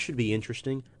 Now, that should be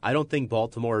interesting. I don't think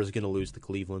Baltimore is going to lose to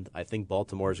Cleveland. I think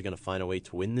Baltimore is going to find a way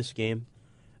to win this game.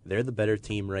 They're the better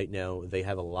team right now. They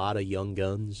have a lot of young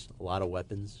guns, a lot of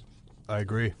weapons. I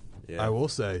agree. Yeah. I will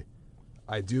say,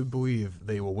 I do believe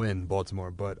they will win Baltimore,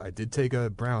 but I did take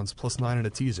a Browns +9 in a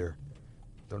teaser.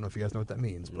 Don't know if you guys know what that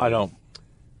means. I don't.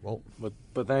 Well, but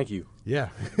thank you. Yeah,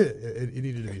 it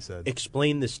needed to be said.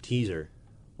 Explain this teaser.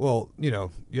 Well, you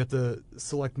have to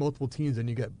select multiple teams, and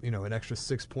you get an extra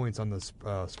 6 points on the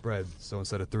spread. So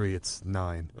instead of 3, it's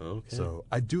 9. Okay. So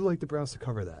I do like the Browns to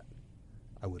cover that.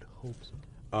 I would hope so.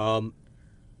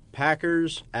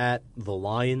 Packers at the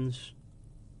Lions.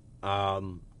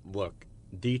 Look,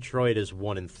 Detroit is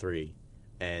 1-3,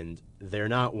 and they're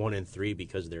not 1-3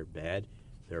 because they're bad.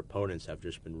 Their opponents have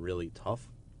just been really tough.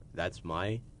 That's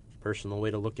my personal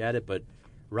way to look at it. But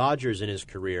Rodgers in his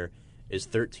career is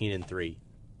 13-3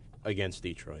 against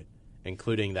Detroit,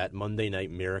 including that Monday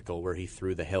night miracle where he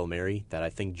threw the Hail Mary that I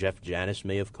think Jeff Janis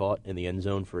may have caught in the end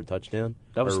zone for a touchdown.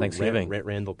 That was Thanksgiving.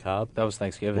 Randall Cobb. That was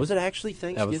Thanksgiving. Was it actually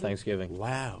Thanksgiving? That was Thanksgiving.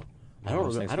 Wow. I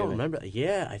don't remember.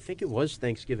 Yeah, I think it was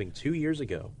Thanksgiving 2 years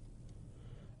ago.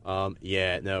 I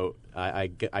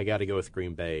got to go with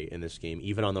Green Bay in this game.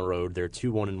 Even on the road, they're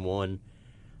 2-1-1.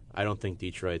 I don't think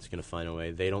Detroit's going to find a way.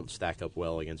 They don't stack up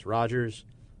well against Rodgers.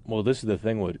 Well, this is the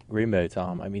thing with Green Bay,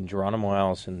 Tom. I mean, Geronimo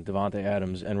Allison, Devontae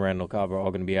Adams, and Randall Cobb are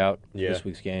all going to be out this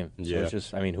week's game. So it's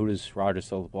just, who does Rodgers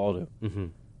throw the ball to? Mm-hmm.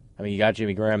 I mean, you got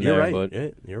Jimmy Graham You're there, right. but Yeah,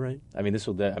 you're right. I mean,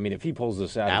 if he pulls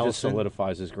this out, it just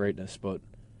solidifies his greatness. But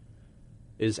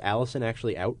is Allison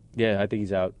actually out? Yeah, I think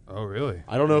he's out. Oh, really?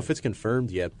 I don't know if it's confirmed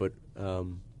yet, but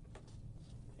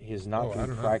he has not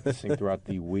been practicing throughout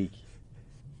the week.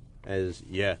 He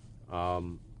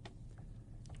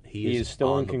is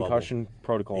still in concussion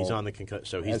protocol. He's on the concussion,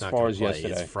 so he's not going to play.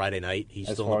 Yesterday. It's Friday night. He's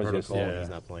still in the protocol. Yeah. He's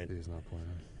not playing. He's not playing.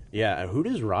 Yeah, who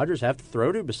does Rodgers have to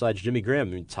throw to besides Jimmy Graham?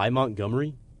 I mean, Ty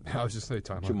Montgomery? I was just saying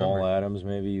Ty Jamal Montgomery. Adams,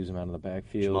 maybe use him out of the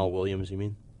backfield. Jamal Williams, you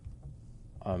mean?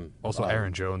 Also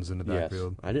Aaron Jones in the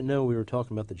backfield. I didn't know we were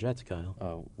talking about the Jets, Kyle.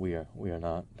 Oh, we are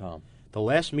not, Tom. The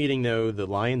last meeting, though, the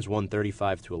Lions won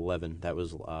 35-11. That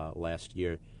was last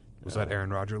year. Was that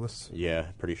Aaron Rodgers? Yeah,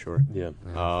 pretty sure. Yeah.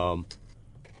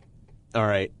 All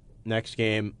right, next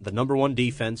game. The number 1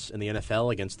 defense in the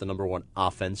NFL against the number 1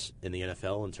 offense in the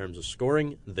NFL in terms of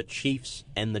scoring. The Chiefs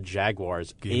and the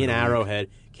Jaguars in Arrowhead,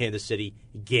 Kansas City.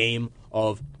 Game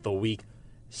of the week.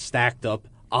 Stacked up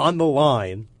on the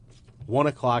line. 1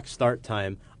 o'clock start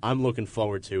time. I'm looking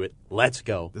forward to it. Let's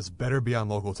go. This better be on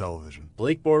local television.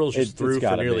 Blake Bortles just threw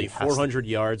for nearly be. 400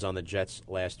 yards on the Jets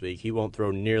last week. He won't throw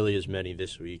nearly as many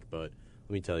this week, but let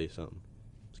me tell you something.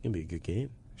 It's going to be a good game.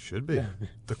 Should be.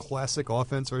 The classic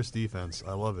offense versus defense.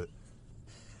 I love it.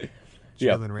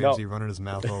 Yeah, Jalen Ramsey running his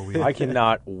mouth all week. I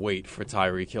cannot wait for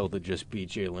Tyreek Hill to just beat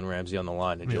Jalen Ramsey on the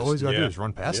line. And all he's got to do is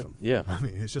run past him. Yeah. I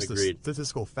mean, it's just Agreed. a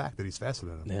statistical fact that he's faster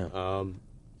than him. Yeah.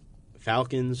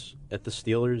 Falcons at the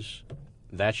Steelers.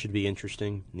 That should be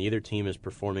interesting. Neither team is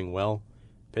performing well.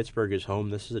 Pittsburgh is home.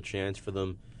 This is a chance for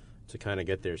them to kind of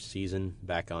get their season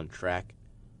back on track.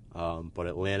 But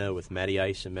Atlanta with Matty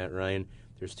Ice and Matt Ryan,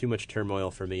 there's too much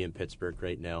turmoil for me in Pittsburgh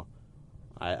right now.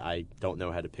 I don't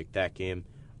know how to pick that game.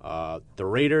 The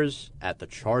Raiders at the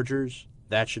Chargers,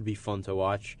 that should be fun to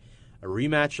watch. A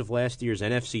rematch of last year's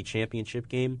NFC Championship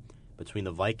game between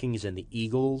the Vikings and the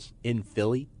Eagles in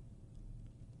Philly.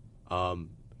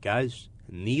 Guys,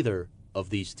 neither of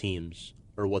these teams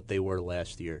are what they were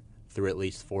last year through at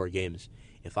least 4 games.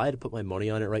 If I had to put my money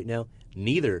on it right now,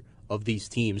 neither of these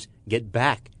teams get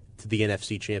back to the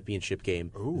NFC Championship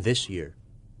game this year.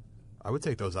 I would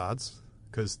take those odds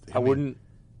because I wouldn't.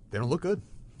 They don't look good.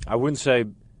 I wouldn't say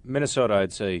Minnesota.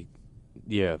 I'd say,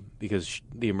 yeah, because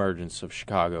the emergence of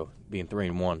Chicago being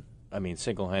 3-1. I mean,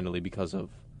 single-handedly because of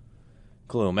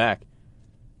Khalil Mack.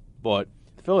 But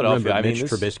Philadelphia. Remember, I mean,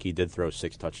 Mitch Trubisky did throw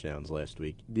 6 touchdowns last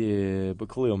week. Yeah, but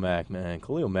Khalil Mack, man,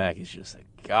 Khalil Mack is just a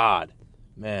god,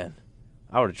 man.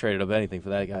 I would have traded up anything for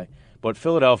that guy. But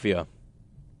Philadelphia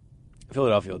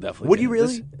will definitely. Would you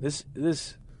really?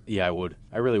 This. Yeah, I would.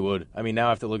 I really would. I mean, now I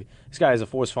have to look. This guy has a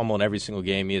forced fumble in every single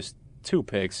game. He has 2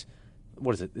 picks.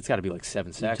 What is it? It's got to be like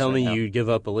 7 sacks. Tell me now. you'd give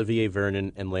up Olivier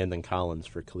Vernon and Landon Collins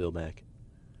for Khalil Mack.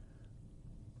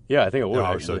 Yeah, I think I would. No, I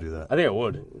would actually. so do that. I think I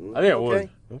would.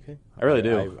 Okay. I really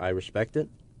do. I respect it.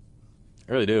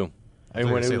 I really do. I was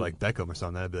going to say like Beckham or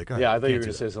something. I'd be like, all right, yeah, I thought you were can't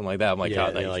going to do say something like that. I'm like,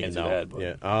 God, you can't do that. But.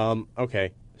 Yeah.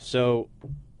 Okay. So,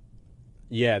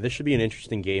 yeah, this should be an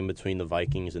interesting game between the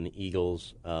Vikings and the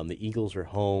Eagles. The Eagles are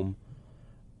home.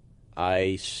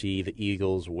 I see the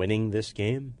Eagles winning this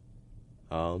game.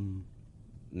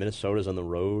 Minnesota's on the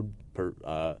road.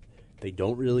 They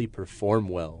don't really perform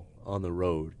well on the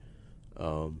road.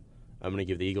 I'm going to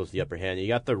give the Eagles the upper hand. You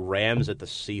got the Rams at the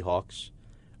Seahawks.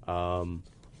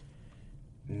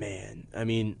 Man, I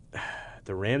mean,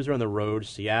 the Rams are on the road.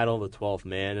 Seattle, the 12th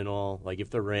man and all. Like, if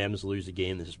the Rams lose a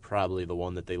game, this is probably the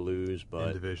one that they lose. But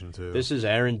in Division 2. This is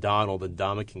Aaron Donald and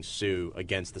Ndamukong Suh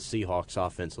against the Seahawks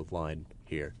offensive line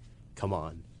here. Come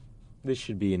on. This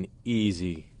should be an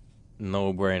easy,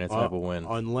 no-brainer type of win.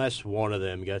 Unless one of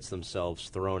them gets themselves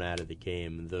thrown out of the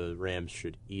game, the Rams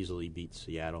should easily beat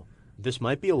Seattle. This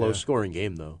might be a low-scoring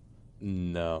game, though.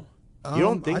 No. You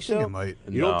don't think I so? think it might.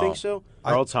 You don't think so?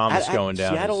 Earl Thomas going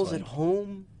down. Seattle's at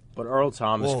home. But Earl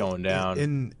Thomas going down.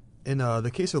 In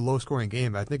the case of a low-scoring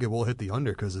game, I think it will hit the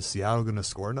under because is Seattle going to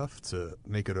score enough to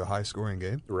make it a high-scoring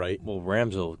game? Right. Well,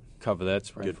 Rams will cover that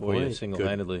spread for you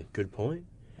single-handedly. Good point.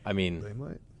 I mean, They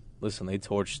might. listen, they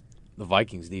torched the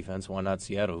Vikings defense. Why not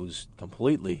Seattle, who's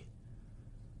completely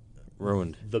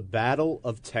ruined? The Battle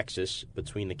of Texas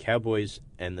between the Cowboys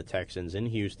and the Texans in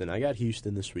Houston. I got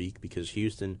Houston this week because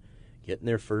Houston getting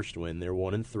their first win. They're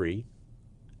 1-3,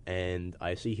 and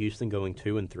I see Houston going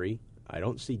 2-3. I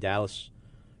don't see Dallas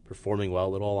performing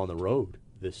well at all on the road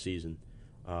this season.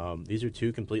 These are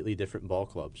 2 completely different ball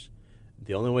clubs.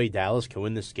 The only way Dallas can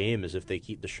win this game is if they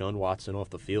keep Deshaun Watson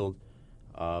off the field.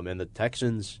 And the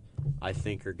Texans, I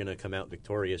think, are going to come out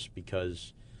victorious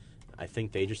because I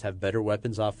think they just have better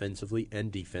weapons offensively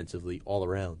and defensively all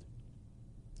around.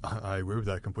 I agree with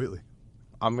that completely.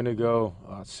 I'm going to go.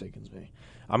 Oh, it sickens me.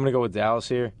 I'm going to go with Dallas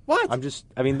here. What?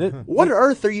 What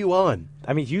earth are you on?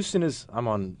 I mean, Houston is. I'm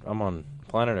on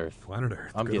planet Earth. Planet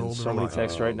Earth. I'm Good getting old so many Reliant.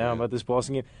 texts right now about this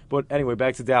Boston game. But anyway,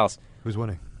 back to Dallas. Who's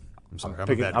winning? I'm sorry.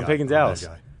 I'm I'm picking Dallas.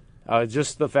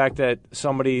 Just the fact that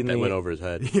somebody in That the went over his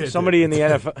head. Yeah, somebody in the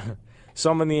NFL.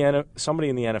 Somebody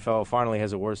in the NFL finally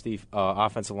has a worse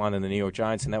offensive line than the New York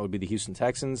Giants, and that would be the Houston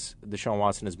Texans. Deshaun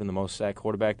Watson has been the most sacked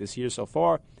quarterback this year so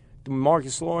far.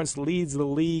 Marcus Lawrence leads the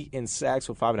league in sacks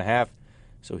with 5.5,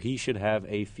 so he should have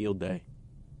a field day.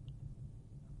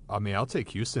 I mean, I'll take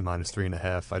Houston minus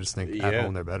 3.5. I just think at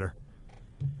home they're better.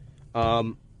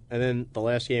 And then the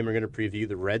last game we're going to preview,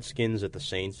 the Redskins at the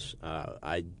Saints.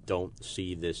 I don't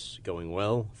see this going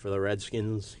well for the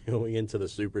Redskins going into the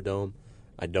Superdome.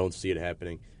 I don't see it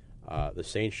happening. The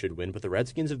Saints should win, but the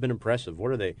Redskins have been impressive.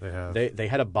 What are they? They have. They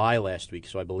had a bye last week,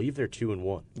 so I believe they're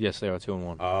 2-1. Yes, they are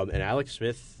 2-1. And Alex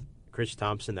Smith, Chris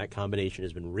Thompson, that combination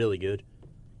has been really good.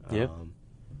 Yeah.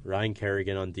 Ryan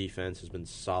Kerrigan on defense has been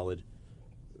solid.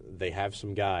 they have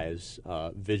some guys.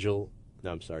 Vigil.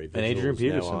 No, I'm sorry. And Adrian Vigil's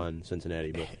Peterson now on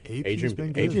Cincinnati, but AP's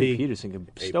been good. Adrian Peterson can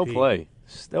still play.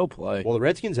 Still play. Well, the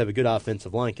Redskins have a good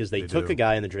offensive line because they took do. a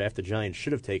guy in the draft the Giants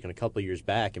should have taken a couple of years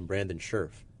back, and Brandon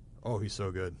Scherf. Oh, he's so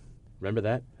good. Remember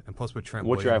that? And plus with Trent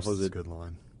What Williams, draft was it's it? a good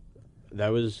line.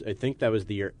 I think that was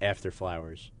the year after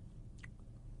Flowers.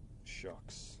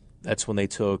 Shucks. That's when they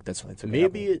took.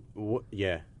 Maybe Apple.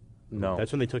 yeah. No.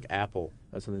 That's when they took Apple.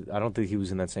 I don't think he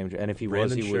was in that same draft. And if he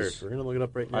Brandon was, he Scherf. was. We're gonna look it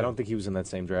up right now. I don't think he was in that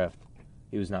same draft.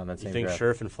 He was not in that You same think draft.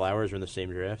 Scherf and Flowers were in the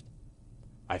same draft?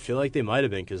 I feel like they might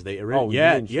have been because they. Oh,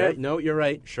 yeah, you mean Scherf? no, you're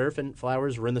right. Scherf and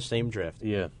Flowers were in the same draft.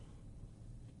 Yeah.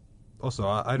 Also,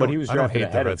 I don't. But he was I don't drafted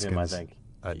hate the ahead of him, I Redskins think.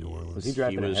 at New Orleans. Was he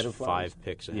drafted He was ahead of Flowers? 5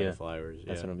 picks ahead Yeah. of Flowers. Yeah.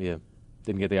 That's what I'm.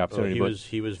 Didn't get the opportunity. Well, but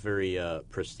he was very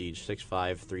prestige,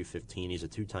 6'5", 315. He's a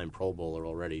 2-time Pro Bowler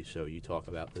already. So you talk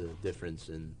about the difference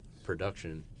in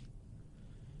production.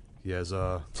 He has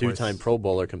 2-time Pro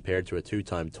Bowler compared to a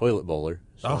 2-time toilet bowler.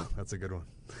 So. Oh, that's a good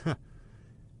one.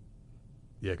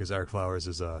 Yeah, because Eric Flowers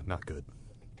is not good.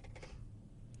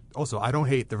 Also, I don't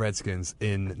hate the Redskins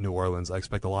in New Orleans. I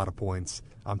expect a lot of points.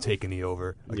 I'm taking the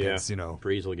over against,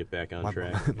 Breeze will get back on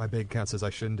track. My big account says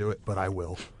I shouldn't do it, but I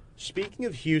will. Speaking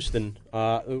of Houston,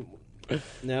 now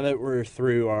that we're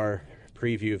through our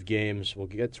preview of games, we'll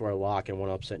get to our lock and one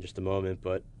upset in just a moment.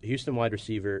 But Houston wide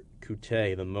receiver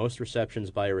Coutee, the most receptions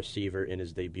by a receiver in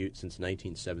his debut since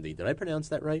 1970. Did I pronounce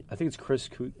that right? I think it's Chris.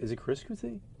 Is it Chris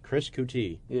Coutee? Chris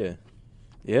Coutee. Yeah.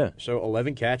 Yeah. So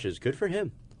 11 catches. Good for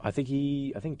him. I think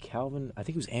Calvin. I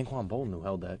think it was Anquan Bolden who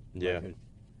held that. Yeah. record.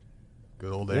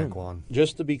 Good old Yeah. Anquan.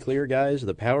 Just to be clear, guys,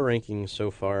 the power rankings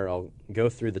so far, I'll go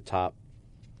through the top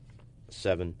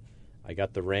 7. I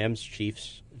got the Rams,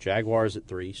 Chiefs, Jaguars at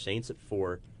 3, Saints at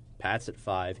 4, Pats at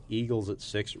 5, Eagles at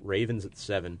 6, Ravens at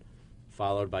 7,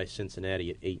 followed by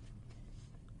Cincinnati at 8.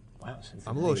 Wow.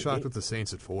 I'm a little shocked with the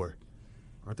Saints at 4.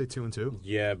 Aren't they 2-2?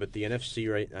 Yeah, but the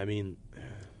NFC, right? I mean,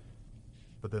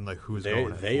 But then, who's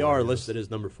going? they are listed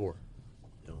as number 4.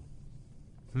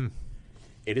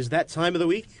 It is that time of the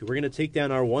week. We're going to take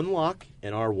down our one lock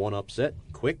and our one upset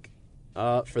quick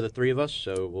for the three of us.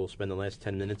 So we'll spend the last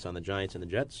 10 minutes on the Giants and the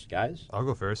Jets. Guys? I'll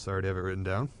go first. I already have it written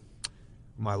down.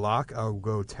 My lock, I'll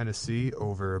go Tennessee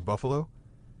over Buffalo.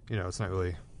 It's not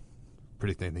really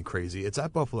predicting anything crazy. It's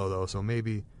at Buffalo, though, so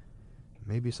maybe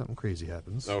something crazy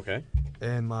happens. Okay.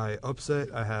 And my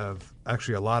upset, I have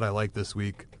actually a lot I like this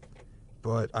week,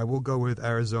 but I will go with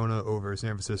Arizona over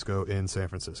San Francisco in San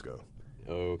Francisco.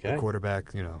 Okay. The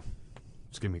quarterback,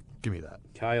 just give me that.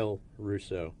 Kyle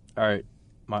Russo. All right.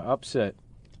 My upset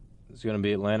is going to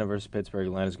be Atlanta versus Pittsburgh.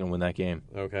 Atlanta's going to win that game.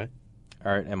 Okay.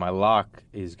 All right. And my lock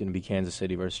is going to be Kansas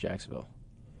City versus Jacksonville.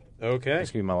 Okay.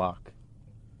 That's going to be my lock.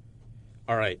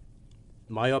 All right.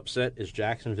 My upset is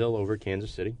Jacksonville over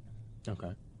Kansas City.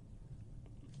 Okay.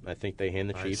 I think they hand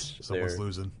the Nice. Chiefs Someone's their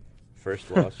losing.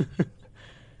 first loss.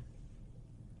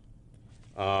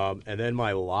 And then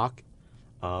my lock.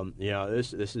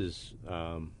 This is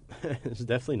this is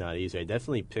definitely not easy. I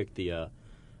definitely picked the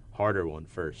harder one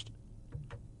first.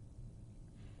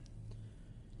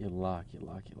 You lock.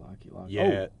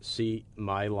 Yeah. See,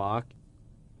 my lock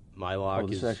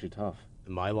This is is actually tough.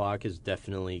 my lock is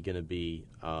definitely going to be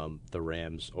the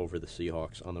Rams over the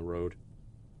Seahawks on the road.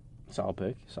 Solid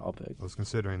pick. I was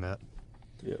considering that.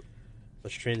 Yep.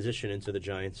 Let's transition into the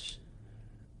Giants.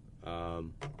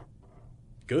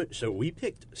 Good. So we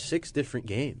picked 6 different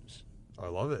games. I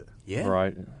love it. Yeah.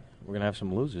 Right. We're gonna have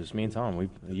some losers. Me and Tom.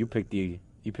 You picked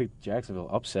Jacksonville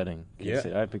upsetting. Yeah.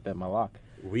 I picked that my lock.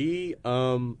 We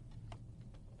the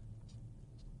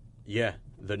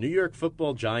New York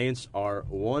Football Giants are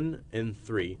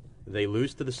 1-3. They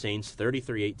lose to the Saints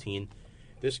 33-18.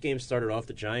 This game started off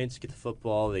the Giants get the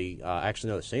football. The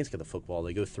Saints get the football.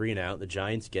 They go 3 and out. The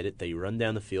Giants get it. They run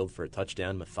down the field for a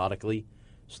touchdown methodically.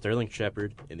 Sterling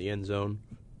Shepard in the end zone.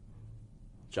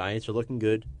 Giants are looking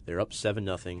good. They're up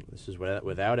 7-0. This is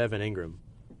without Evan Ingram,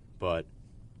 but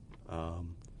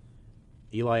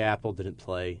Eli Apple didn't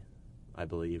play, I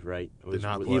believe, right? Did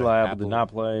not play. Eli Apple did not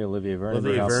play. Olivier Vernon.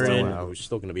 Olivier out. Vernon, who's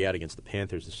still going to be out against the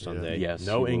Panthers this Sunday. Yes,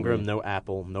 No he will Ingram, be. no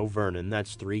Apple, no Vernon.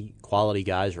 That's 3 quality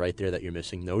guys right there that you're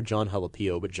missing. No John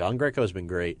Jalapio, but John Greco has been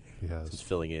great since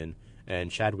filling in.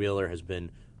 And Chad Wheeler has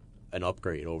been an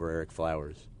upgrade over Eric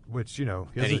Flowers. Which, he Anything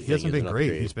hasn't is been an great.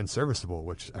 upgrade. He's been serviceable,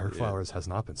 which Eric Flowers has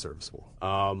not been serviceable.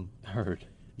 Heard.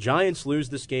 Giants lose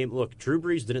this game. Look, Drew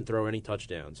Brees didn't throw any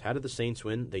touchdowns. How did the Saints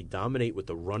win? They dominate with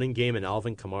the running game and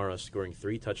Alvin Kamara scoring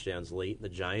 3 touchdowns late. The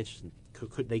Giants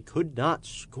could not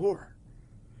score.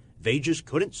 They just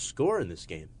couldn't score in this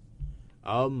game.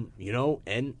 And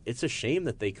it's a shame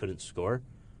that they couldn't score.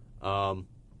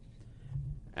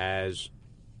 As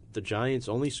the Giants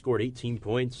only scored 18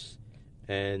 points,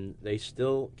 and they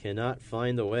still cannot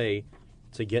find a way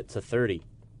to get to 30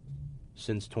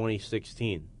 since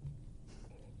 2016.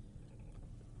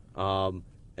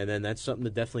 And then that's something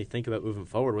to definitely think about moving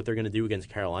forward, what they're going to do against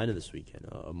Carolina this weekend.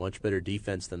 A much better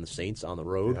defense than the Saints on the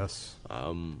road. Yes.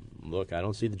 Look, I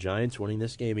don't see the Giants winning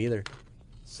this game either.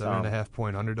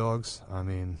 7.5-point underdogs. I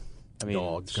mean,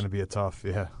 dogs. It's going to be a tough,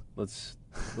 yeah. Let's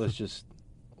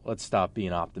stop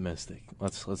being optimistic.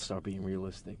 Let's start being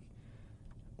realistic.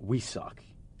 We suck.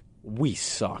 We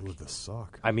suck. Ooh, the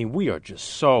suck. I mean, we are just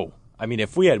so. I mean,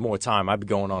 if we had more time, I'd be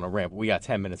going on a rant. But we got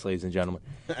 10 minutes, ladies and gentlemen.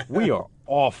 We are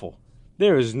awful.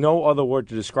 There is no other word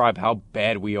to describe how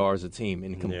bad we are as a team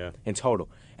in total.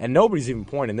 And nobody's even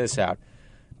pointing this out.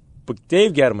 But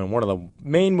Dave Gettleman, one of the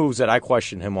main moves that I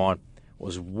questioned him on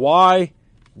was, why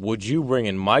would you bring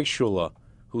in Mike Shula,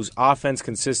 whose offense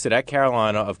consisted at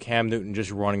Carolina of Cam Newton just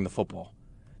running the football?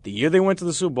 The year they went to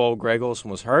the Super Bowl, Greg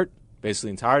Olsen was hurt basically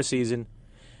the entire season,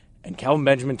 and Kelvin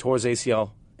Benjamin tore his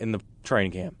ACL in the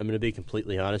training camp. I'm going to be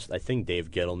completely honest. I think Dave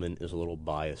Gettleman is a little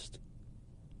biased.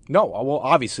 No, well,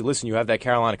 obviously, listen, you have that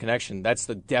Carolina connection. That's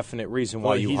the definite reason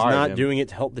why you hired him. He's not doing it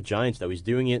to help the Giants, though. He's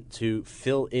doing it to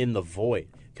fill in the void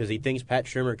because he thinks Pat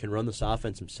Shurmur can run this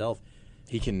offense himself.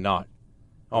 He cannot.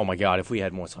 Oh, my God, if we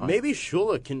had more time. Maybe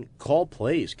Shula can call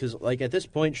plays because, at this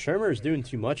point, Shurmur is doing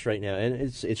too much right now, and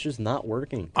it's just not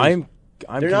working.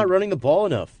 They're not running the ball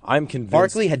enough. I'm convinced.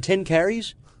 Barkley had 10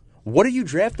 carries. What do you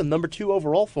draft him number 2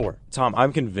 overall for? Tom,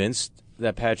 I'm convinced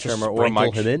that Pat Shurmur or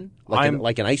Mike him in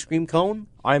like an ice cream cone.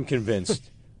 I'm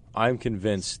convinced. I'm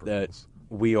convinced that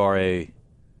we are a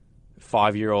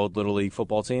 5-year-old Little League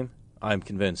football team. I'm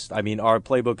convinced. I mean, our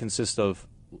playbook consists of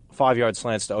 5-yard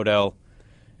slants to Odell,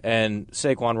 and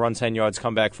Saquon run 10 yards,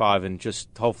 come back 5, and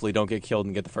just hopefully don't get killed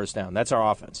and get the first down. That's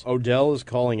our offense. Odell is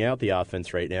calling out the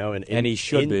offense right now, and he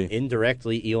should be.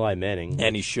 Indirectly, Eli Manning.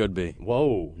 And he should be.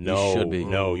 Whoa, no. He should be.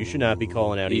 No, you should not be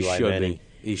calling out Eli Manning.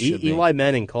 He should be. Eli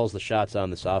Manning calls the shots on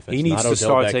this offense. He needs not to Odell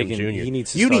start Beckham taking. Jr. He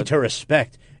needs to you start, need to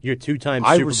respect your 2-time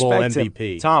I Super Bowl respect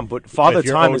MVP, him. Tom. But Father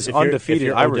Time is undefeated.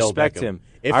 If I Odell respect Beckham. him.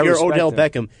 If I you're respect Odell him.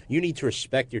 Beckham, you need to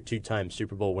respect your 2-time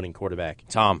Super Bowl winning quarterback.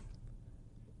 Tom,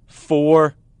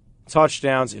 4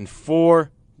 touchdowns in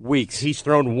 4 weeks. He's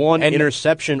thrown 1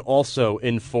 interception also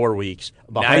in 4 weeks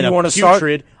behind now you a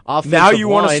putrid offensive Now you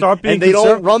want to start being and they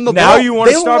don't run the ball. Now you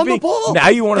want to start being. Now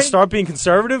you want to start being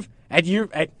conservative at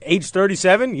age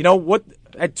 37. You know what?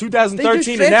 At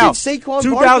 2013 and now,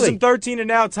 2013 and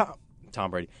now,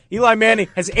 Tom Brady, Eli Manning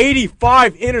has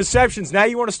 85 interceptions. Now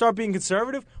you want to start being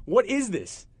conservative? What is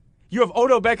this? You have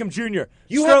Odell Beckham Jr.,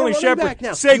 Sterling Shepard,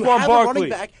 Saquon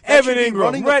Barkley, Evan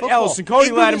Ingram, Rhett Ellison,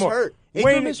 Cody Lattimore.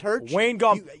 Ingram is hurt. Wayne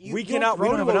Gall. We don't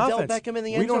have an offense.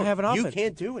 We don't have an offense. You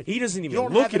can't do it. He doesn't even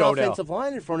look at Odell. You don't have an offensive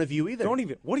line in front of you either.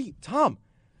 Tom?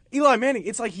 Eli Manning,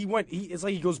 it's like it's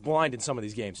like he goes blind in some of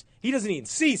these games. He doesn't even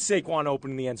see Saquon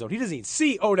open in the end zone. He doesn't even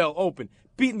see Odell open,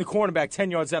 beating the cornerback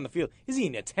 10 yards down the field. He doesn't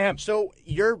even attempt. So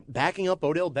you're backing up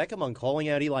Odell Beckham on calling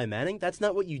out Eli Manning? That's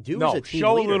not what you do as a team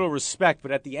show leader. a little respect,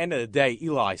 but at the end of the day,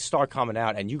 Eli, start coming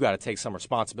out, and you got to take some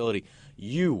responsibility.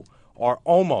 You are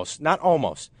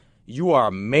you are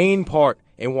a main part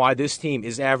in why this team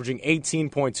is averaging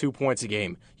 18.2 points a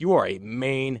game. You are a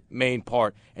main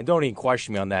part, and don't even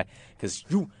question me on that, because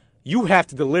you have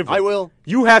to deliver. I will.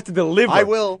 You have to deliver. I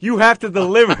will. You have to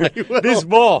deliver this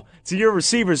ball to your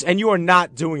receivers, and you are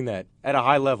not doing that at a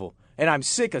high level. And I'm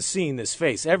sick of seeing this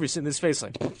face. This face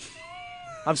like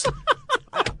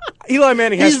Eli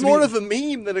Manning has He's to more be, of a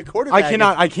meme than a quarterback.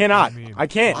 I cannot.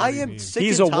 I am sick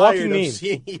He's and a walking tired meme. of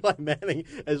seeing Eli Manning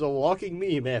as a walking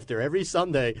meme after every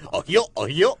Sunday. Oh.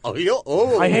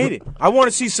 I hate it. I want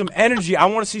to see some energy. I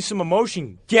want to see some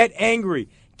emotion. Get angry.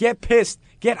 Get pissed.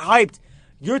 Get hyped.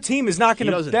 Your team is not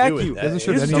going to back you. He doesn't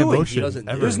show any emotion.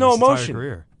 There's no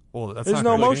emotion. Well, that's There's not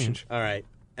no gonna emotion. change. All right.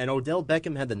 And Odell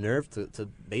Beckham had the nerve to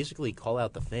basically call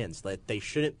out the fans that they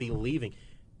shouldn't be leaving.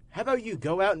 How about you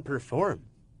go out and perform?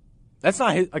 That's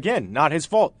not his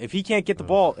fault. If he can't get the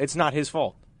ball, it's not his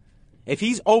fault. If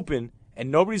he's open and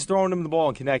nobody's throwing him the ball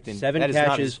and connecting, that is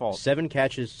not his fault. 7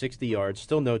 catches, 60 yards,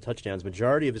 still no touchdowns.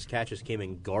 Majority of his catches came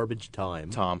in garbage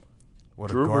time. Tom. What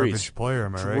Drew a garbage Brees. player,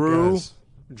 am I right, guys?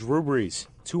 Drew Brees,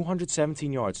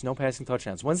 217 yards, no passing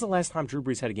touchdowns. When's the last time Drew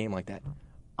Brees had a game like that?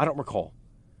 I don't recall.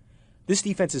 This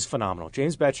defense is phenomenal.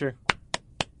 James Betcher,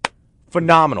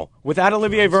 phenomenal. Without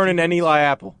Olivier Vernon and Eli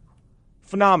Apple,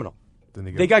 phenomenal.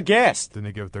 They got gassed. Didn't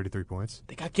they give 33 points?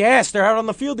 They got gassed. They're out on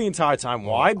the field the entire time.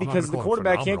 Why? Because the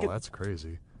quarterback can't get. That's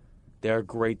crazy. They're a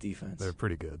great defense. They're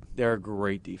pretty good. They're a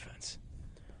great defense.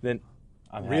 Then,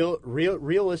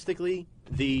 realistically,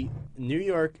 the New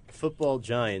York Football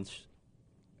Giants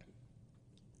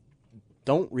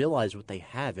don't realize what they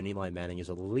have in Eli Manning as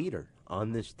a leader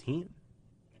on this team.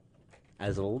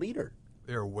 As a leader.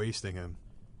 They're wasting him.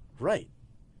 Right.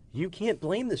 You can't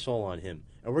blame this all on him.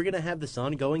 And we're going to have this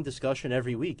ongoing discussion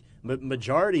every week. But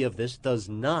majority of this does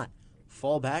not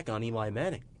fall back on Eli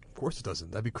Manning. Of course it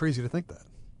doesn't. That'd be crazy to think that.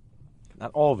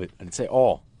 Not all of it. I'd say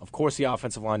all. Of course, the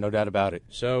offensive line, no doubt about it.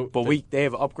 But they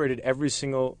have upgraded every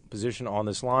single position on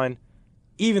this line,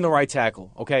 even the right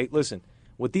tackle. Okay, listen,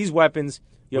 with these weapons,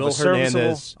 you have a serviceable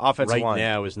Hernandez offensive line. Right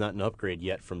now is not an upgrade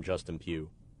yet from Justin Pugh.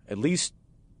 At least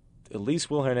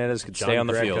Will Hernandez could stay on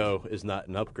the field. John Greco is not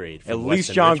an upgrade. From At Weston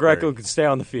least John Richburg. Greco could stay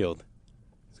on the field.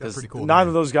 That's pretty cool. Neither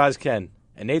of those guys can.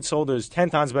 And Nate Solder is 10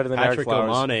 times better than Eric Patrick Flowers.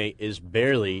 Omane is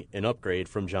barely an upgrade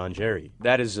from John Jerry.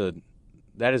 That is a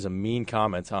mean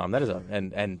comment, Tom. That is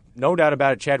and no doubt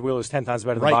about it. Chad Wheeler is 10 times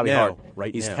better than Right Bobby now. Hart.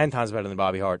 Right He's now. 10 times better than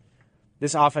Bobby Hart.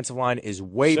 This offensive line is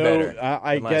way better.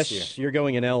 I than last guess year. you're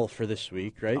going an L for this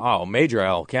week, right? Oh, major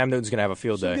L. Cam Newton's gonna have a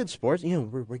field Some day. good sports. You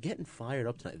know, we're getting fired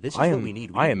up tonight. This is I what am. we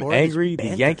need. I am need more of this angry. The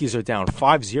banter. Yankees are down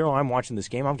 5-0. I'm watching this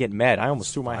game. I'm getting mad. I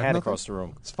almost threw my hat 5-0? across the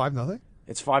room. It's 5-0.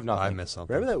 It's 5-0. I missed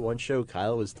something. Remember that one show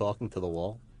Kyle was talking to the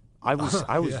wall? I was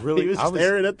Yeah. really. He was I was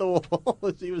staring at the wall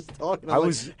as he was talking. I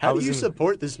was- How I do was you in-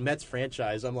 support this Mets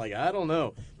franchise? I'm like, I don't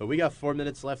know. But we got 4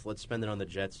 minutes left. Let's spend it on the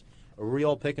Jets. Are we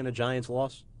all picking a Giants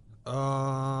loss?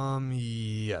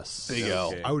 Yes. Big L.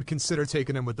 Okay. I would consider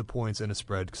taking them with the points in a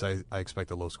spread because I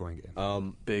expect a low-scoring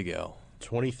game. Big L.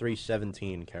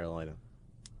 23-17 Carolina.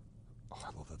 Oh,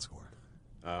 I love that score.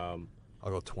 Um,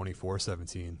 I'll go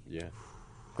 24-17. yeah.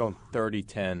 Going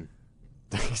 30-10.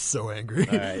 He's so angry.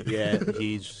 All right. Yeah,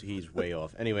 he's way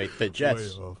off. Anyway, the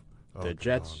Jets. Way off. Oh, The come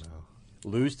Jets on now.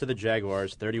 lose to the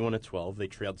Jaguars 31-12. They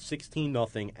trailed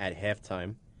 16-0 at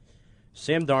halftime.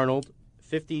 Sam Darnold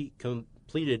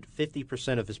completed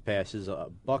 50% of his passes, a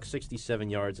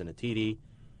 $167 yards and a TD.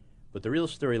 But the real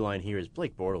storyline here is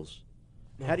Blake Bortles.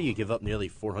 How do you give up nearly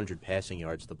 400 passing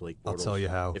yards to Blake Bortles? I'll tell you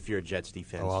how. If you're a Jets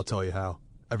defense. Oh, I'll tell you how.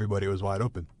 Everybody was wide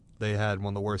open. They had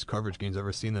one of the worst coverage games I've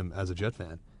ever seen them as a Jet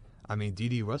fan. I mean,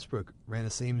 D.D. Westbrook ran the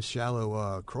same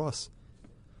shallow cross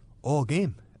all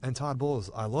game. And Todd Bowles,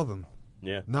 I love him.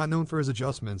 Yeah. Not known for his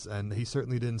adjustments, and he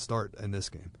certainly didn't start in this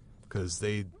game because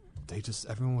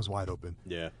everyone was wide open.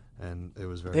 Yeah. And it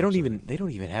was very. They don't upsetting.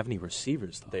 even have any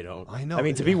receivers though. They don't. I know. I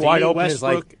mean, to be D.D. wide open is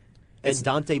Westbrook like and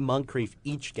Dante Moncrief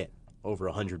each get over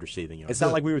 100 receiving yards. it's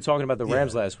not like we were talking about the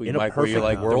Rams last week, In a Mike, where you're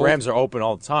perfect like the world- Rams are open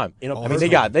all the time. In a I mean, they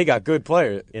got good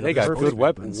players. In They a got perfect good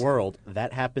weapons. world,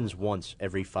 that happens once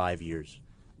every 5 years.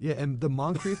 Yeah, and the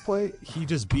Moncrief play, he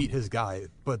just beat his guy.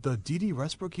 But the D.D.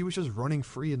 Westbrook, he was just running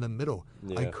free in the middle.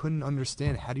 I Yeah. couldn't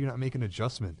understand. How do you not make an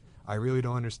adjustment? I really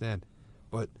don't understand.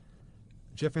 But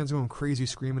Jet fans going crazy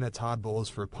screaming at Todd Bowles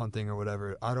for punting or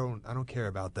whatever. I don't care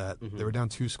about that. They were down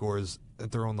 2 scores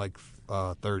at their own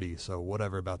 30, so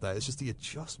whatever about that. It's just the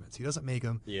adjustments. He doesn't make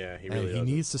them. Yeah, he and really he doesn't.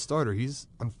 needs to start, or he's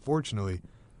unfortunately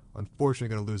going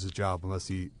to lose his job unless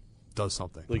he does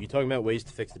something. Look, you're talking about ways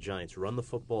to fix the Giants. Run the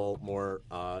football more.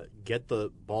 Get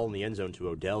the ball in the end zone to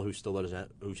Odell, who still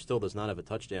does not have a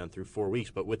touchdown through 4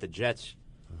 weeks. But with the Jets,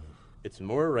 it's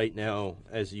more right now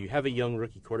as you have a young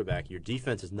rookie quarterback. Your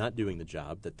defense is not doing the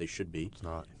job that they should be. It's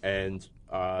not. And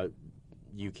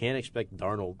you can't expect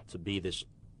Darnold to be this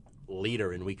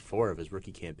leader in Week 4 of his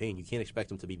rookie campaign. You can't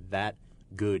expect him to be that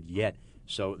good yet.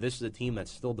 So this is a team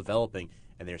that's still developing,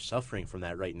 and they're suffering from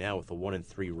that right now with a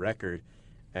 1-3 record.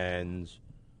 And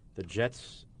the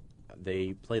Jets,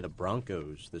 they play the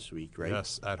Broncos this week, right?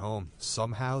 Yes, at home.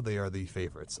 Somehow they are the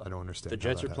favorites. I don't understand. The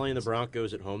Jets how are that playing the happens.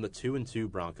 Broncos at home, the 2-2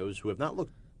 Broncos, who have not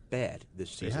looked bad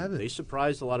this They season. haven't. They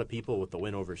surprised a lot of people with the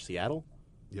win over Seattle.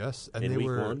 Yes, and in they week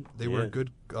were 1. they were Yeah. a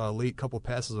good late couple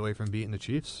passes away from beating the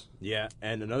Chiefs. Yeah,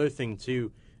 and another thing,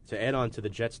 too, to add on to the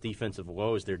Jets' defensive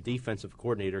woes, their defensive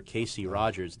coordinator, Casey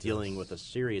Rogers, dealing with a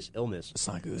serious illness. It's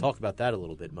not good. Talk about that a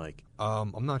little bit, Mike.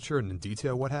 I'm not sure in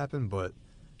detail what happened, but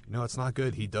it's not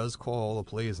good. He does call all the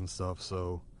plays and stuff,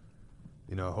 so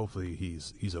hopefully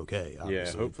he's okay.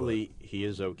 Obviously, hopefully he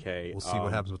is okay. but we'll see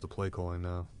what happens with the play calling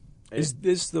now. Is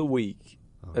this the week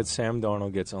that Sam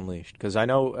Darnold gets unleashed? Because I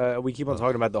know we keep on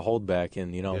talking about the holdback,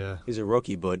 and Yeah. he's a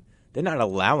rookie, but they're not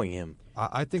allowing him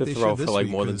I think to they throw should for this like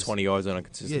week more than 'cause, 20 yards on a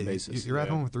consistent yeah, basis. You're at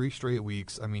home 3 straight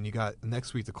weeks. I mean, you got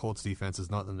next week the Colts defense is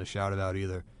nothing to shout about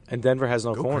either. And Denver has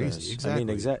no Go corners. crazy. Exactly. I mean,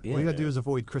 exactly. All you got Yeah. to do is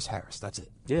avoid Chris Harris. That's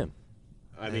it. Yeah.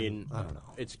 I mean, I don't know.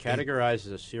 it's categorized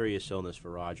as a serious illness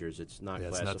for Rogers. It's not Yeah,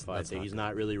 classified. that's not He's good.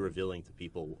 not really revealing to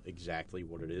people exactly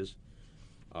what it is.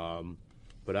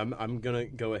 But I'm gonna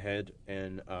go ahead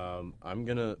and I'm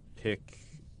gonna pick.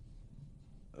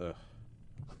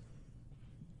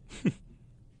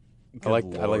 I like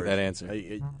Good that Lord. answer.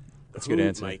 That's a good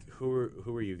answer. Mike, who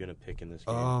are you going to pick in this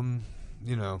game?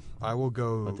 I will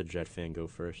go. Let the Jet fan go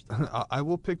first. I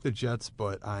will pick the Jets,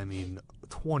 but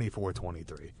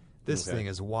 24-23. This thing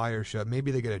is wire shut.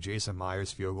 Maybe they get a Jason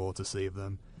Myers field goal to save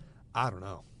them. I don't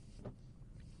know.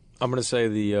 I'm going to say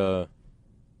the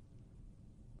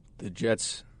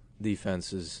Jets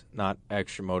defense is not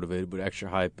extra motivated, but extra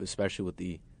hype, especially with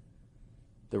the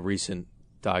recent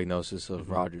diagnosis of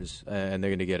Rodgers, and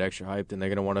they're going to get extra hyped, and they're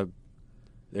going to want to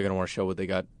show what they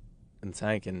got in the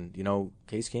tank. And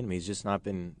Case Keenum, he's just not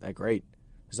been that great.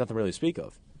 There's nothing really to speak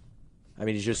of. I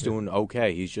mean, he's just doing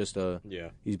okay. He's just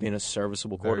he's being a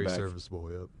serviceable quarterback. Very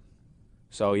serviceable, yep.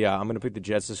 So yeah, I'm going to pick the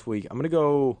Jets this week. I'm going to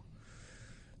go.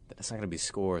 That's not going to be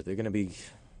score. They're going to be.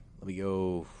 Let me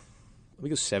go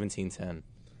 17-10.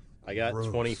 I got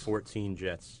 2014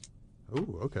 Jets.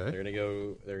 Ooh, okay. They're going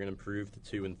to improve to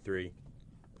 2-3.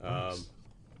 Nice.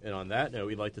 And on that note,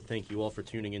 we'd like to thank you all for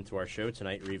tuning into our show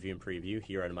tonight, Review and Preview,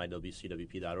 here on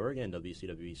mywcwp.org and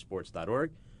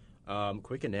wcwsports.org.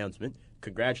 Quick announcement: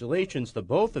 congratulations to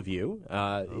both of you.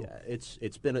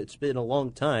 It's been a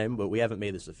long time, but we haven't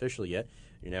made this official yet.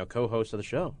 You're now co-host of the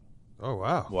show. Oh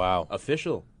wow! Wow!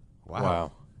 Official.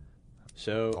 Wow!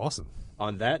 So awesome.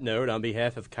 On that note, on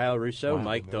behalf of Kyle Russo,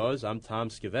 Mike Dawes, I'm Tom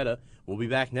Scavetta. We'll be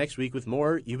back next week with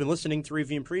more. You've been listening to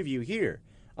Review and Preview here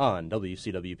on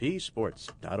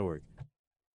WCWPSports.org.